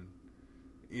 done.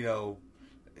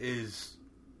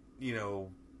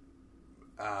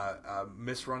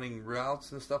 Misrunning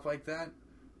routes and stuff like that,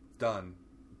 done.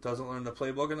 Doesn't learn the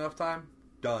playbook enough time,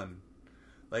 done.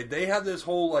 Like, they have this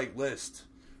whole like list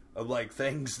of like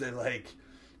things that like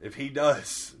if he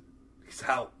does, he's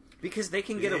out. Because they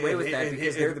can get away with that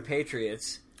because they're the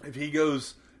Patriots. If he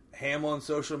goes ham on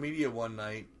social media one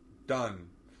night, done.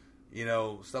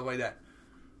 Stuff like that.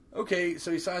 Okay,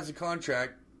 so he signs a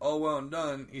contract, all well and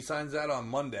done. He signs that on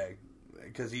Monday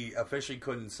because he officially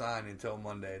couldn't sign until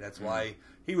Monday. That's why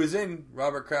he was in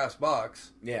Robert Kraft's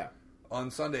box. Yeah. On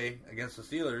Sunday against the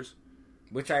Steelers,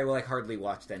 which I hardly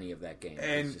watched any of that game.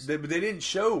 And they didn't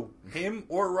show him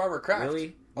or Robert Kraft.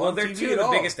 Really? Well, they're two of the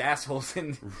biggest assholes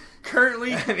in.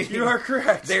 Currently, you are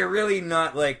correct. They're really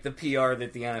not like the PR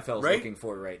that the NFL is looking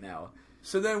for right now.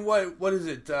 So then, what is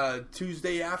it?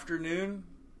 Tuesday afternoon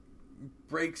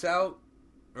breaks out,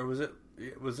 or was it?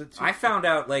 I found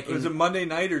out was it Monday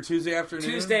night or Tuesday afternoon?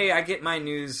 Tuesday, I get my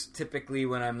news typically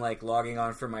when I'm like logging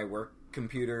on for my work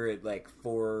computer at like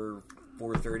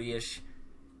 4:30ish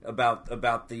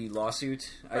about the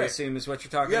lawsuit. I assume is what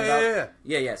you're talking about.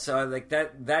 Yeah. So like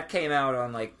that came out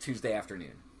on like Tuesday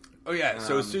afternoon. Oh yeah,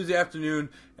 so it's Tuesday afternoon.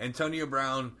 Antonio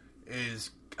Brown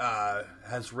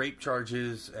has rape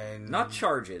charges and not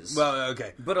charges. Well,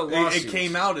 okay, but a lawsuit. It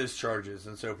came out as charges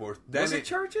and so forth. Then was it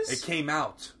charges? It came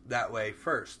out that way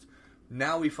first.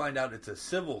 Now we find out it's a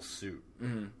civil suit.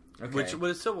 Mm-hmm. Okay. Which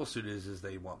what a civil suit is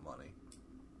they want money.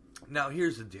 Now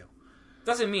here's the deal.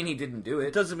 Doesn't mean he didn't do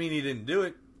it. Doesn't mean he didn't do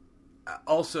it.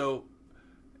 Also,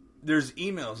 there's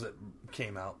emails that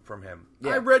came out from him.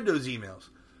 Yeah. I read those emails.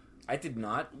 I did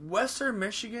not. Western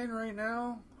Michigan right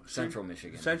now. Central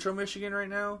Michigan. Central Michigan right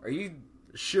now. Are you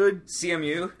should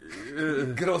CMU?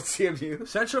 Good old CMU.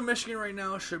 Central Michigan right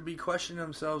now should be questioning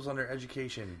themselves on their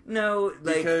education. No,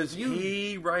 because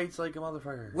he writes like a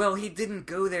motherfucker. Well, he didn't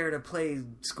go there to play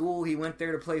school. He went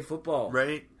there to play football.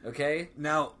 Right. Okay.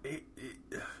 Now,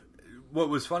 what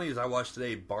was funny is I watched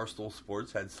today. Barstool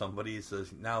Sports had somebody who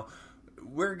says, "Now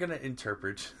we're gonna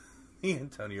interpret the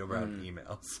Antonio Brown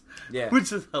emails,"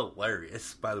 which is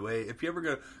hilarious. By the way, if you ever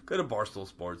go to Barstool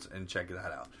Sports and check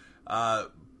that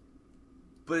out.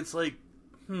 But it's like,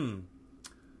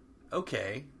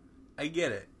 okay, I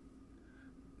get it.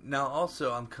 Now,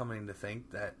 also, I'm coming to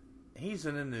think that he's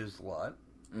in the news a lot.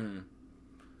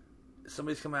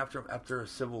 Somebody's coming after him after a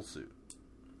civil suit.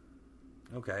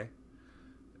 Okay.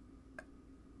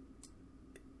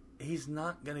 He's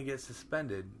not going to get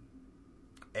suspended.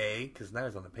 Because now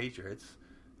he's on the Patriots.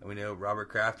 And we know Robert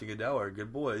Kraft and Goodell are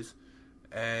good boys.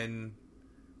 And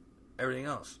everything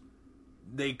else.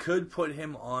 They could put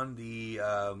him on the,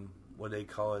 what they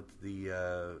call it,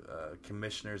 the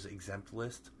commissioner's exempt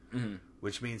list.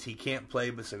 Which means he can't play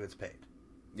but still gets paid.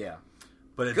 Yeah.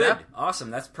 But at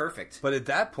awesome, that's perfect. But at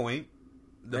that point,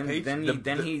 Then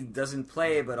he doesn't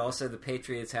play, but also the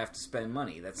Patriots have to spend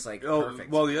money. That's like perfect.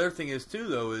 Well, the other thing is too,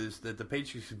 though, is that the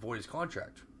Patriots can void his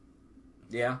contract.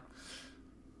 Yeah.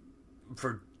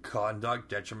 For conduct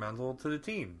detrimental to the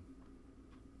team.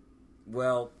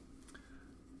 Well,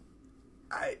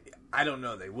 I don't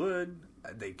know. They would.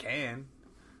 They can.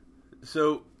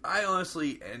 So I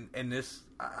honestly, and this,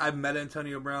 I've met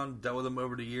Antonio Brown, dealt with him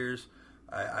over the years.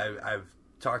 I've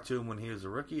talked to him when he was a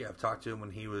rookie. I've talked to him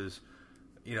when he was,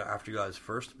 after he got his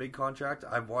first big contract.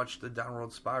 I've watched the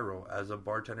downward spiral as a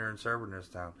bartender and server in this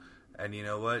town. And you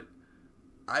know what?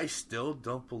 I still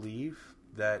don't believe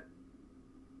that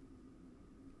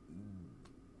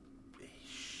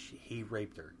he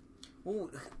raped her.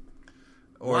 Well,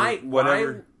 or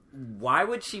whatever. Why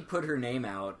would she put her name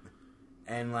out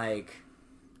and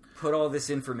put all this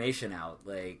information out?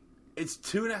 It's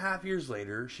 2.5 years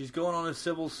later. She's going on a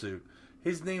civil suit.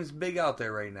 His name's big out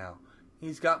there right now.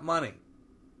 He's got money.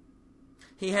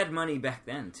 He had money back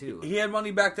then too. He had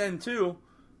money back then too,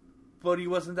 but he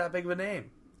wasn't that big of a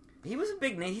name. He was a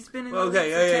big name. He's been in the league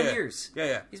for 10 years.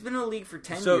 Yeah. He's been in the league for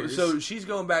 10 years. years. So she's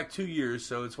going back 2 years,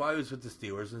 so it's why he was with the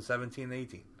Steelers in 17 and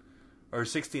 18. Or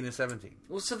 16 and 17.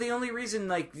 Well, so the only reason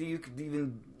you could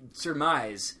even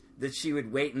surmise that she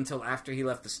would wait until after he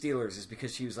left the Steelers is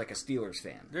because she was a Steelers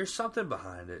fan. There's something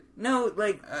behind it. No,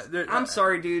 I'm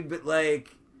sorry, dude, but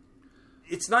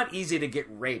it's not easy to get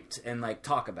raped and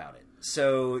talk about it.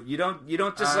 So you don't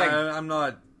just I'm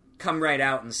not come right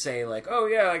out and say oh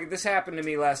yeah, this happened to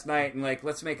me last night and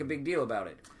let's make a big deal about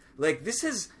it. This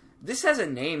has a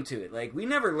name to it. We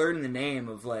never learned the name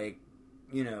of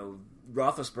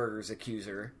Roethlisberger's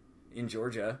accuser in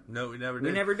Georgia. No, we never did.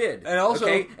 We never did. And also,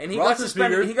 and he got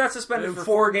suspended for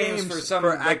 4 games for some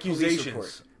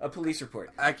accusations. A police report.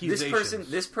 Accusations.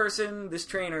 This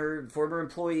trainer, former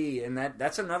employee, and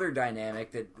that's another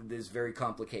dynamic that is very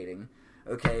complicating.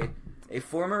 Okay, a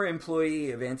former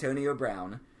employee of Antonio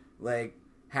Brown,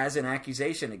 has an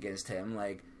accusation against him.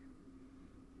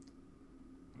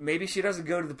 Maybe she doesn't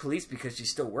go to the police because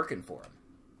she's still working for him.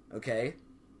 Okay,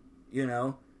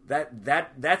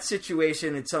 That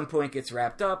situation at some point gets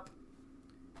wrapped up.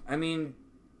 I mean,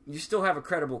 you still have a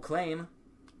credible claim,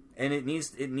 and it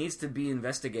needs to be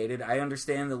investigated. I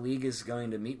understand the league is going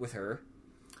to meet with her.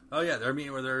 Oh yeah, they're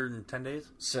meeting with her in 10 days.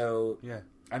 So yeah,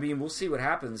 I mean, we'll see what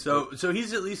happens. So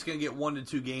he's at least going to get 1 to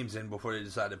 2 games in before they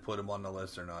decide to put him on the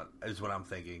list or not. Is what I'm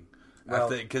thinking.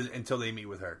 Well, until they meet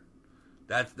with her.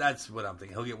 That's what I'm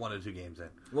thinking. He'll get 1 to 2 games in.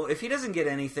 Well, if he doesn't get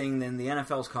anything, then the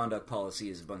NFL's conduct policy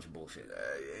is a bunch of bullshit.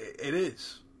 It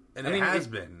is. And it has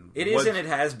been. It is and it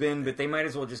has been, but they might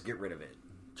as well just get rid of it.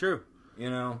 True.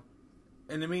 In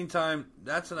the meantime,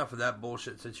 that's enough of that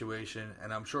bullshit situation,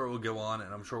 and I'm sure it will go on,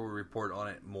 and I'm sure we'll report on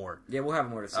it more. Yeah, we'll have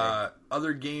more to say.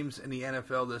 Other games in the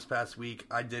NFL this past week,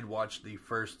 I did watch the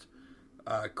first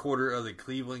quarter of the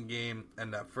Cleveland game,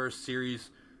 and that first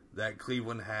series that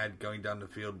Cleveland had going down the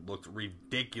field looked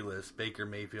ridiculous. Baker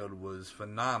Mayfield was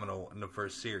phenomenal in the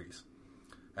first series.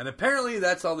 And apparently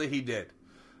that's all that he did.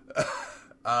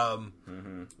 Because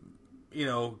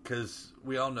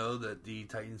we all know that the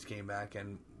Titans came back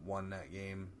and won that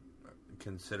game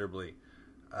considerably.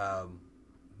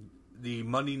 The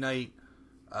Monday night,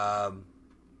 the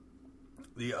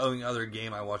only other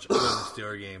game I watched other than the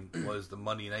Steelers game was the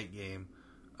Monday night game.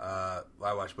 I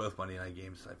watched both Monday night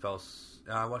games.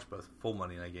 I watched both full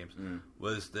Monday night games.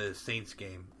 Was the Saints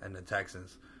game and the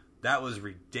Texans. That was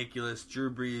ridiculous.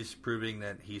 Drew Brees proving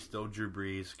that he's still Drew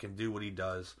Brees, can do what he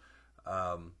does.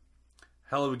 Hell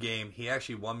of a game. He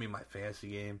actually won me my fantasy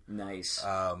game. Nice.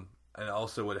 And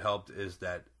also what helped is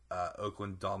that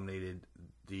Oakland dominated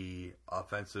the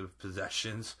offensive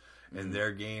possessions in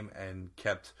their game and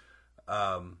kept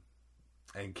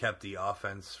the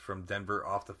offense from Denver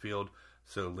off the field.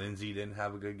 So Lindsey didn't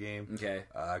have a good game. Okay.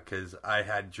 Because I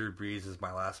had Drew Brees as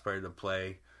my last player to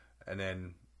play, and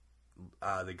then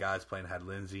the guys playing had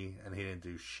Lindsey, and he didn't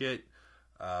do shit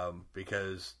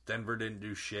because Denver didn't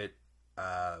do shit.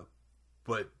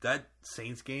 But that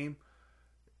Saints game,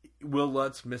 Will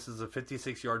Lutz misses a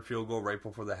 56-yard field goal right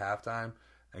before the halftime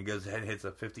and goes ahead and hits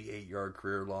a 58-yard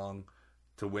career long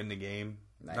to win the game.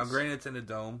 Nice. Now, granted, it's in a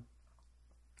dome.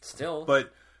 Still.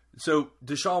 But, so,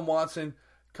 Deshaun Watson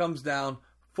comes down,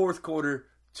 fourth quarter,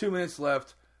 2 minutes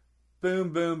left,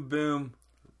 boom, boom, boom.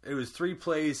 It was 3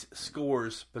 plays,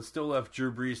 scores, but still left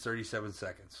Drew Brees 37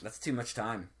 seconds. That's too much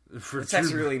time. It's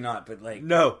actually really not, but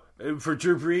No, for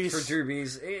Drew Brees. Drew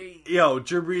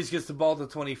Brees gets the ball to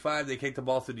 25. They kick the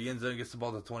ball through the end zone, gets the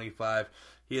ball to 25.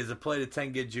 He has a play to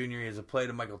Tank Jr. He has a play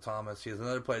to Michael Thomas. He has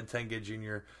another play to Tank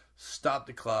Jr. Stop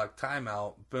the clock,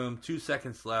 timeout, boom, 2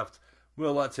 seconds left.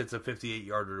 Will Lutz hits a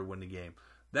 58-yarder to win the game.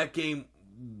 That game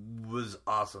was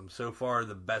awesome. So far,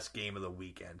 the best game of the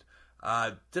weekend.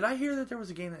 Did I hear that there was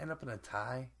a game that ended up in a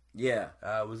tie? Yeah.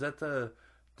 Was that the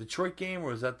Detroit game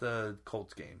or was that the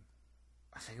Colts game?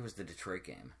 I think it was the Detroit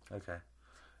game. Okay.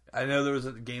 I know there was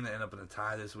a game that ended up in a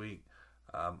tie this week.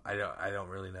 I don't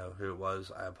really know who it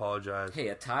was. I apologize. Hey,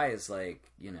 a tie is like,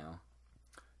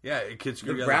 Yeah, it could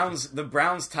screw the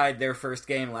Browns tied their first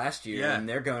game last year, and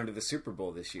they're going to the Super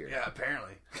Bowl this year. Yeah,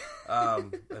 apparently.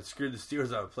 That screwed the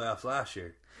Steelers out of playoffs last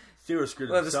year. Steelers screwed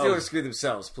themselves. The Steelers screwed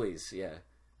themselves, please. Yeah.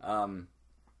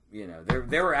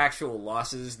 There were actual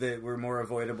losses that were more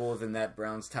avoidable than that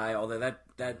Browns tie. Although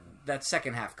that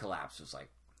second half collapse was like,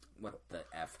 what the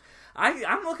F?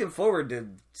 I'm looking forward to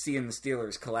seeing the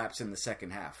Steelers collapse in the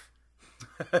second half,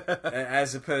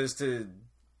 as opposed to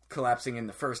collapsing in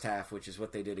the first half, which is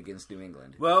what they did against New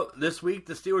England. Well, this week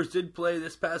the Steelers did play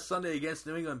this past Sunday against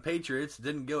New England Patriots.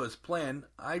 Didn't go as planned.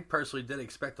 I personally did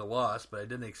expect a loss, but I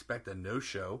didn't expect a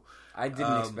no-show. I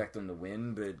didn't expect them to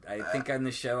win, but I think on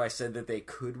the show I said that they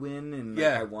could win, and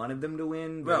I wanted them to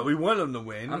win. Well, we want them to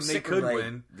win. I'm sick they could of,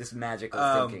 win. This magical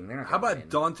thinking. They're not How about win.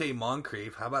 Dante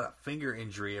Moncrief? How about a finger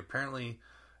injury? Apparently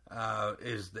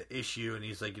is the issue, and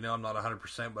he's like, I'm not 100%,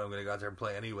 but I'm going to go out there and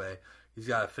play anyway. He's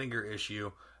got a finger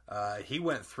issue. He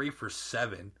went 3 for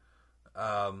 7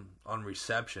 on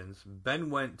receptions. Ben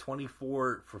went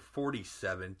 24 for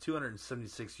 47,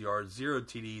 276 yards, 0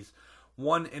 TDs,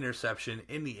 1 interception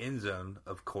in the end zone,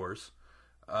 of course.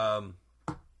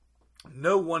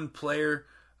 No one player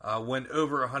went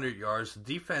over 100 yards. The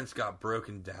defense got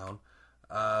broken down.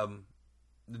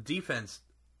 The defense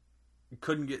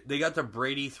couldn't get... They got to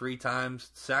Brady 3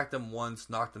 times, sacked him once,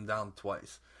 knocked him down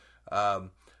twice. And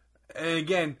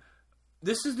again...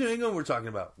 This is New England we're talking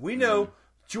about. We know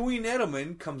Julian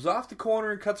Edelman comes off the corner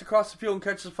and cuts across the field and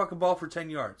catches the fucking ball for 10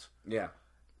 yards. Yeah.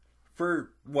 For,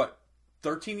 what,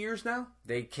 13 years now?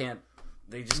 They can't...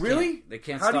 They just really? Can't, they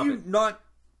can't How stop do you it. not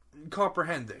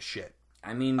comprehend this shit?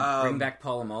 I mean, bring back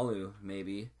Polamalu,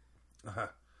 maybe.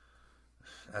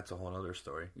 That's a whole other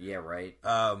story. Yeah, right.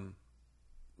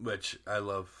 Which, I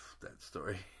love that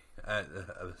story.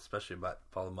 Especially about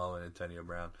Polamalu and Antonio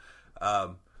Brown.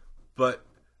 But...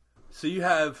 So you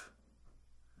have,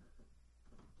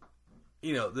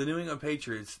 the New England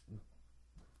Patriots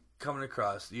coming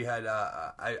across. You had,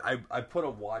 I put a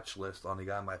watch list on the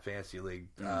guy in my fantasy league.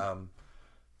 The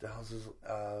hell's his,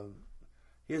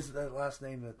 he has that last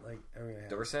name that, like, everyone has.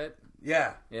 Dorsett?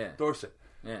 Yeah. Dorsett.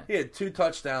 Yeah. He had 2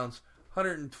 touchdowns,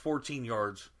 114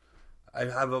 yards. I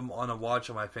have him on a watch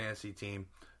on my fantasy team.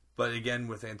 But again,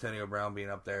 with Antonio Brown being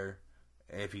up there,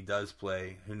 if he does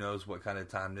play, who knows what kind of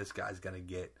time this guy's going to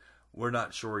get. We're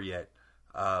not sure yet.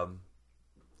 But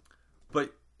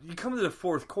you come to the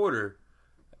fourth quarter,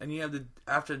 and you have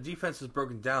after the defense is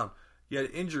broken down, you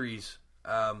had injuries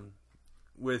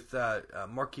with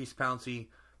Marquise Pouncey,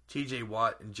 T.J.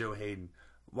 Watt, and Joe Hayden.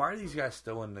 Why are these guys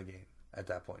still in the game at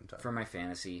that point in time? For my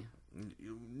fantasy.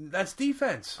 That's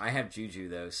defense. I have Juju,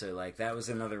 though, so, like, that was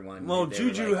another one. Well,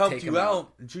 Juju helped you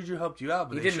out. Juju helped you out,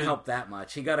 but he didn't help that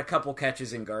much. He got a couple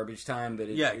catches in garbage time, but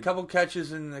a couple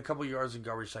catches and a couple yards in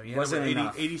garbage time. He wasn't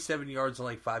enough. 87 yards and,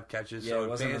 like, 5 catches. Yeah, so it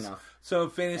wasn't enough. So, in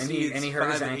fantasy, and he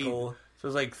hurt his ankle. So, it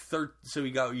was like, so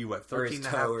he got, 13 and a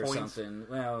half or points? Something.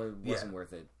 Well, it wasn't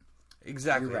worth it.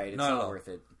 Exactly. You're right. It's not worth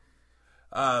it.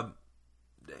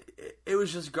 It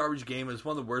was just a garbage game. It was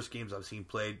one of the worst games I've seen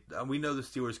played. We know the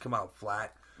Steelers come out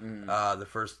flat the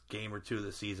first game or 2 of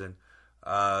the season.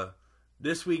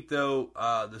 This week, though,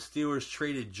 the Steelers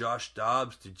traded Josh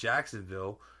Dobbs to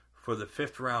Jacksonville for the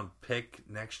 5th round pick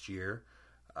next year.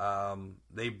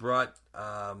 They brought...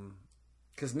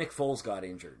 Because Nick Foles got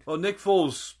injured. Well, Nick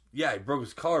Foles, he broke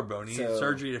his collarbone. He had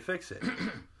surgery to fix it.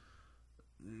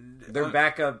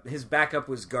 His backup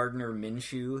was Gardner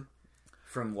Minshew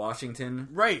from Washington.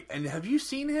 Right, and have you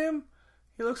seen him?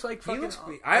 He looks like fucking...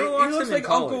 I watched him in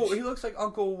college. He looks like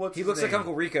Uncle... He looks like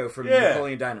Uncle Rico from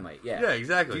Napoleon Dynamite. Yeah,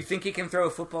 exactly. Do you think he can throw a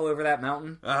football over that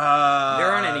mountain? There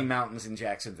aren't any mountains in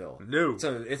Jacksonville. No.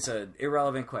 So it's an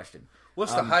irrelevant question.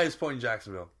 What's the highest point in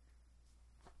Jacksonville?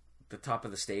 The top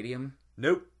of the stadium?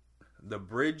 Nope. The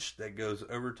bridge that goes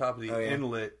over top of the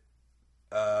inlet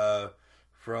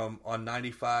from on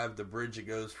 95, the bridge that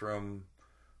goes from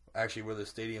actually where the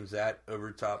stadium's at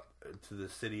over top to the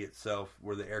city itself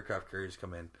where the aircraft carriers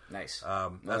come in. Nice.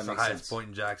 That's the highest point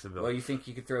in Jacksonville. Well, you think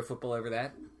you could throw a football over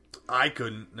that? I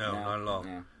couldn't. No, not at all.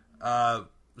 No.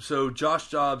 So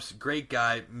Josh Dobbs, great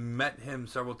guy. Met him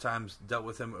several times. Dealt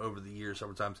with him over the years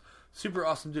several times. Super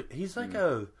awesome dude. He's like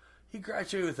he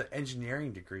graduated with an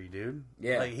engineering degree, dude.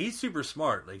 Yeah. Like, he's super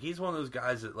smart. Like, he's one of those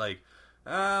guys that, like,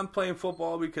 I'm playing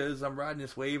football because I'm riding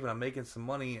this wave and I'm making some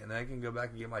money, and I can go back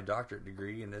and get my doctorate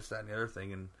degree and this, that, and the other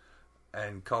thing,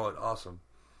 and call it awesome.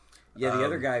 Yeah, the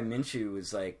other guy, Minshew,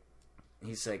 was like,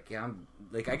 he's like, yeah, I'm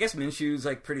like, I guess Minshew's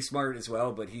like pretty smart as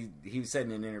well, but he said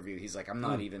in an interview, he's like, I'm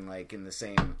not even like in the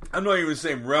same. I'm not even in the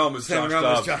same realm as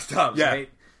Josh Dobbs. Yeah. Right?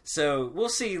 So we'll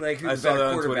see like who the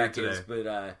better quarterback is,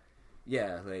 but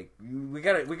yeah, like we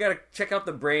gotta check out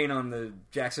the brain on the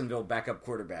Jacksonville backup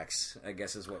quarterbacks, I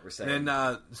guess is what we're saying.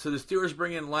 And so the Steelers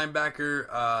bring in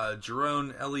linebacker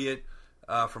Jerome Elliott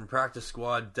from practice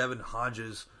squad. Devin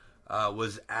Hodges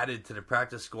was added to the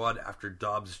practice squad after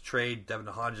Dobbs' trade. Devin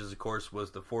Hodges, of course,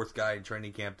 was the fourth guy in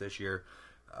training camp this year.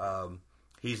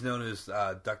 He's known as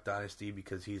Duck Dynasty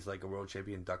because he's like a world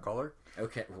champion duck caller.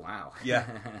 Okay, wow. Yeah.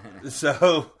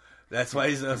 So that's why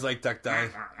he's known as like Duck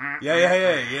Dynasty.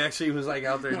 Yeah. He actually was like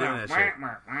out there doing that shit.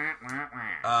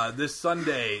 This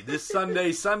Sunday, the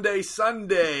Steelers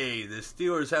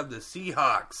have the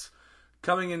Seahawks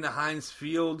coming into Heinz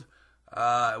Field.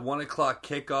 1 o'clock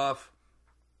kickoff.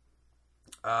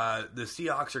 The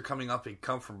Seahawks are coming up a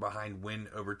come-from-behind win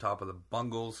over top of the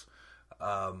Bungles.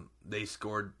 They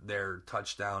scored their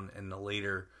touchdown in the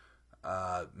later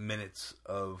minutes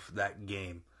of that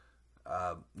game.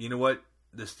 You know what?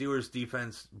 The Steelers'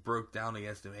 defense broke down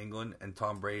against New England, and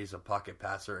Tom Brady's a pocket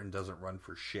passer and doesn't run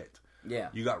for shit. Yeah.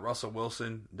 You got Russell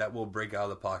Wilson that will break out of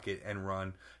the pocket and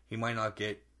run. He might not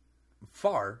get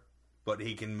far, but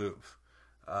he can move.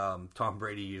 Tom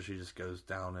Brady usually just goes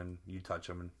down and you touch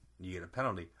him and you get a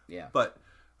penalty. Yeah. But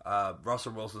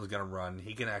Russell Wilson's going to run.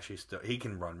 He can actually he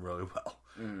can run really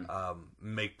well.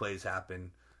 Make plays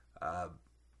happen.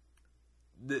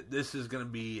 This is going to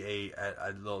be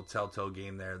a little telltale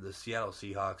game there. The Seattle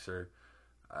Seahawks are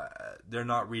they're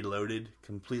not reloaded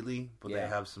completely, but they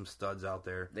have some studs out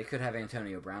there. They could have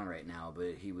Antonio Brown right now,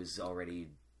 but he was already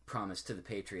promised to the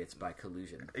Patriots by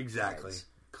collusion. Exactly. Guys.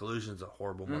 Collusion's a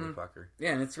horrible motherfucker.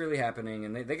 Yeah, and it's really happening,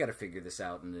 and they got to figure this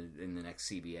out in the next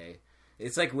CBA.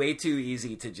 It's like way too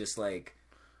easy to just like.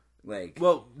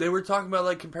 Well, they were talking about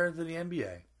like comparing to the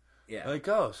NBA. Yeah. Like,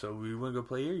 oh, so we want to go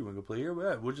play here? You want to go play here?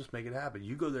 Well, we'll just make it happen.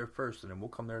 You go there first, and then we'll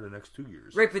come there the next 2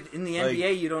 years. Right, but in the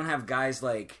NBA, you don't have guys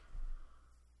like,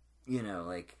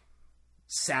 like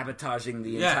sabotaging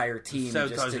the entire team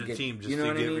just to get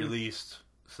released.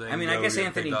 I mean, I guess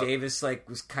Anthony Davis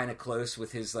was kind of close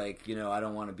with his I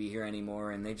don't want to be here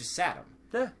anymore, and they just sat him.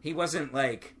 Yeah. He wasn't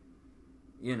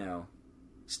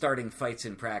starting fights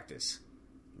in practice.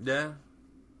 Yeah.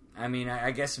 I mean,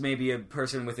 I guess maybe a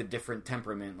person with a different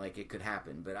temperament, it could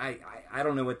happen. But I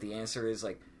don't know what the answer is.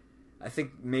 I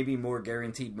think maybe more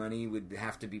guaranteed money would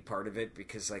have to be part of it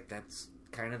because, that's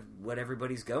kind of what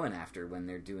everybody's going after when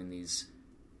they're doing these,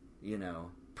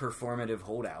 performative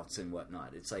holdouts and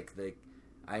whatnot. It's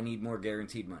I need more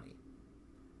guaranteed money.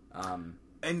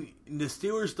 And the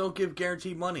Steelers don't give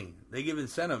guaranteed money. They give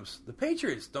incentives. The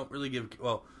Patriots don't really give...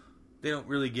 Well... They don't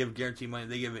really give guaranteed money.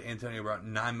 They give Antonio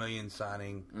Brown $9 million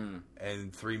signing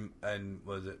and 15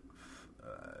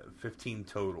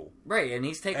 total. Right, and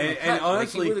he's taking a cut. And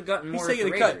honestly, he would have gotten more he's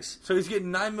taking a cut. So he's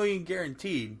getting $9 million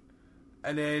guaranteed,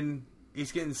 and then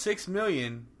he's getting $6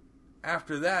 million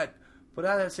after that. But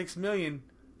out of that $6 million,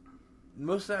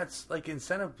 most of that's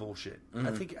incentive bullshit. I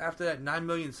think after that $9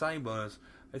 million signing bonus,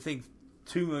 I think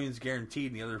 $2 million is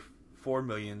guaranteed, and the other $4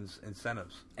 million's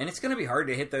incentives. And it's going to be hard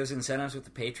to hit those incentives with the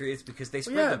Patriots because they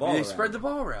spread the ball around. Spread the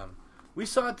ball around. We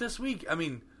saw it this week. I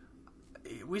mean,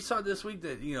 we saw this week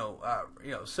that,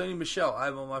 Sony Michel, I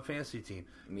have on my fantasy team.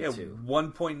 Me too.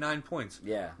 1.9 points.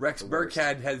 Yeah. Rex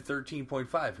Burkhead had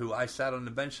 13.5, who I sat on the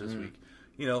bench this week.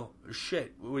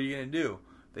 Shit, what are you going to do?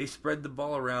 They spread the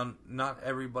ball around. Not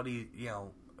everybody,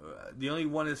 the only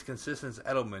one that's consistent is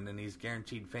Edelman, and he's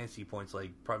guaranteed fantasy points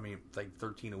probably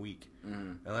 13 a week,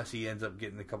 unless he ends up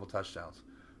getting a couple touchdowns.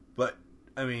 But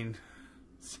I mean,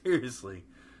 seriously,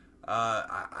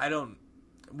 I don't.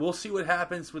 We'll see what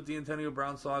happens with the Antonio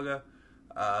Brown saga.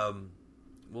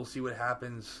 We'll see what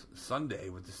happens Sunday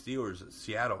with the Steelers at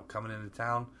Seattle coming into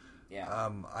town. Yeah.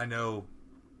 I know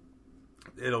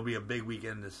it'll be a big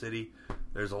weekend in the city.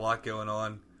 There's a lot going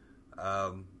on.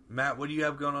 Matt, what do you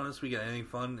have going on this weekend? Anything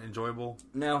fun, enjoyable?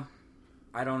 No,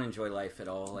 I don't enjoy life at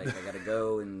all. I got to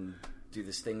go and do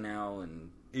this thing now,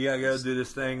 and you gotta go do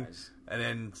this thing, and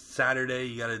then Saturday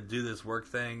you gotta do this work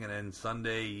thing, and then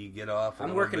Sunday you get off.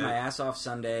 I'm working my ass off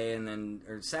Sunday, and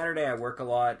or Saturday I work a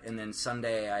lot, and then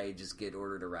Sunday I just get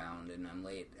ordered around, and I'm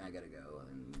late. I gotta go,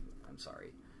 and I'm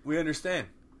sorry. We understand.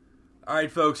 All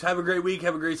right, folks. Have a great week.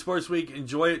 Have a great sports week.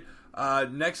 Enjoy it.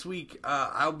 Next week,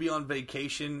 I'll be on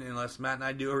vacation unless Matt and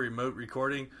I do a remote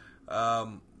recording.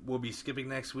 We'll be skipping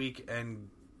next week, and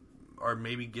or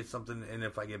maybe get something in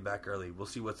if I get back early. We'll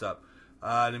see what's up.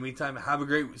 In the meantime, have a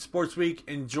great sports week.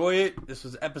 Enjoy it. This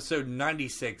was episode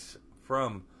 96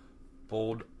 from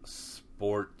Bold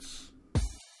Sports.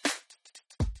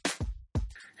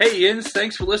 Hey Yins,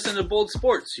 thanks for listening to Bold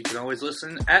Sports. You can always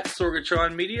listen at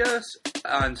Sorgatron Media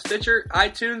on Stitcher,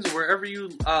 iTunes, wherever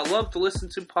you love to listen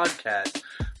to podcasts.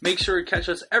 Make sure to catch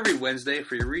us every Wednesday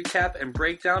for your recap and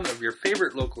breakdown of your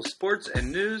favorite local sports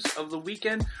and news of the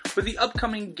weekend with the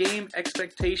upcoming game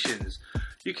expectations.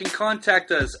 You can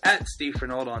contact us at Steve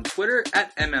Fernald on Twitter,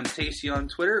 at MMTacey on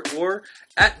Twitter, or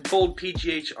at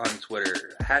BoldPGH on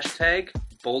Twitter. Hashtag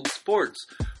Bold Sports.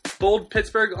 Bold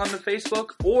Pittsburgh on the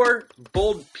Facebook or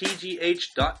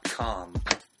boldpgh.com.